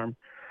under his arm.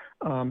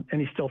 And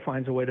he still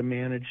finds a way to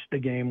manage the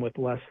game with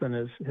less than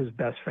his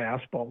best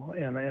fastball.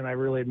 And I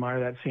really admire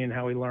that, seeing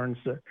how he learns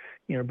to,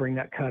 bring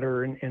that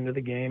cutter into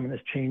the game, and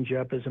his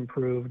changeup has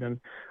improved and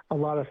a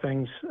lot of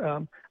things.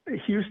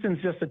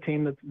 Houston's just a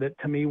team that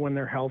to me, when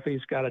they're healthy,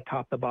 has got a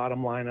top to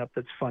bottom lineup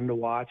that's fun to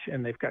watch,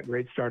 and they've got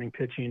great starting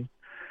pitching.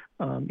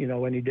 Anytime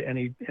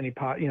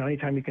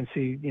you can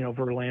see,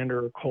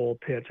 Verlander or Cole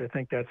pitch, I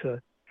think that's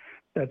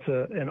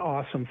an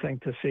awesome thing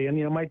to see. And,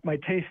 my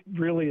taste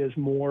really is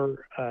more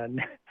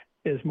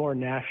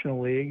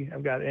National League.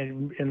 I've got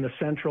in the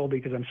Central,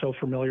 because I'm so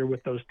familiar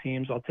with those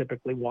teams, I'll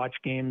typically watch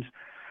games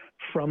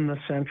from the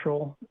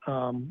Central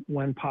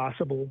when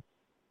possible.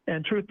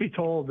 And truth be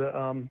told,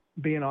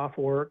 being off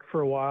work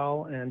for a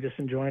while and just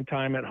enjoying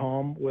time at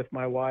home with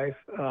my wife,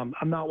 I'm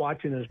not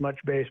watching as much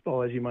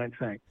baseball as you might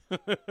think.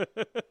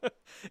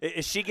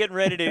 Is she getting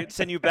ready to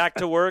send you back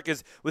to work?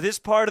 Was this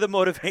part of the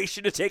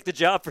motivation to take the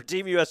job for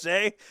Team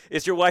USA?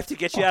 Is your wife to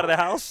get you out of the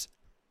house?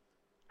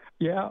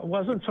 Yeah, it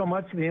wasn't so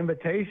much the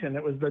invitation.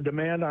 It was the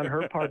demand on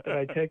her part that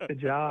I take the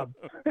job.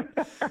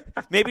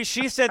 Maybe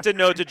she sent a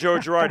note to Joe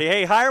Girardi.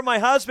 Hey, hire my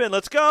husband.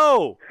 Let's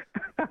go.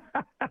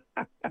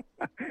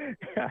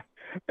 Yeah,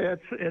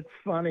 it's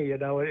funny,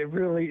 it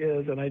really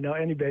is. And I know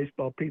any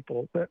baseball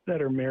people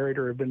that are married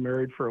or have been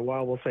married for a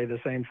while will say the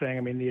same thing.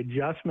 I mean, the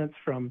adjustments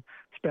from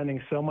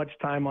spending so much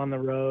time on the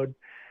road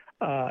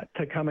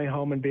to coming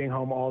home and being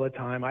home all the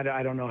time.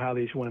 I don't know how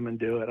these women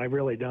do it. I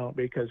really don't,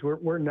 because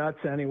we're nuts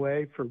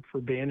anyway for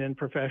being in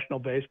professional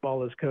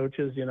baseball as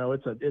coaches. You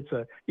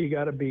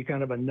got to be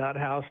kind of a nut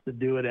house to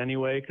do it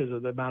anyway, because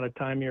of the amount of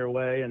time you're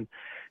away and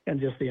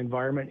just the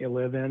environment you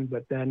live in.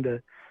 But then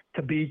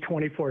to be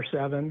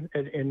 24/7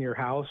 in your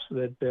house,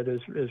 that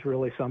is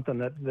really something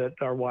that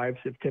our wives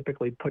have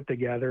typically put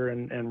together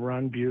and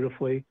run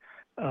beautifully.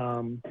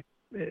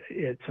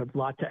 It's a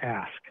lot to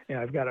ask.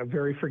 Yeah, I've got a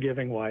very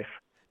forgiving wife.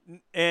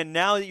 And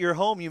now that you're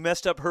home, you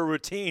messed up her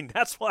routine.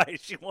 That's why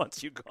she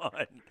wants you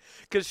gone,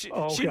 because she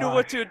knew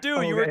what to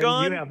do. You were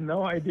gone. You have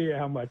no idea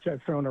how much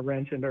I've thrown a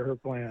wrench into her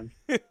plans.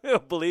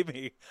 Believe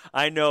me,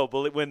 I know.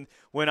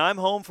 When I'm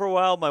home for a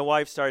while, my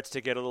wife starts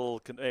to get a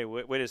little. Hey,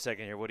 wait a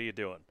second here. What are you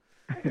doing?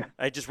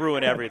 I just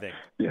ruin everything.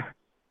 Yeah.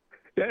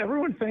 Yeah,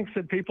 everyone thinks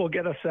that people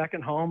get a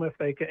second home if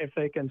they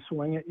can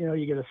swing it.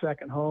 You get a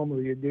second home,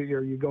 or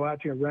you go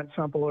out to rent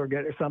something or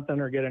get an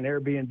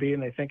Airbnb,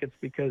 and they think it's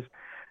because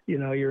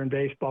you're in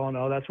baseball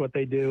and that's what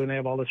they do, and they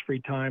have all this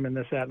free time and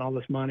this, that, and all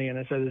this money. And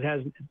it says it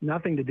has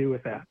nothing to do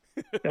with that.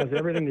 It has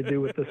everything to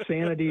do with the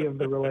sanity of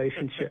the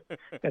relationship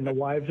and the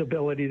wife's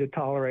ability to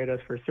tolerate us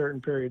for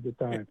certain periods of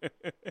time.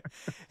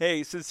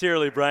 Hey,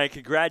 sincerely, Brian,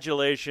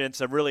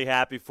 congratulations. I'm really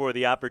happy for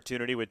the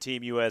opportunity with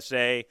Team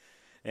USA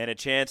and a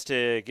chance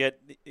to get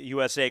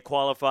USA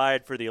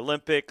qualified for the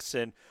Olympics,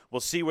 and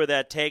we'll see where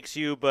that takes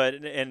you.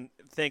 And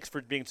thanks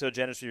for being so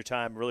generous with your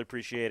time. Really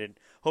appreciate it.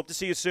 Hope to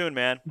see you soon,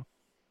 man.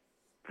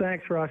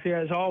 Thanks, Rossi.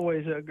 As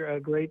always,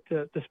 great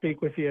to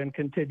speak with you, and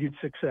continued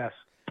success.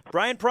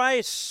 Brian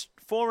Price,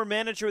 former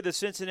manager of the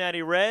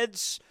Cincinnati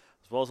Reds,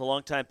 as well as a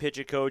longtime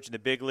pitching coach in the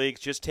big leagues,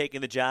 just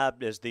taking the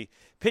job as the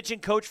pitching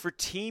coach for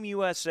Team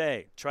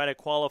USA, trying to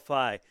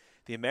qualify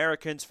the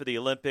Americans for the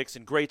Olympics,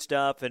 and great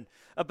stuff. And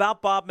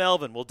about Bob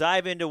Melvin, we'll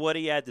dive into what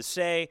he had to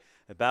say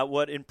about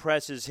what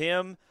impresses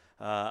him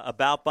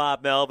about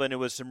Bob Melvin. It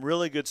was some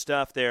really good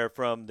stuff there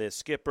from the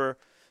skipper.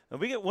 And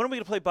when are we going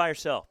to play Buy or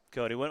Sell,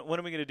 Cody? When are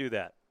we going to do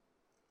that?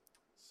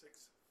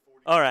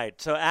 6:40. All right,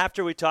 so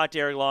after we talk to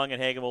Eric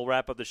Longenhagen, we'll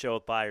wrap up the show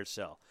with Buy or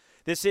Sell.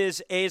 This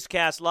is A's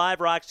Cast Live.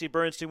 Roxy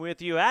Bernstein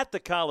with you at the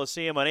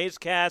Coliseum on A's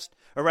Cast,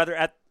 or rather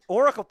at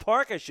Oracle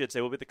Park, I should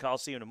say. We'll be at the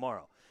Coliseum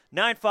tomorrow.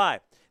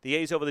 9-5, the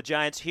A's over the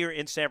Giants here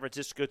in San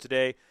Francisco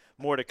today.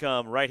 More to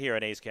come right here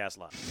on A's Cast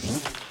Live.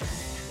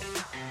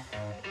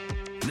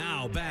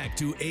 Now back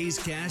to A's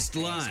Cast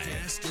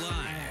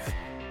Live.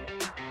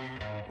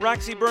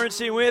 Roxy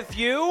Bernstein with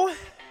you.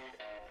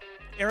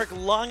 Eric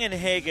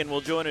Longenhagen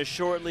will join us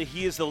shortly.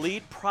 He is the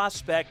lead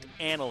prospect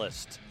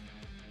analyst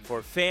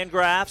for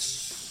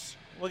Fangraphs.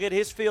 We'll get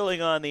his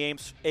feeling on the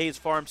A's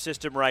farm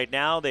system right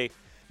now. They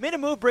made a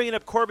move bringing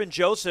up Corbin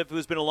Joseph,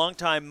 who's been a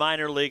longtime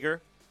minor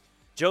leaguer.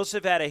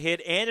 Joseph had a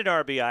hit and an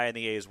RBI in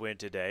the A's win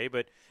today,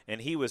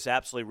 and he was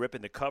absolutely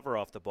ripping the cover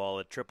off the ball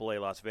at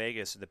AAA Las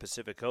Vegas in the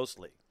Pacific Coast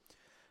League.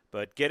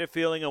 But get a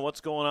feeling on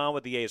what's going on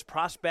with the A's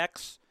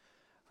prospects.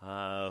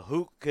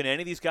 Who can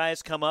any of these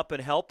guys come up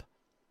and help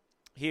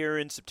here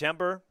in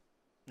September?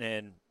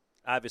 And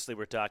obviously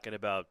we're talking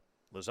about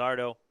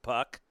Luzardo,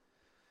 Puck.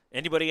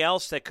 Anybody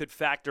else that could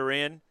factor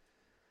in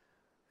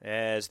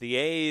as the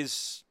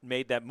A's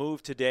made that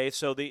move today?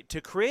 So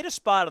to create a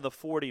spot on the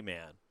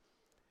 40-man,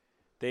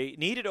 they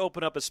needed to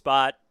open up a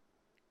spot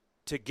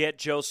to get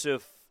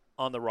Joseph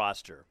on the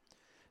roster.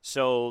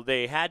 So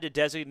they had to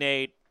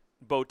designate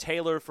Bo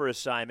Taylor for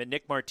assignment.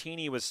 Nick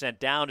Martini was sent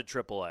down to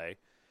AAA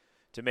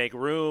to make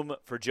room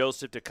for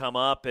Joseph to come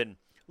up. And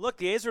look,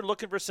 the A's are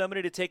looking for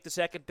somebody to take the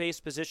second base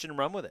position and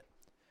run with it.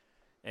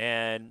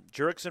 And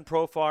Jurickson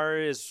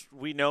Profar, as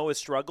we know, has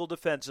struggled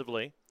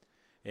defensively.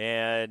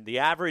 And the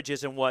average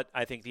isn't what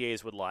I think the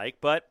A's would like.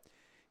 But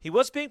he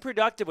was being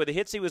productive with the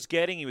hits he was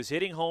getting. He was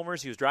hitting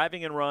homers. He was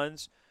driving in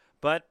runs.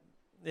 But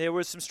there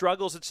was some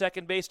struggles at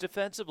second base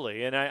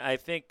defensively. And I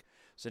think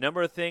there's a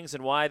number of things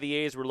and why the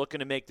A's were looking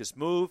to make this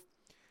move.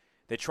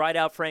 They tried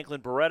out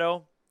Franklin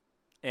Barreto,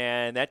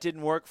 and that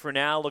didn't work for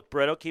now. Look,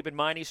 Barreto, keep in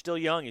mind he's still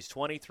young. He's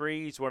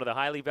 23. He's one of the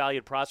highly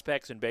valued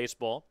prospects in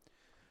baseball.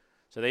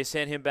 So they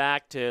sent him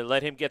back to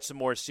let him get some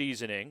more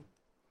seasoning.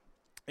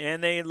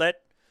 And they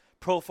let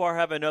Profar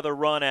have another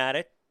run at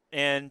it,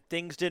 and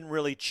things didn't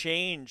really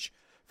change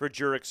for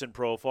Jurickson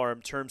Profar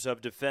in terms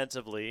of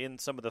defensively and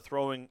some of the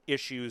throwing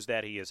issues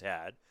that he has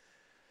had.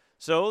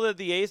 So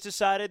the A's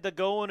decided to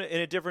go in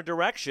a different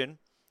direction,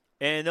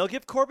 and they'll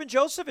give Corbin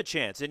Joseph a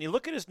chance. And you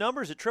look at his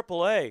numbers at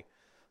AAA,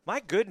 my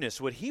goodness,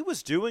 what he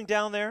was doing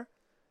down there,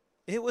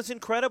 it was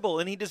incredible,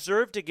 and he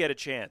deserved to get a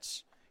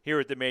chance here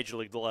at the Major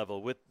League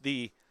level with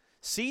the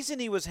season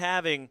he was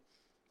having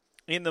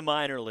in the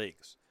minor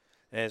leagues.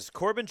 As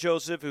Corbin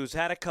Joseph, who's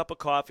had a cup of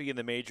coffee in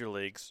the major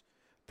leagues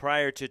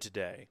prior to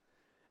today,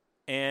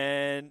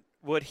 and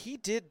what he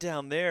did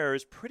down there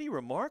is pretty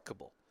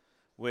remarkable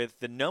with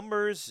the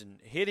numbers and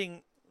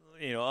hitting,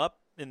 up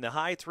in the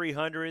high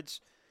 300s.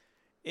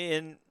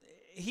 And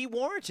he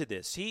warranted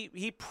this.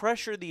 He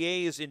pressured the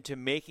A's into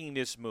making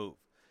this move.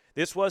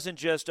 This wasn't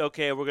just,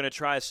 okay, we're going to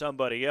try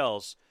somebody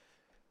else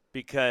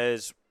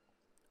because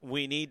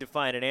we need to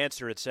find an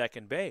answer at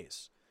second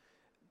base.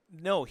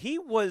 No, he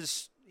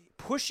was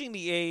pushing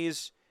the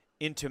A's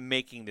into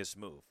making this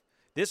move.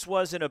 This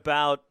wasn't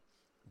about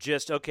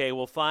just, okay,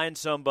 we'll find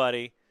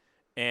somebody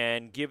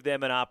and give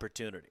them an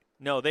opportunity.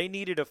 No, they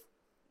needed to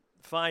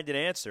find an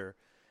answer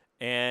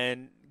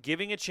and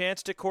giving a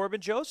chance to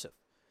Corbin Joseph.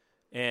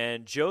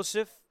 And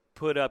Joseph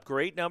put up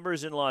great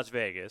numbers in Las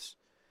Vegas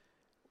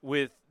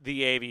with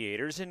the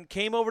Aviators and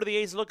came over to the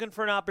A's looking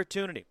for an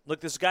opportunity.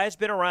 Look, this guy's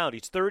been around.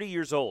 He's 30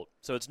 years old.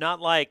 So it's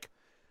not like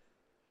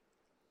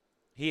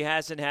he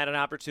hasn't had an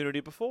opportunity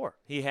before.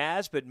 He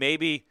has, but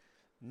maybe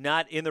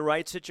not in the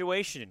right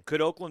situation.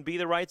 Could Oakland be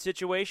the right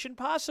situation?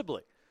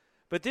 Possibly.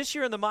 But this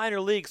year in the minor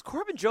leagues,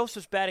 Corbin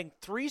Joseph's batting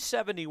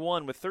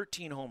 .371 with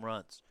 13 home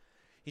runs.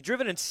 He's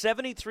driven in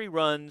 73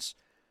 runs.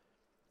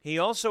 He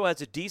also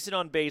has a decent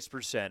on-base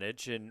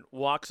percentage and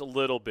walks a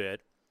little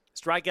bit.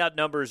 Strikeout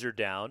numbers are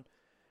down.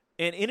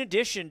 And in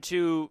addition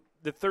to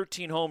the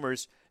 13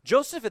 homers,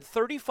 Joseph had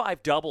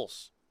 35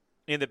 doubles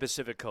in the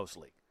Pacific Coast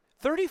League.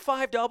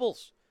 35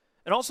 doubles.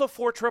 And also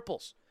 4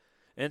 triples.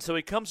 And so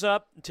he comes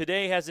up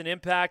today, has an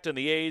impact on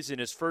the A's in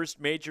his first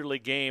major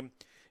league game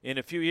in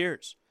a few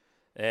years.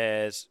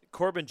 As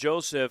Corbin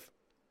Joseph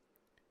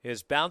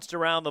has bounced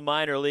around the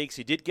minor leagues.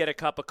 He did get a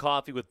cup of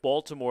coffee with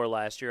Baltimore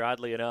last year,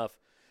 oddly enough.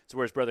 It's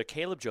where his brother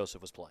Caleb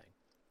Joseph was playing.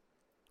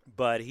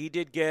 But he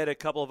did get a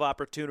couple of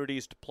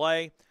opportunities to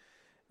play.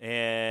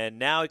 And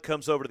now he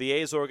comes over to the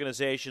A's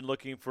organization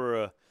looking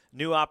for a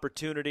new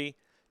opportunity.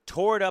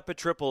 Tore it up at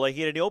AAA.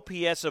 He had an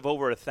OPS of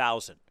over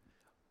 1,000.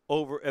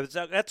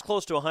 That's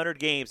close to 100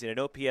 games and an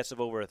OPS of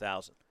over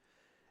 1,000.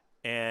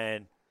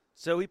 And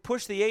so he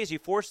pushed the A's. He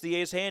forced the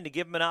A's hand to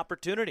give him an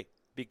opportunity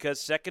because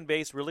second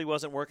base really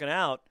wasn't working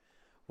out.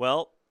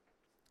 Well,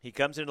 he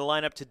comes into the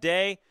lineup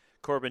today.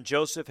 Corbin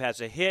Joseph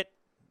has a hit,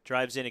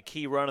 drives in a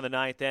key run in the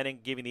ninth inning,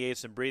 giving the A's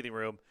some breathing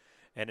room,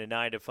 and a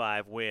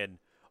 9-5 win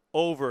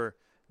over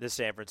the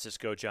San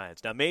Francisco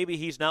Giants. Now, maybe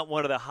he's not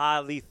one of the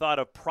highly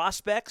thought-of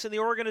prospects in the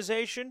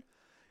organization.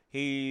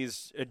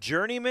 He's a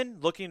journeyman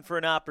looking for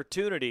an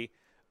opportunity,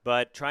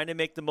 but trying to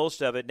make the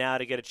most of it now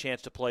to get a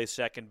chance to play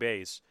second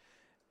base.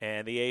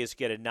 And the A's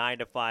get a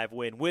 9-5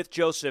 win with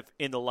Joseph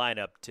in the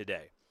lineup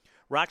today.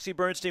 Roxy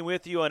Bernstein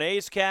with you on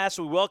A's Cast.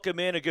 We welcome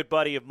in a good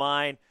buddy of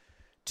mine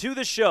to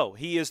the show.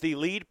 He is the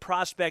lead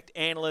prospect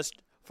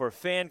analyst for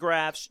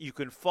Fangraphs. You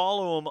can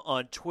follow him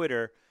on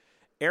Twitter.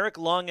 Eric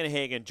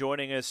Longenhagen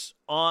joining us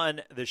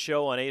on the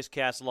show on A's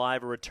Cast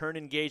Live, a return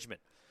engagement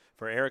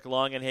for Eric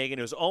Longenhagen,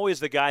 who's always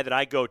the guy that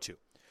I go to.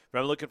 If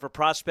I'm looking for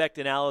prospect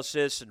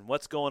analysis and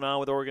what's going on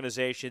with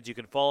organizations, you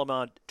can follow him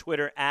on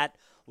Twitter at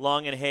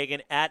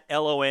Longenhagen, at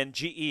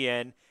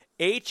LONGENHAGEN.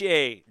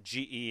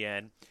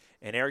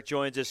 And Eric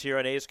joins us here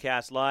on A's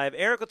Cast Live.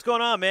 Eric, what's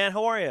going on, man?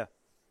 How are you?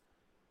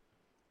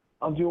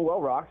 I'm doing well,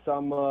 Rox.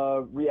 I'm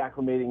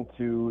reacclimating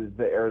to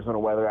the Arizona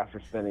weather after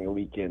spending a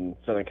week in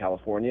Southern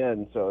California,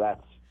 and so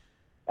that's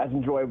as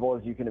enjoyable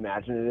as you can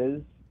imagine it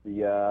is.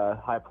 The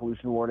high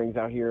pollution warnings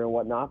out here and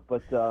whatnot,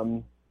 but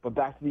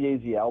back to the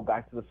AZL,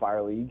 back to the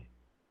Fire League.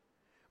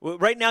 Well,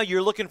 right now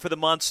you're looking for the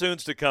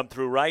monsoons to come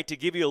through, right, to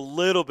give you a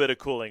little bit of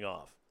cooling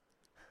off.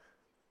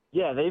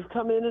 Yeah, they've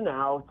come in and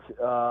out.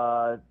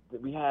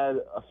 We had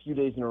a few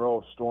days in a row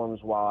of storms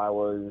while I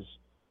was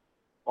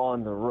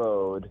on the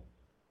road.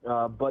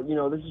 But,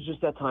 this is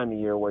just that time of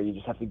year where you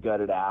just have to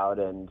gut it out.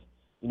 And,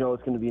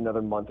 it's going to be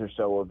another month or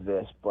so of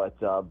this, but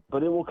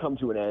it will come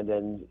to an end,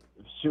 and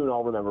soon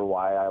I'll remember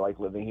why I like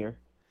living here.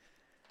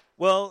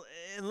 Well,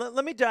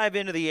 let me dive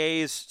into the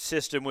A's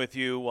system with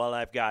you while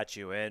I've got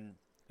you. And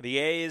the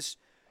A's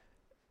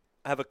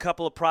have a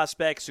couple of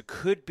prospects who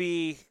could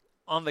be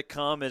on the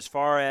come as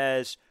far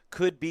as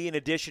could be an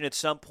addition at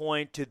some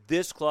point to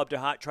this club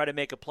to try to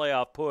make a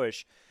playoff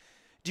push.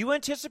 Do you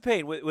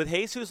anticipate, with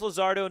Jesus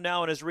Luzardo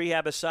now in his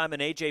rehab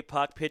assignment, A.J.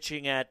 Puck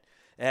pitching at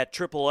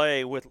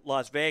AAA with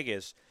Las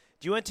Vegas,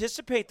 do you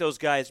anticipate those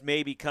guys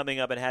maybe coming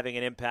up and having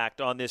an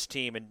impact on this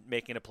team and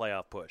making a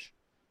playoff push?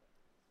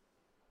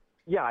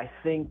 Yeah, I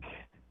think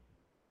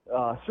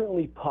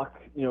certainly Puck,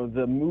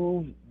 the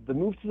move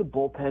to the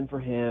bullpen for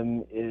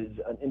him is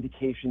an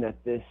indication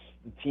that the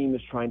team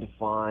is trying to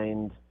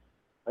find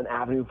an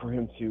avenue for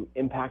him to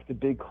impact a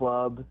big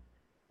club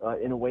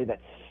in a way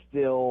that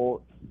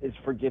still is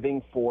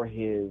forgiving for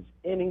his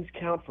innings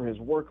count, for his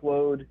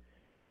workload,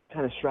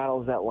 kind of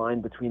straddles that line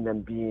between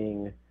them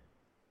being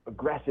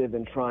aggressive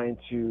and trying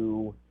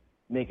to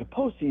make a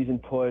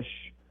postseason push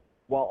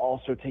while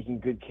also taking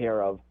good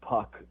care of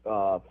Puck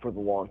for the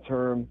long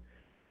term.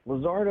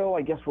 Luzardo,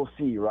 I guess we'll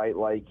see, right?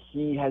 Like,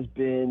 he has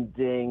been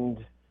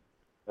dinged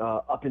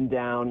up and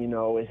down.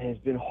 It has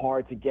been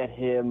hard to get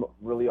him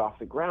really off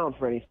the ground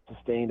for any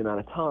sustained amount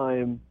of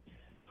time.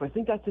 So I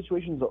think that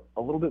situation's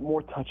a little bit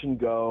more touch and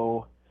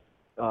go,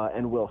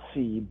 and we'll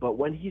see. But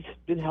when he's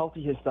been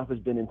healthy, his stuff has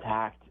been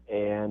intact,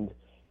 and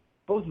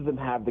both of them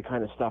have the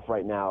kind of stuff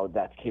right now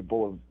that's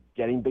capable of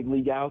getting big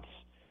league outs.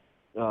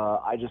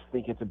 I just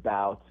think it's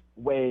about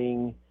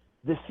weighing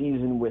this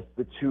season with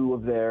the two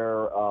of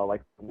their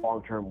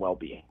long-term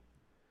well-being.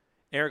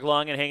 Eric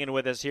Longen hanging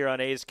with us here on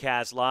A's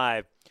Cast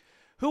Live.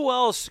 Who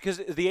else? Because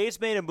the A's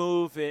made a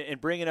move in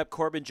bringing up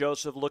Corbin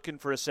Joseph, looking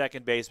for a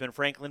second baseman.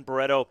 Franklin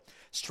Barreto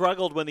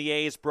struggled when the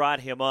A's brought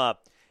him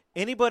up.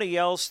 Anybody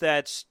else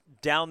that's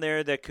down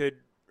there that could,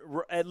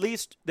 at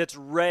least that's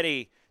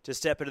ready to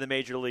step into the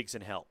major leagues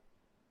and help?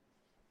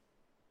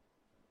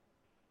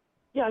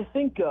 Yeah, I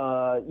think,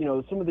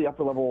 some of the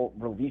upper-level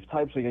relief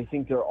types, I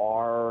think there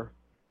are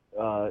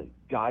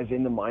guys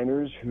in the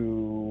minors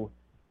who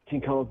can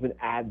come up and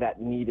add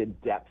that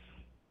needed depth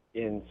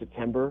in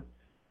September.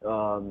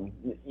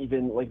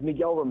 Even like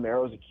Miguel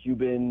Romero is a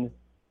Cuban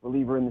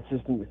reliever in the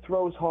system who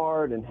throws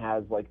hard and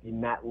has like the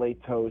Matt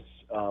Latos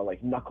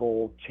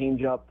knuckle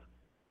changeup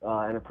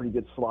and a pretty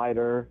good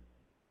slider.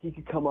 He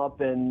could come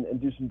up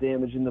and do some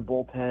damage in the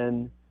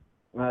bullpen.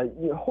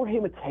 Jorge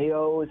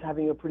Mateo is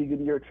having a pretty good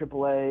year at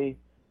AAA.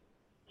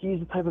 He's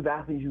the type of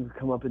athlete who could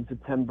come up in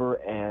September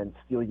and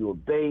steal you a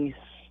base,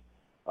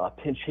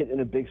 pinch hit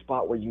in a big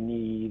spot where you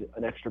need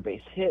an extra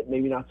base hit.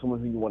 Maybe not someone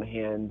who you want to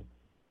hand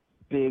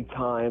big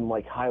time,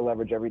 like high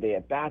leverage every day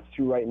at bats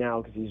to right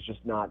now because he's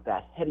just not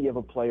that heady of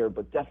a player,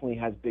 but definitely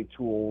has big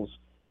tools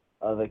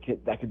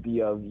that could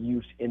be of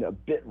use in a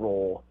bit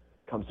role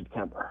come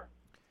September.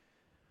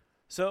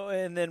 So,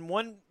 and then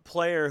one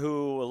player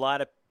who a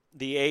lot of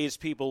the A's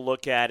people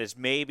look at is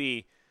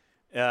maybe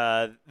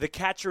the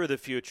catcher of the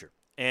future.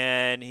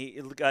 And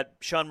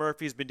Sean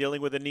Murphy's been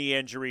dealing with a knee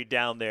injury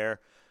down there.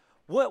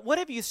 What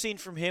have you seen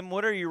from him?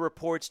 What are your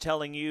reports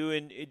telling you?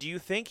 And do you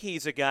think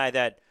he's a guy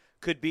that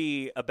could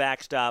be a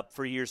backstop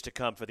for years to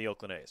come for the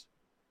Oakland A's?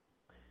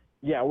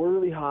 Yeah, we're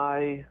really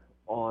high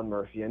on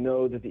Murphy. I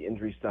know that the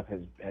injury stuff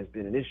has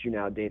been an issue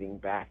now dating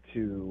back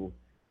to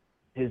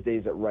his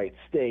days at Wright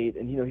State.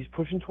 And, he's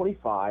pushing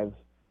 25.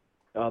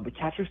 The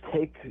catchers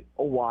take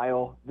a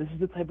while. This is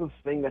the type of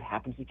thing that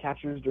happens to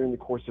catchers during the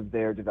course of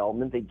their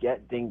development. They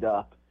get dinged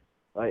up.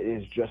 It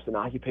is just an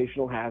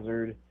occupational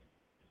hazard.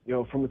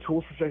 From a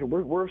tools perspective,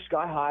 we're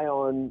sky high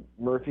on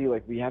Murphy.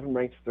 Like, we have him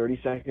ranked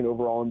 32nd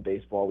overall in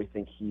baseball. We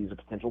think he's a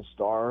potential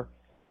star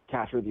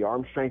catcher. The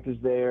arm strength is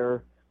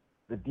there.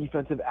 The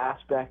defensive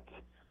aspect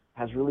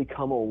has really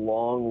come a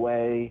long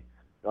way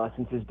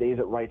since his days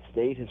at Wright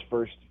State. His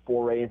first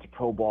foray into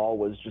pro ball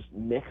was just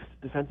mixed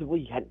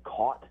defensively. He hadn't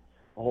caught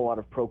a whole lot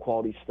of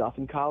pro-quality stuff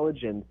in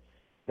college, and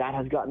that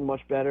has gotten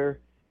much better.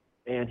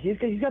 And he's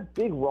got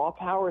big raw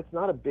power. It's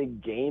not a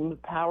big game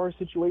power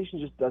situation.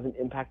 Just doesn't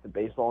impact the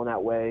baseball in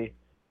that way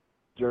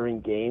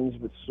during games,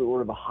 but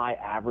sort of a high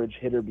average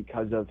hitter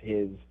because of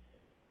his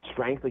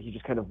strength. Like, he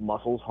just kind of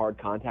muscles hard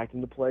contact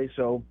into play.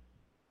 So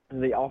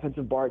the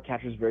offensive bar at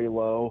catcher is very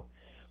low.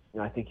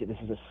 I think this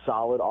is a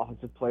solid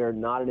offensive player,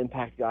 not an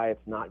impact guy.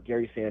 It's not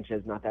Gary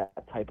Sanchez, not that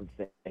type of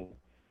thing.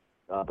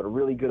 But a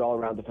really good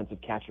all-around defensive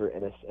catcher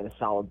and a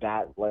solid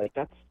bat. Like,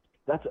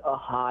 that's a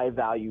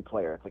high-value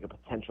player. It's like a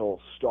potential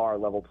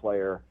star-level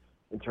player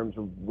in terms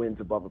of wins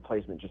above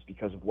replacement just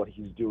because of what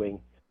he's doing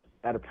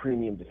at a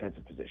premium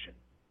defensive position.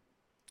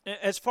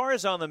 As far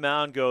as on the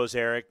mound goes,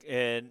 Eric,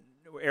 and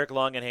Eric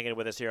Longen hanging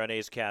with us here on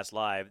A's Cast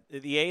Live,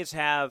 the A's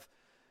have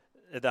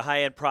the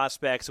high-end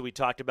prospects that we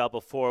talked about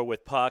before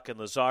with Puck and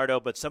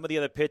Luzardo, but some of the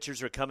other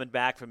pitchers are coming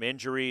back from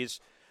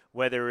injuries,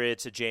 whether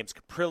it's a James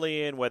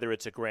Caprillion, whether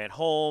it's a Grant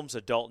Holmes,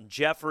 a Dalton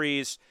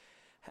Jeffries.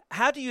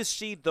 How do you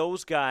see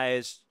those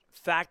guys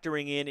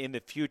factoring in the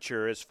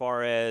future as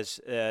far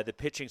as the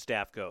pitching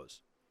staff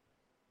goes?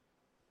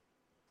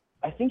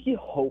 I think you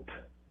hope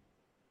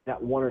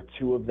that one or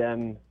two of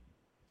them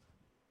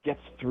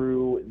gets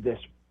through this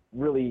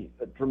really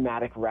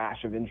dramatic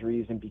rash of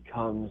injuries and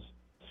becomes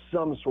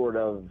some sort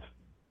of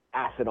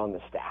asset on the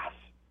staff,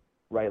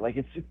 right? Like,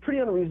 it's pretty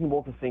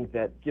unreasonable to think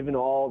that given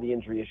all the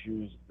injury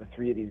issues the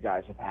three of these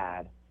guys have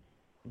had,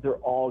 they're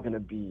all going to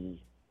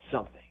be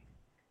something.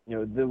 You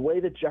know, the way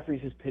that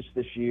Jeffries has pitched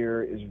this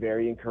year is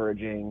very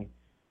encouraging.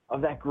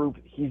 Of that group,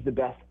 he's the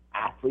best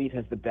athlete,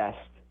 has the best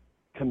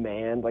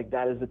command. Like,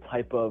 that is the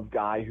type of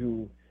guy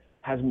who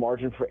has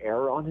margin for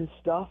error on his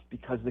stuff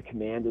because the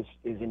command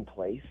is in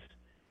place.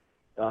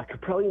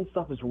 Kaprelian's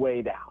stuff is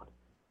way down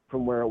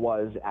from where it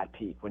was at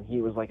peak, when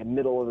he was like a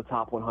middle of the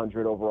top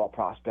 100 overall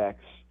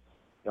prospects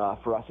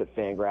for us at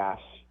Fangraphs.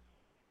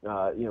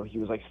 You know, he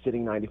was like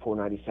sitting 94,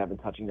 97,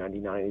 touching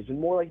 99. He's been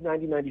more like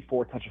 90,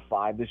 94, touch of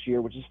 5 this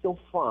year, which is still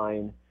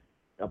fine,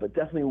 but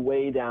definitely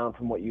way down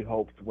from what you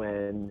hoped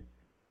when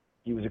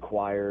he was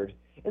acquired.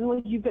 And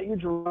like, you've got your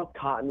Jerome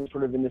Cotton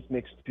sort of in this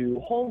mix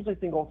too. Holmes, I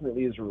think,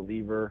 ultimately is a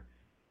reliever.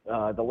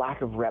 The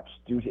lack of reps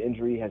due to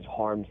injury has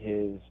harmed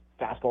his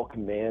fastball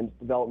command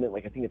development.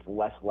 Like, I think it's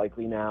less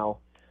likely now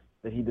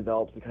that he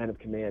develops the kind of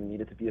command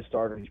needed to be a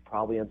starter. He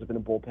probably ends up in a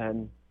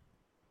bullpen.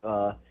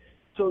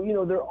 So, you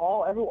know, they're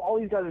all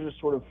these guys are just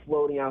sort of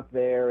floating out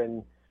there,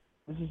 and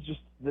this is just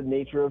the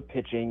nature of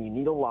pitching. You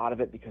need a lot of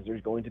it because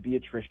there's going to be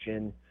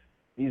attrition.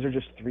 These are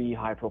just three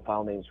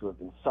high-profile names who have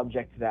been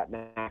subject to that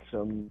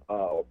maxim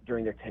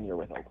during their tenure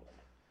with Oakland.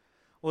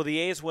 Well, the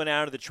A's went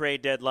out of the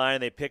trade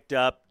deadline. They picked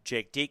up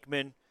Jake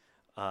Diekman,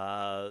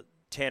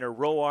 Tanner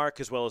Roark,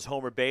 as well as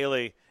Homer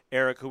Bailey,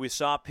 Eric, who we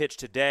saw pitch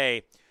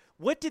today.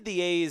 What did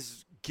the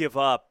A's give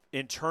up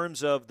in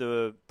terms of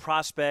the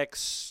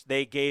prospects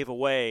they gave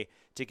away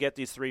to get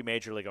these three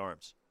major league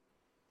arms?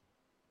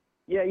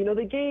 Yeah, you know,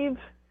 they gave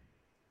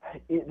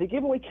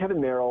away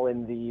Kevin Merrill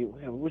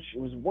which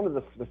was one of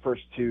the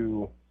first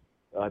two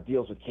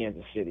deals with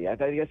Kansas City. I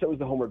guess that was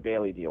the Homer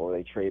Bailey deal where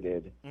they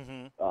traded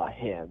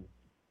him.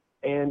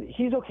 And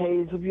he's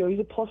okay. He's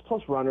a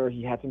plus runner.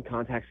 He had some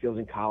contact skills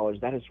in college.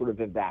 That has sort of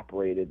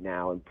evaporated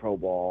now in pro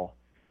ball.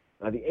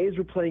 The A's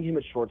were playing him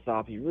at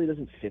shortstop. He really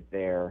doesn't fit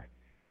there.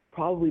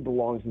 Probably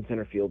belongs in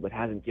center field, but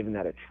hasn't given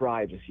that a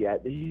try just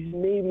yet. He's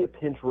maybe a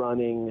pinch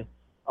running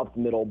up the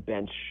middle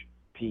bench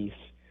piece.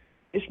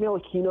 Ishmael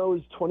Aquino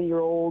is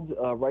 20-year-old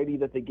righty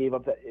that they gave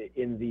up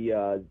in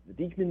the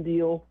Diekman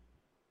deal.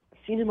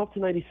 Seen him up to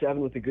 97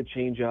 with a good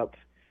changeup,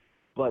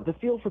 but the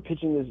feel for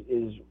pitching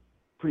is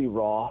pretty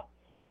raw.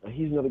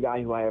 He's another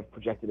guy who I have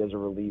projected as a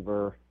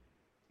reliever,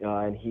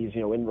 and he's,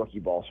 you know, in rookie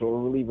ball, so a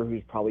reliever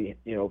who's probably,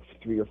 you know,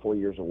 3 or 4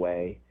 years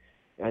away.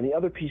 And the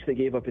other piece they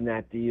gave up in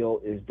that deal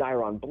is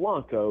Dairon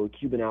Blanco,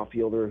 Cuban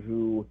outfielder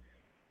who was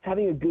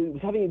having a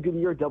good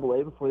year at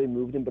AA before they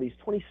moved him, but he's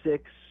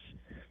 26.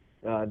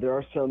 There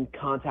are some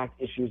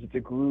contact issues. It's a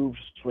groove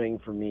swing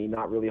for me,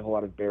 not really a whole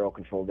lot of barrel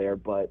control there,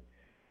 but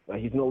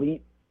he's an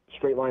elite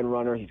straight line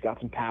runner. He's got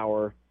some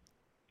power.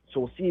 So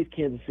we'll see if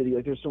Kansas City,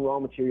 like, there's some raw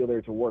material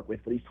there to work with,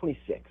 but he's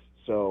 26.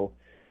 So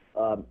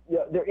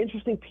they're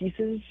interesting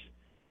pieces.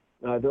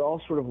 They're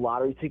all sort of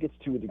lottery tickets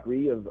to a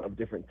degree of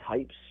different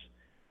types.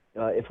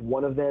 If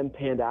one of them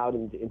panned out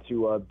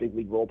into a big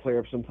league role player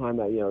of some time,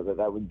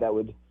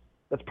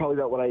 that's probably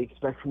about what I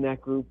expect from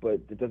that group, but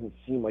it doesn't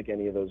seem like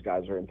any of those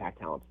guys are impact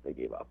talents that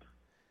they gave up.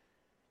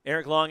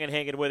 Eric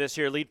Longenhagen with us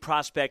here, lead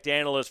prospect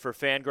analyst for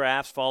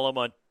Fangraphs. Follow him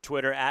on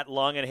Twitter at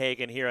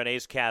Longenhagen here on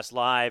A's Cast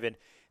Live. And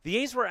the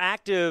A's were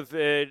active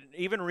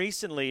even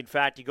recently. In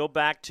fact, you go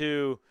back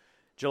to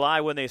July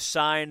when they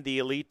signed the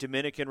elite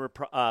Dominican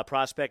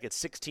prospect at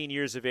 16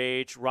 years of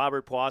age,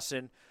 Robert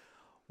Puason.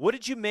 What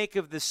did you make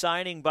of the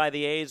signing by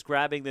the A's,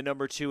 grabbing the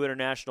number 2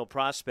 international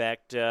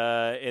prospect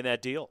in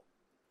that deal?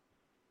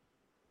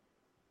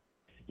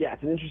 Yeah,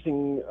 it's an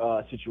interesting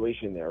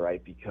situation there,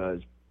 right?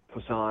 Because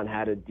Puason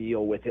had a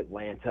deal with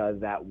Atlanta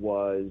that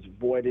was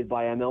voided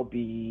by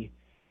MLB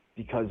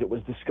because it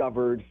was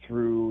discovered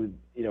through,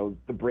 you know,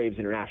 the Braves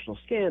international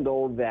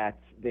scandal that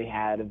they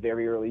had a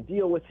very early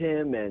deal with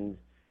him, and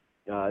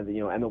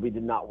MLB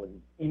did not want,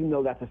 even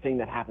though that's a thing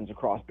that happens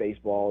across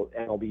baseball,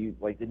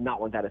 MLB did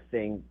not want that a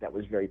thing that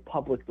was very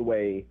public the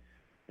way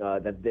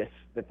that this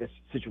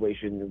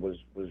situation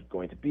was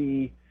going to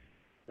be.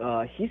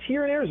 He's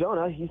here in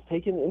Arizona. He's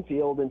taken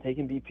infield and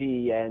taken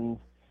BP, and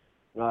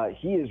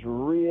he is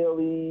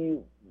really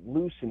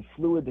loose and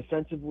fluid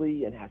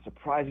defensively and has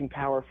surprising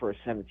power for a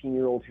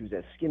 17-year-old who's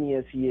as skinny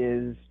as he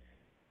is.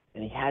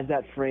 And he has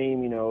that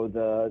frame,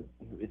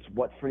 it's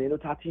what Fernando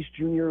Tatis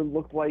Jr.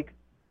 looked like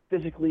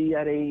physically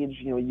at age,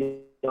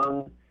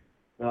 young,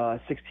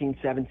 16,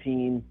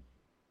 17.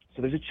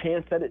 So there's a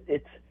chance that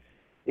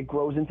it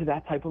grows into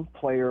that type of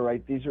player,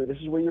 right? This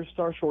is where your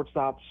star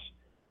shortstops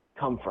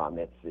come from.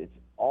 It's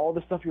all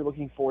the stuff you're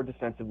looking for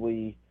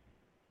defensively,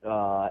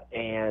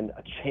 and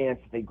a chance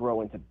that they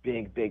grow into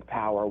big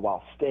power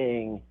while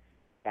staying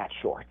at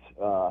short.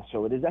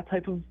 So it is that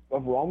type of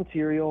raw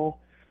material.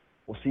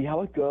 We'll see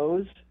how it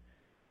goes.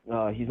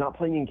 He's not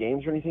playing in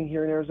games or anything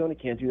here in Arizona.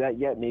 Can't do that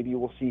yet. Maybe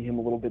we'll see him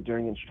a little bit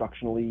during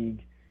Instructional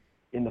League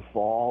in the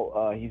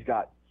fall. He's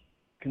got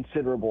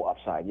considerable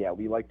upside. Yeah,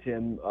 we liked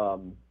him a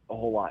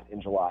whole lot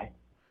in July.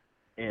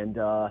 And,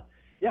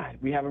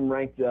 we have him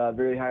ranked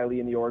very highly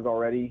in the org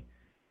already.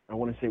 I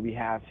want to say we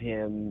have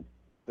him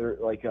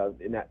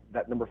in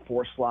that number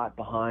 4 slot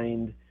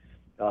behind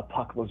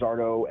Puck,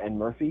 Luzardo, and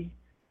Murphy.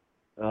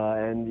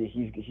 And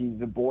he's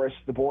the Boris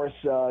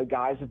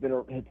guys have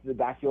been hit the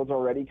backfields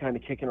already, kind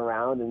of kicking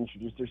around and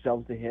introduced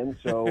themselves to him.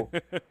 So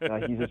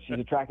he's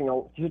attracting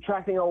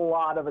a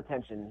lot of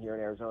attention here in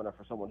Arizona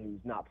for someone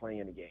who's not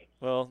playing any games.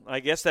 Well, I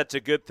guess that's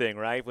a good thing,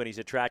 right? When he's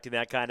attracting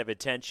that kind of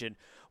attention.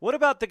 What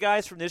about the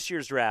guys from this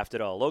year's draft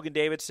at all? Logan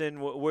Davidson,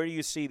 where do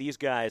you see these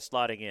guys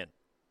slotting in?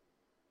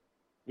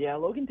 Yeah,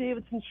 Logan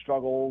Davidson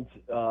struggled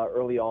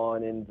early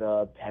on in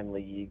the Penn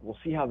League. We'll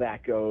see how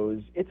that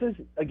goes. If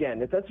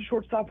that's a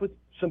shortstop with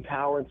some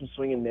power and some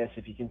swing and miss,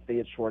 if he can stay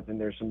it short, then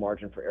there's some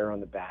margin for error on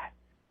the bat.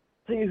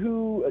 I'll tell you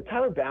who,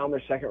 Tyler Baum,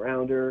 their second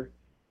rounder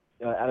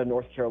out of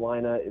North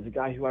Carolina, is a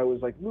guy who I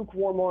was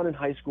lukewarm on in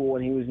high school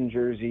when he was in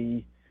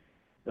Jersey.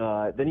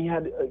 Then he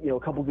had a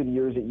couple good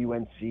years at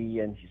UNC,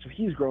 and so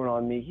he's grown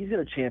on me. He's got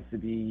a chance to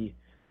be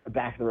a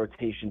back of the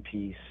rotation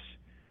piece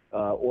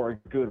or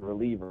a good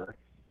reliever.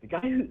 The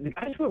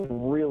guys who have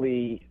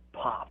really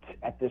popped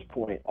at this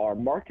point are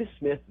Marcus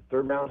Smith, the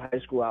third-round high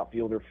school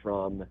outfielder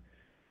from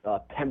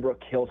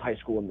Pembroke Hills High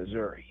School in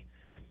Missouri.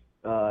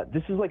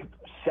 This is like a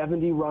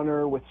 70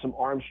 runner with some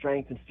arm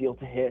strength and feel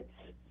to hits.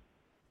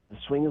 The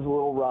swing is a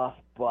little rough,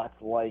 but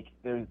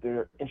there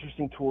are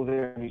interesting tools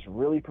there. He's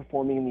really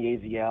performing in the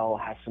AZL,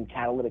 has some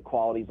catalytic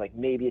qualities, like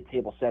maybe a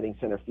table-setting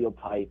center field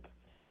type.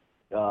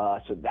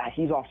 So that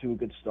he's off to a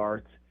good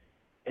start.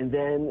 And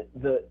then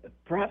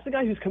perhaps the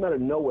guy who's come out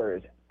of nowhere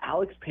is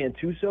Alex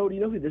Pantuso. Do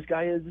you know who this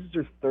guy is? This is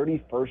their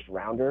 31st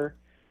rounder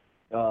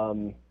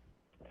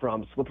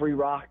from Slippery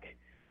Rock.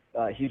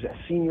 He's a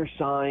senior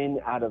sign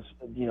out of,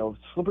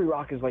 Slippery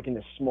Rock is in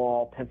this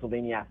small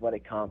Pennsylvania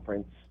athletic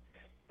conference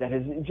that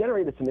has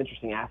generated some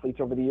interesting athletes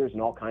over the years in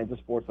all kinds of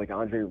sports, like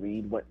Andre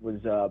Reed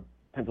was a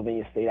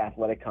Pennsylvania State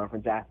Athletic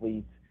Conference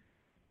athlete.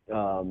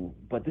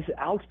 But this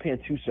Alex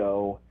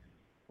Pantuso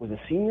was a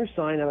senior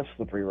sign out of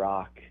Slippery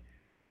Rock.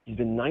 He's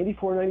been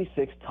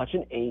 94-96,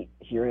 touching 8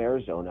 here in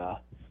Arizona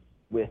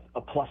with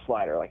a plus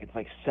slider.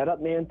 It's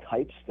setup man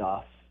type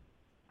stuff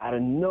out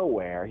of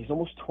nowhere. He's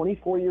almost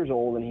 24 years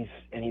old and he's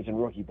in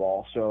rookie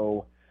ball.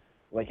 So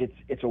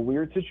it's a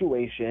weird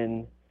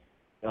situation.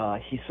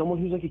 He's someone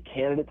who's a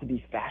candidate to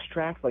be fast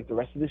tracked the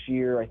rest of this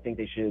year. I think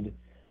they should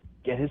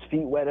get his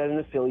feet wet at an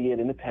affiliate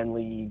in the Penn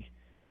League.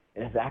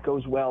 And if that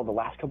goes well, the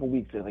last couple of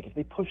weeks, if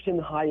they pushed him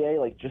to high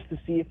A, just to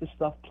see if the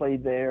stuff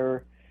played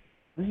there.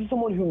 This is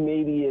someone who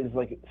maybe is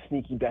a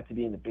sneaky bet to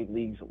be in the big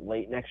leagues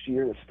late next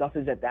year. The stuff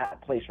is at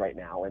that place right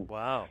now. And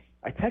wow,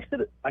 I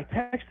texted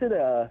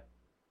a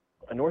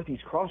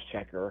Northeast cross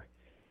checker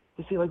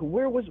to see what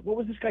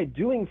was this guy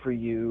doing for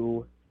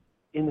you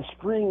in the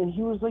spring, and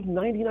he was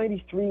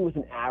 90-93 with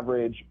an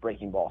average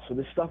breaking ball. So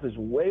this stuff is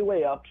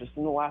way up just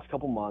in the last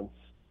couple months.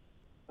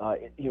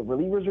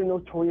 Relievers are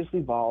notoriously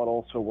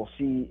volatile, so we'll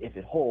see if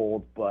it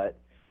holds, but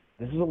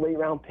this is a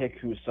late-round pick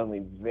who is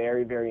suddenly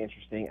very, very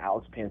interesting,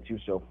 Alex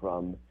Pantuso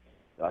from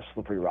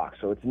Slippery Rock.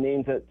 So it's a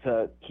name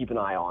to keep an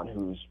eye on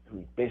who's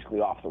basically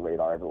off the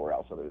radar everywhere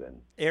else other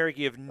than Eric,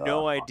 you have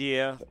no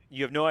idea.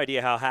 You have no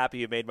idea how happy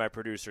you made my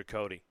producer,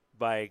 Cody,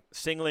 by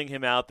singling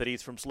him out that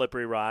he's from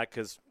Slippery Rock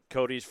because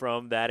Cody's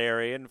from that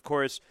area. And, of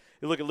course,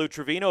 you look at Lou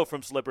Trevino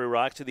from Slippery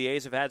Rock. So the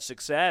A's have had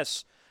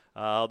success,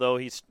 although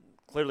he's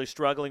clearly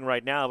struggling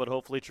right now, but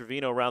hopefully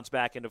Trevino rounds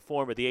back into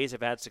form. But the A's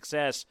have had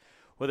success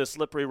with a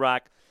Slippery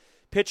Rock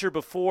pitcher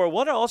before. I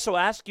want to also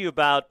ask you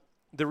about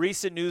the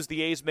recent news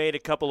the A's made a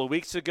couple of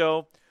weeks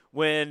ago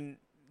when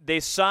they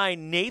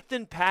signed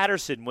Nathan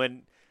Patterson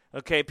when,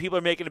 people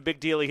are making a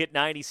big deal. He hit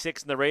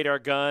 96 in the radar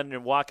gun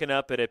and walking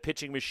up at a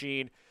pitching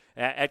machine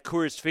at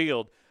Coors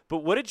Field.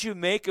 But what did you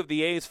make of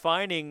the A's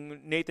finding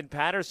Nathan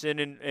Patterson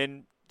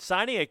and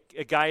signing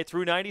a guy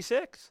through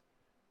 96?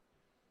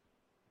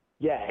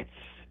 Yeah,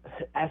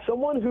 as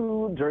someone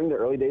who, during the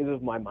early days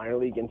of my minor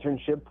league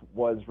internship,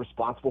 was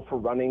responsible for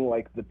running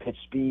the pitch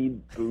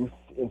speed booth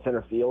in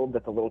center field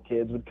that the little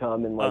kids would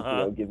come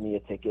and give me a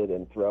ticket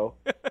and throw.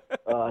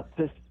 My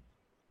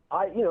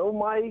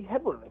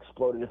head would have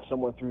exploded if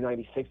someone threw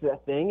 96 to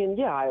that thing, and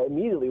I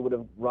immediately would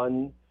have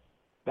run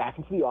back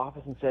into the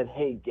office and said,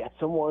 "Hey, get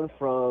someone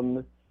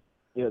from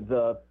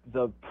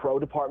the pro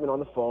department on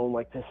the phone,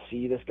 to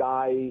see this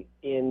guy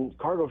in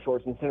cargo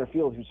shorts in center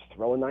field who's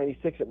throwing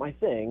 96 at my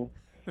thing."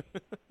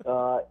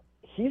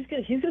 He's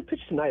gonna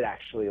pitch tonight,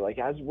 actually.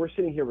 As we're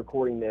sitting here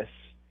recording this,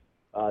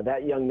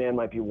 that young man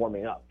might be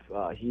warming up.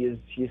 He is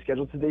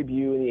scheduled to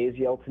debut in the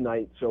AZL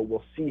tonight, so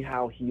we'll see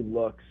how he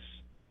looks.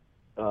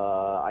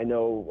 I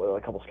know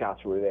a couple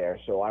scouts who were there,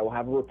 so I will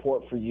have a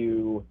report for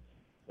you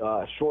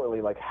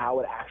shortly,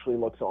 how it actually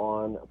looks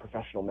on a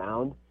professional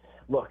mound.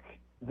 Look,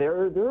 there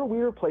are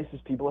weird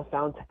places people have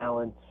found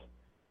talent.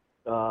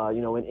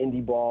 In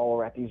indie ball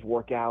or at these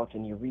workouts,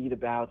 and you read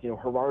about,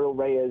 Gerardo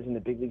Reyes in the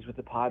big leagues with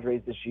the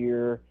Padres this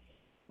year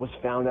was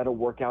found at a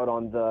workout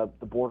on the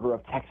border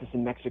of Texas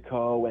and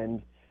Mexico,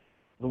 and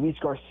Luis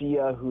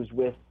Garcia, who's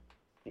with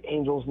the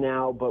Angels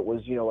now, but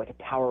was, like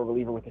a power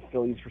reliever with the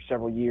Phillies for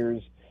several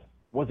years,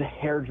 was a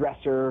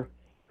hairdresser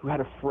who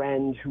had a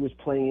friend who was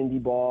playing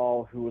indie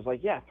ball, who was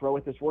like, yeah, throw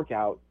at this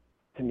workout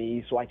to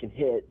me so I can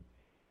hit.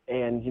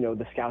 And,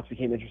 the scouts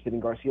became interested in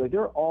Garcia. Like,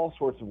 there are all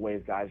sorts of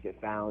ways guys get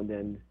found.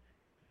 And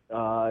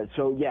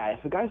so, yeah,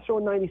 if a guy's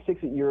throwing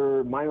 96 at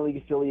your minor league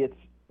affiliates,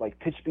 like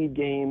pitch speed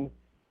game,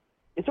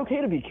 it's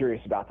okay to be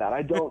curious about that.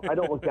 I don't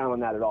look down on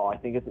that at all. I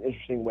think it's an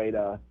interesting way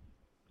to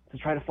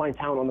try to find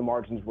talent on the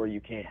margins where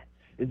you can.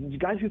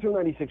 Guys who throw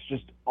 96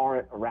 just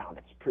aren't around.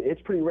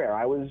 It's pretty rare.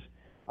 I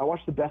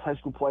watched the best high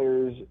school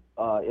players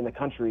in the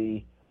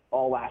country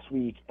all last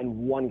week, and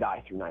one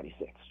guy threw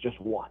 96, just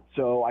one.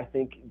 So I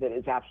think that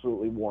it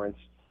absolutely warrants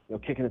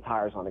kicking the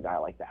tires on a guy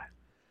like that.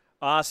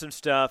 Awesome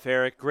stuff,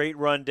 Eric. Great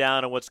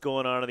rundown on what's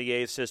going on in the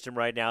A's system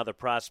right now, the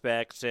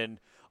prospects, and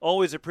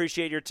always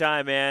appreciate your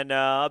time, man.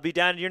 I'll be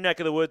down in your neck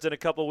of the woods in a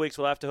couple of weeks.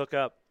 We'll have to hook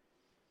up.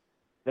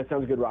 That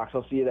sounds good, Rox.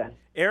 I'll see you then.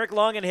 Eric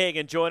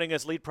Longenhagen joining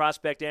us, lead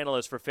prospect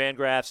analyst for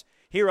Fangraphs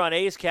here on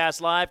A's Cast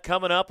Live.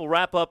 Coming up, we'll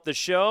wrap up the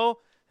show.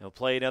 We'll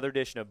play another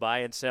edition of Buy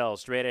and Sell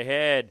straight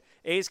ahead.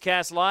 A's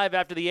Cast Live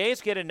after the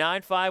A's get a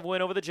 9-5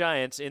 win over the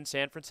Giants in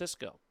San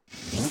Francisco.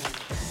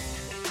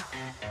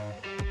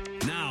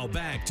 Now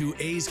back to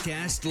A's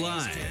Cast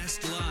Live.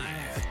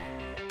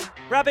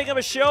 Wrapping up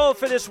a show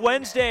for this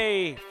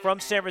Wednesday from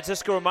San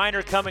Francisco.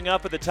 Reminder coming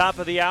up at the top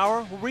of the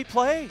hour. We'll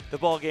replay the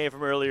ball game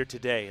from earlier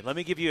today. Let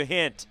me give you a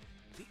hint.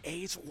 The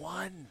A's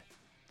won.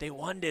 They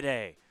won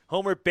today.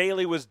 Homer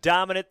Bailey was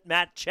dominant.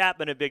 Matt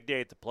Chapman a big day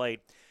at the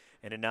plate.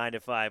 And a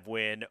 9-5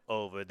 win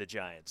over the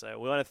Giants.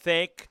 We want to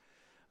thank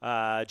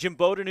Jim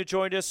Bowden, who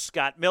joined us,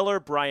 Scott Miller,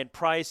 Brian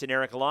Price, and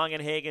Eric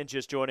Longenhagen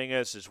just joining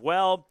us as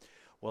well.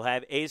 We'll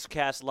have A's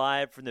Cast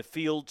Live from the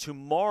field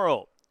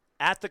tomorrow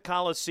at the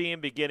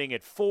Coliseum beginning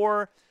at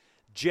 4.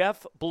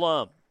 Jeff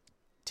Blum,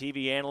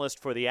 TV analyst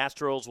for the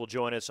Astros, will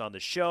join us on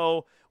the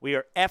show. We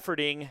are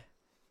efforting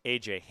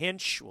A.J.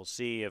 Hinch. We'll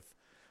see if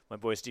my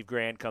boy Steve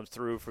Grand comes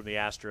through from the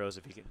Astros,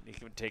 if he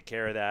can take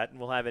care of that. And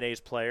we'll have an A's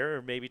player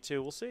or maybe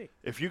two. We'll see.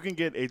 If you can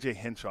get A.J.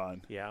 Hinch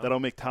on, that'll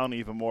make Town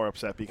even more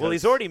upset. Because well,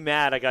 he's already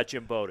mad I got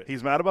Jim Bowden.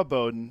 He's mad about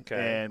Bowden,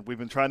 and we've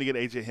been trying to get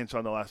A.J. Hinch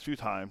on the last few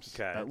times.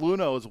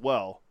 Luno as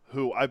well,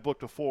 who I booked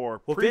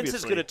before. Well, previously.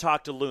 Vince is going to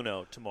talk to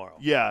Luno tomorrow.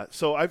 Yeah,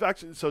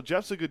 so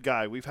Jeff's a good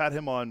guy. We've had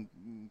him on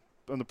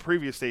the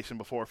previous station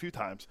before a few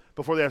times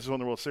before the Astros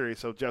won the World Series.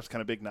 So Jeff's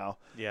kind of big now.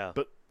 Yeah,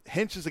 but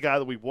Hinch is the guy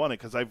that we've wanted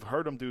because I've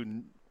heard him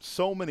do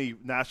so many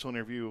national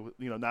radio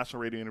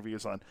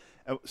interviews on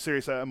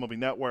Sirius MLB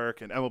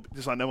Network and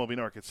just on MLB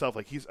Network itself.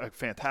 Like, he's a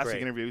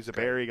fantastic interview. He's a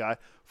Barry guy,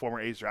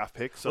 former A's draft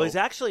pick. So he's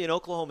actually an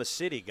Oklahoma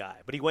City guy,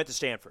 but he went to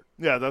Stanford.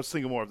 Yeah, I was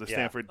thinking more of the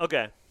Stanford.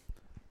 Okay.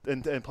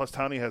 And plus,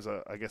 Townie has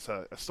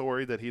a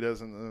story that he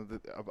does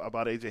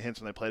about A.J.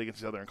 Hinch when they played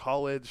against each other in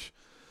college.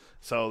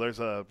 So there's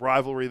a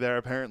rivalry there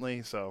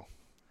apparently. So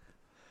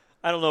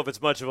I don't know if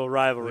it's much of a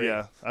rivalry.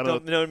 Yeah, I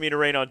don't mean to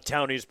rain on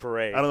Townie's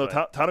parade. I don't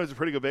know. Townie's a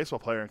pretty good baseball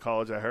player in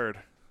college. I heard.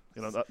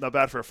 Not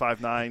bad for a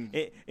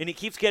 5'9". And he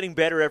keeps getting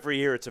better every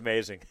year. It's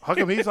amazing. How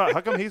come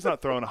he's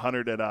not throwing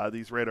 100 at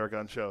these radar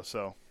gun shows?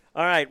 So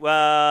all right,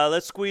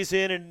 let's squeeze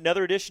in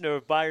another edition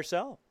of Buy or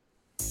Sell.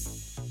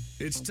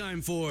 It's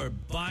time for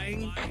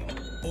Buying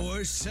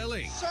or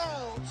Selling.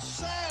 Sell.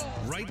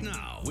 Right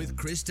now with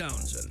Chris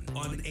Townsend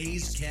on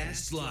A's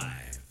Cast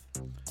Live.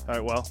 All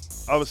right, well,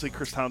 obviously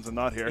Chris Townsend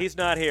not here. He's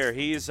not here.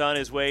 He's on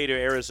his way to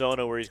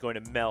Arizona where he's going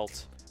to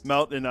melt.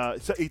 And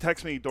he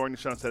texted me during the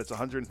show and said it's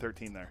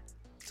 113 there.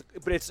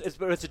 But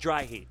it's a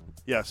dry heat.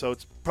 Yeah, so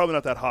it's probably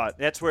not that hot.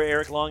 That's where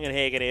Eric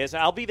Longenhagen is.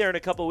 I'll be there in a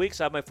couple of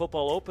weeks. I have my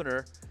football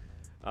opener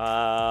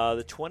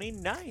the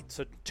 29th,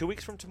 so 2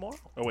 weeks from tomorrow.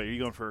 Oh, wait, are you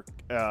going for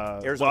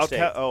Arizona Wildcat?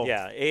 State? Oh,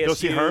 yeah, go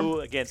see Herm?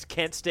 ASU against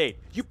Kent State.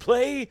 You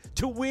play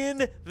to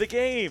win the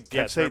game.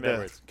 Kent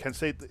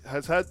State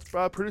has had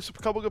produced a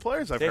couple good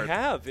players. They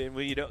have, and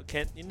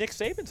Nick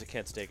Saban's a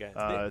Kent State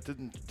guy.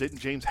 Didn't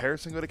James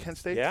Harrison go to Kent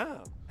State?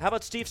 Yeah. How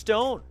about Steve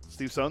Stone?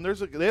 Steve Stone.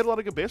 They had a lot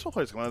of good baseball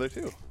players going on there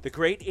too. The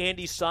great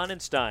Andy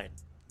Sonnenstein.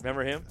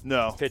 Remember him?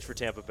 No. Pitched for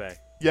Tampa Bay.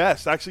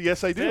 Yes, actually,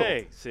 yes, I do.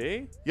 Hey,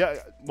 see? Yeah,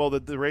 well,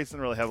 the Rays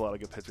didn't really have a lot of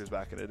good pitchers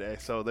back in the day,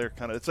 so they're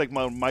kind of – it's like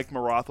Mike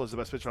Maroth was the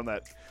best pitcher on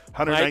that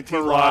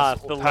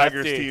 119-loss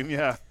Tigers team.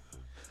 Yeah.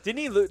 Didn't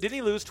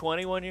he lose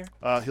 20 one year?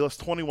 He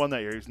lost 21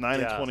 that year. He was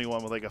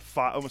 9-21 with like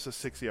almost a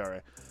 6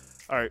 ERA.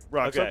 All right,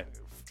 Rock. Okay.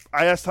 So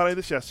I asked Tony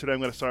this yesterday. I'm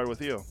going to start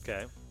with you.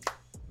 Okay.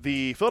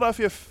 The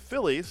Philadelphia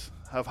Phillies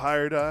have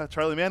hired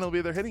Charlie Manning to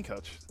be their hitting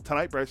coach.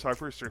 Tonight, Bryce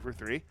Harper is 3 for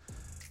 3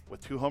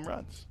 with 2 home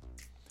runs.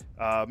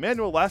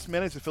 Manuel last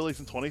managed the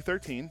Phillies in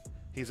 2013.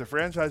 He's the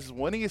franchise's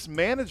winningest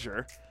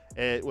manager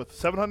with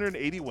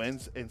 780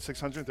 wins and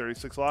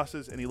 636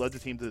 losses, and he led the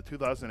team to the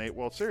 2008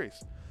 World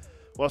Series.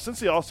 Well, since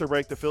the All-Star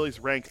break, the Phillies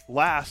rank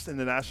last in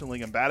the National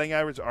League in batting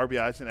average,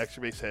 RBIs, and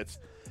extra base hits,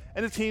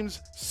 and the team's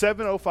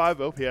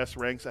 705 OPS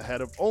ranks ahead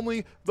of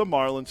only the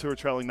Marlins, who are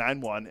trailing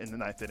 9-1 in the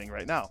 9th inning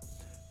right now.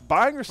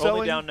 Buying or selling?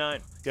 Only down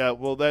 9. Yeah,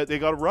 well, they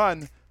got a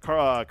run.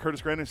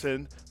 Curtis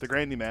Granderson, the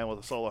Grandy man, with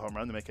a solo home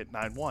run to make it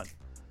 9-1.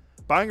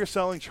 Buying or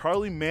selling,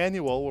 Charlie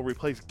Manuel will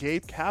replace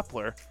Gabe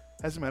Kapler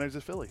as the manager of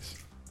the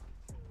Phillies.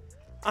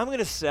 I'm going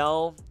to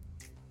sell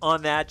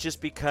on that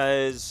just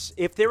because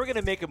if they were going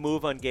to make a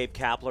move on Gabe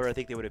Kapler, I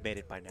think they would have made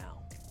it by now.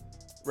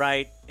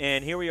 Right?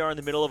 And here we are in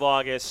the middle of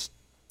August.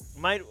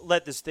 Might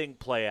let this thing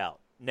play out.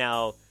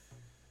 Now,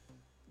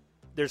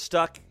 they're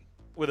stuck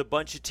with a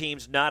bunch of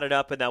teams knotted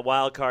up in that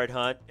wild card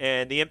hunt,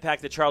 and the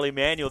impact of Charlie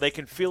Manuel, they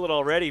can feel it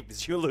already.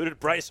 As you alluded,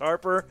 Bryce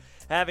Harper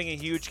having a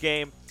huge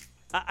game.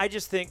 I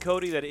just think,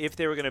 Cody, that if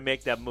they were going to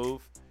make that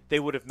move, they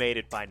would have made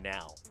it by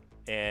now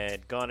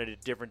and gone in a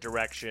different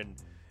direction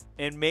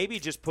and maybe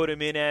just put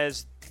him in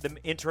as the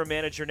interim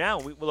manager now.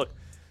 Look,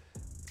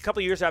 a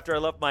couple of years after I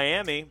left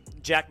Miami,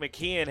 Jack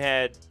McKeon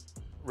had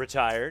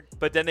retired,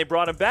 but then they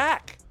brought him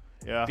back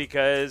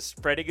because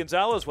Freddie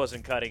Gonzalez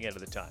wasn't cutting it at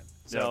the time.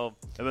 So,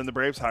 and then the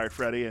Braves hired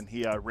Freddie, and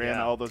he ran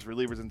all those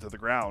relievers into the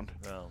ground.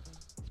 Well,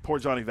 poor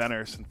Johnny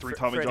Venners and three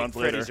Tommy Johns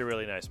later. Freddie's a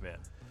really nice man.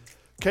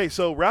 Okay,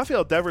 so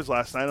Rafael Devers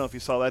last night, I don't know if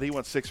you saw that. He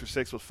went 6 for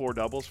 6 with 4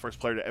 doubles. First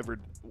player to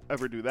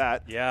ever do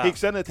that. Yeah. He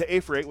extended to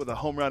 8 for 8 with a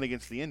home run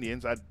against the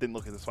Indians. I didn't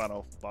look at his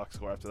final box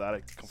score after that.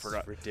 I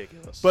forgot.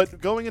 Ridiculous. But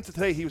going into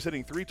today, he was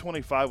hitting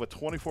 .325 with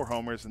 24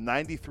 homers,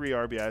 93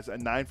 RBIs,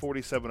 and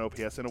 947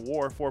 OPS, and a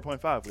WAR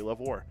 4.5. We love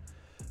WAR.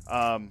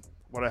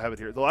 What do I have it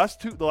here? The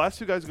last two guys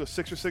who go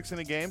 6 for 6 in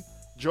a game,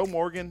 Joe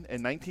Morgan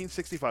in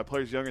 1965,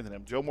 players younger than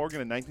him. Joe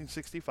Morgan in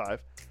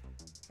 1965,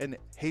 and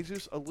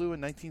Jesus Alou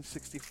in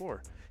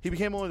 1964. He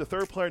became only the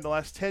third player in the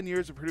last 10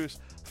 years to produce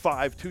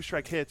 5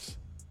 two-strike hits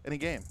in a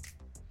game.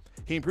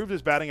 He improved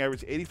his batting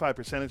average 85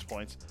 percentage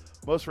points,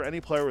 most for any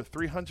player with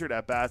 300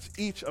 at-bats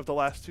each of the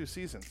last 2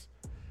 seasons.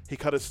 He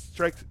cut his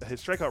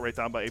strikeout rate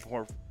down by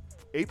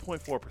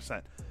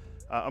 8.4%.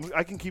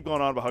 I can keep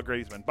going on about how great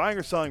he's been. Buying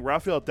or selling,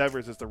 Rafael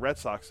Devers is the Red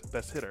Sox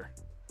best hitter.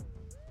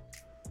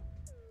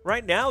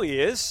 Right now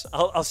he is.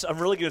 I'm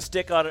really going to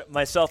stick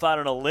myself out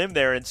on a limb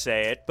there and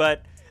say it.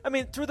 But, I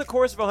mean, through the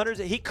course of 100,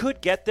 he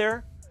could get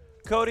there,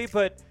 Cody,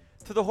 but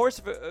through the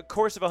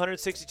course of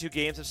 162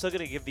 games, I'm still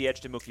going to give the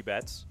edge to Mookie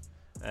Betts.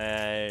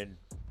 And,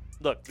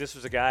 look, this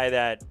was a guy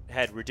that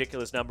had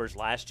ridiculous numbers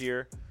last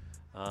year.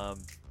 I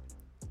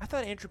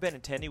thought Andrew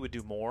Benintendi would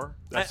do more.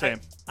 Same.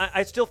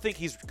 I still think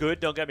he's good,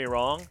 don't get me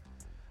wrong.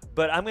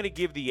 But I'm going to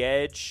give the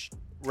edge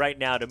right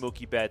now to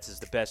Mookie Betts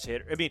as the best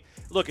hitter. I mean,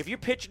 look, if you're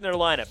pitching their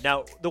lineup,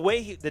 now the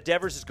way the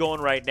Devers is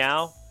going right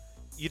now,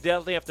 you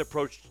definitely have to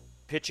approach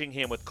pitching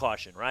him with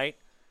caution, right?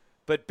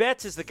 But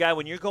Betts is the guy,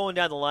 when you're going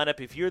down the lineup,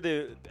 if you're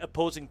the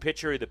opposing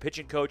pitcher or the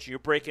pitching coach and you're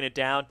breaking it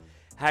down,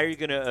 how are you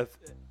going to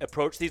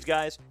approach these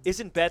guys?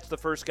 Isn't Betts the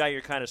first guy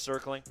you're kind of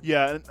circling?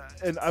 Yeah,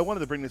 and I wanted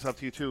to bring this up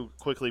to you, too,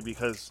 quickly,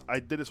 because I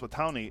did this with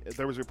Townie.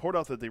 There was a report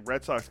out that the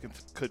Red Sox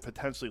could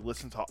potentially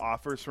listen to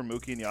offers from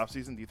Mookie in the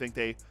offseason. Do you think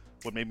they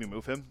would maybe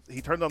move him?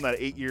 He turned on that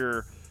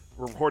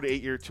reported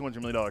 8-year,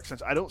 $200 million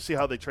extension. I don't see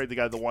how they trade the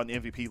guy that won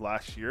MVP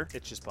last year.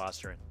 It's just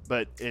posturing.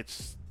 But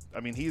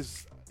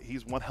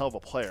he's one hell of a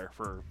player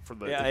for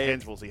the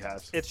intangibles he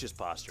has. It's just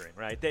posturing,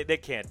 right? They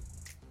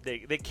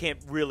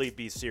can't really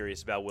be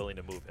serious about willing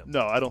to move him.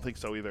 No, I don't think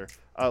so either.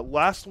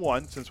 Last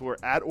one, since we're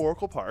at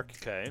Oracle Park.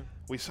 Okay.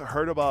 We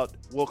heard about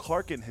Will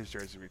Clark getting his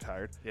jersey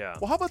retired. Yeah.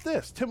 Well, how about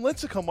this? Tim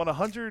Lincecum won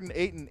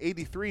 108 and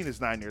 83 in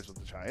his 9 years with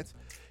the Giants.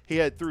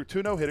 He threw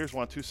 2 no-hitters,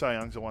 won 2 Cy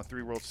Youngs, and won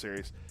 3 World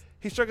Series.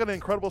 He struck out an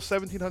incredible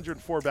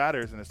 1,704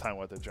 batters in his time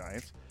with the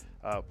Giants.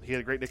 He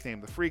had a great nickname,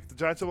 the Freak. The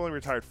Giants have only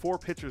retired 4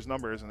 pitchers'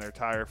 numbers in their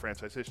entire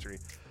franchise history.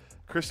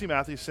 Christy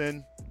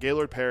Mathewson,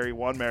 Gaylord Perry,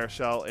 Juan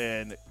Marichal,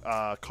 and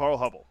Carl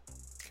Hubble.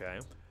 Okay.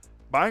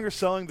 Buying or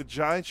selling, the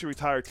Giants should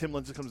retire Tim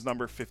Lincecum's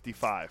number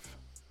 55.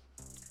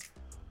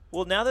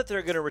 Well, now that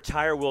they're going to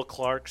retire Will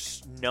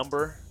Clark's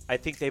number, I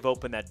think they've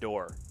opened that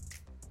door.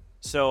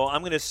 So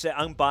I'm going to say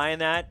I'm buying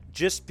that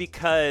just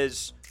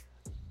because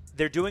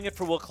they're doing it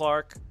for Will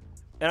Clark.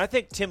 And I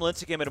think Tim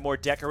Lincecum had a more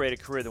decorated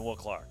career than Will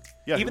Clark.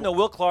 Yeah, even though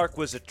Will Clark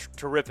was a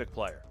terrific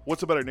player.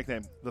 What's a better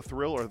nickname, the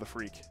Thrill or the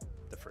Freak?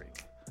 The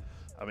Freak.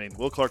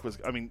 Will Clark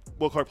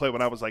played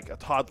when I was like a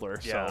toddler,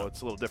 so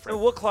it's a little different.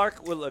 And Will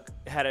Clark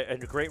had a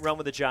great run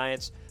with the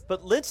Giants,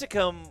 but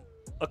Lincecum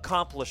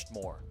accomplished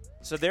more.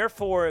 So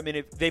therefore,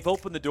 if they've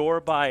opened the door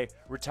by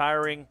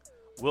retiring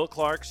Will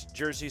Clark's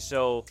jersey,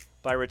 so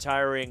by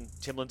retiring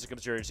Tim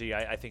Lincecum's jersey,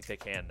 I think they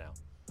can now.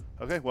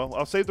 Okay, well,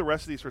 I'll save the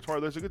rest of these for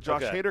tomorrow. There's a good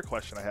Josh Hader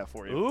question I have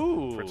for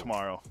you for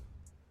tomorrow.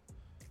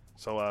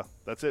 So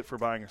that's it for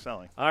buying or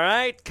selling. All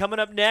right, coming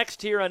up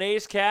next here on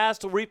A's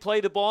Cast, we'll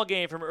replay the ball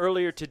game from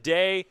earlier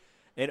today.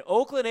 An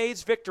Oakland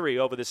A's victory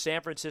over the San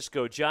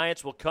Francisco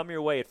Giants will come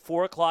your way at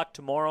 4 o'clock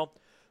tomorrow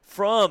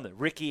from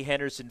Rickey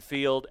Henderson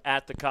Field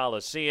at the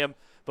Coliseum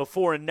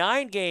before a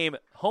 9-game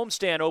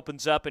homestand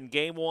opens up in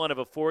Game 1 of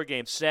a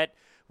 4-game set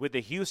with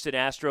the Houston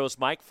Astros.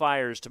 Mike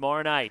Fiers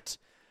tomorrow night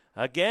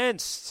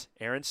against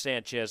Aaron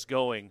Sanchez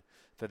going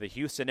for the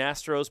Houston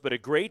Astros. But a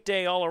great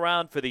day all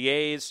around for the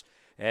A's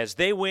as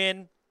they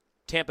win.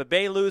 Tampa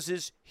Bay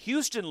loses,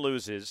 Houston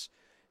loses,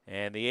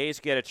 and the A's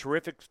get a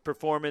terrific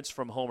performance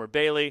from Homer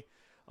Bailey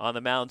on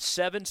the mound.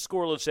 7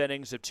 scoreless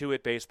innings of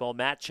 2-hit baseball.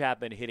 Matt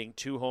Chapman hitting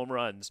 2 home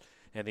runs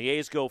And the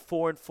A's go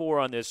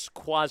 4-4 on this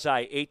quasi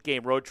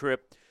 8-game road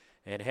trip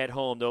and head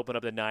home to open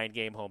up the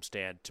 9-game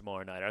homestand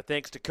tomorrow night. Our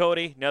thanks to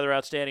Cody, another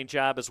outstanding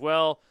job as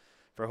well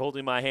for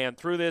holding my hand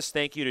through this.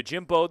 Thank you to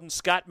Jim Bowden,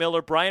 Scott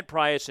Miller, Brian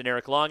Price, and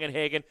Eric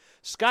Longenhagen.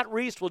 Scott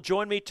Reese will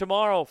join me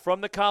tomorrow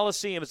from the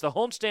Coliseum as the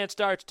homestand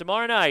starts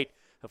tomorrow night.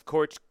 Of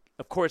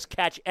course,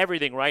 catch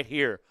everything right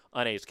here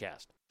on A's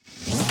Cast.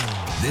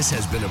 This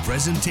has been a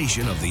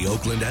presentation of the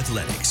Oakland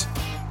Athletics.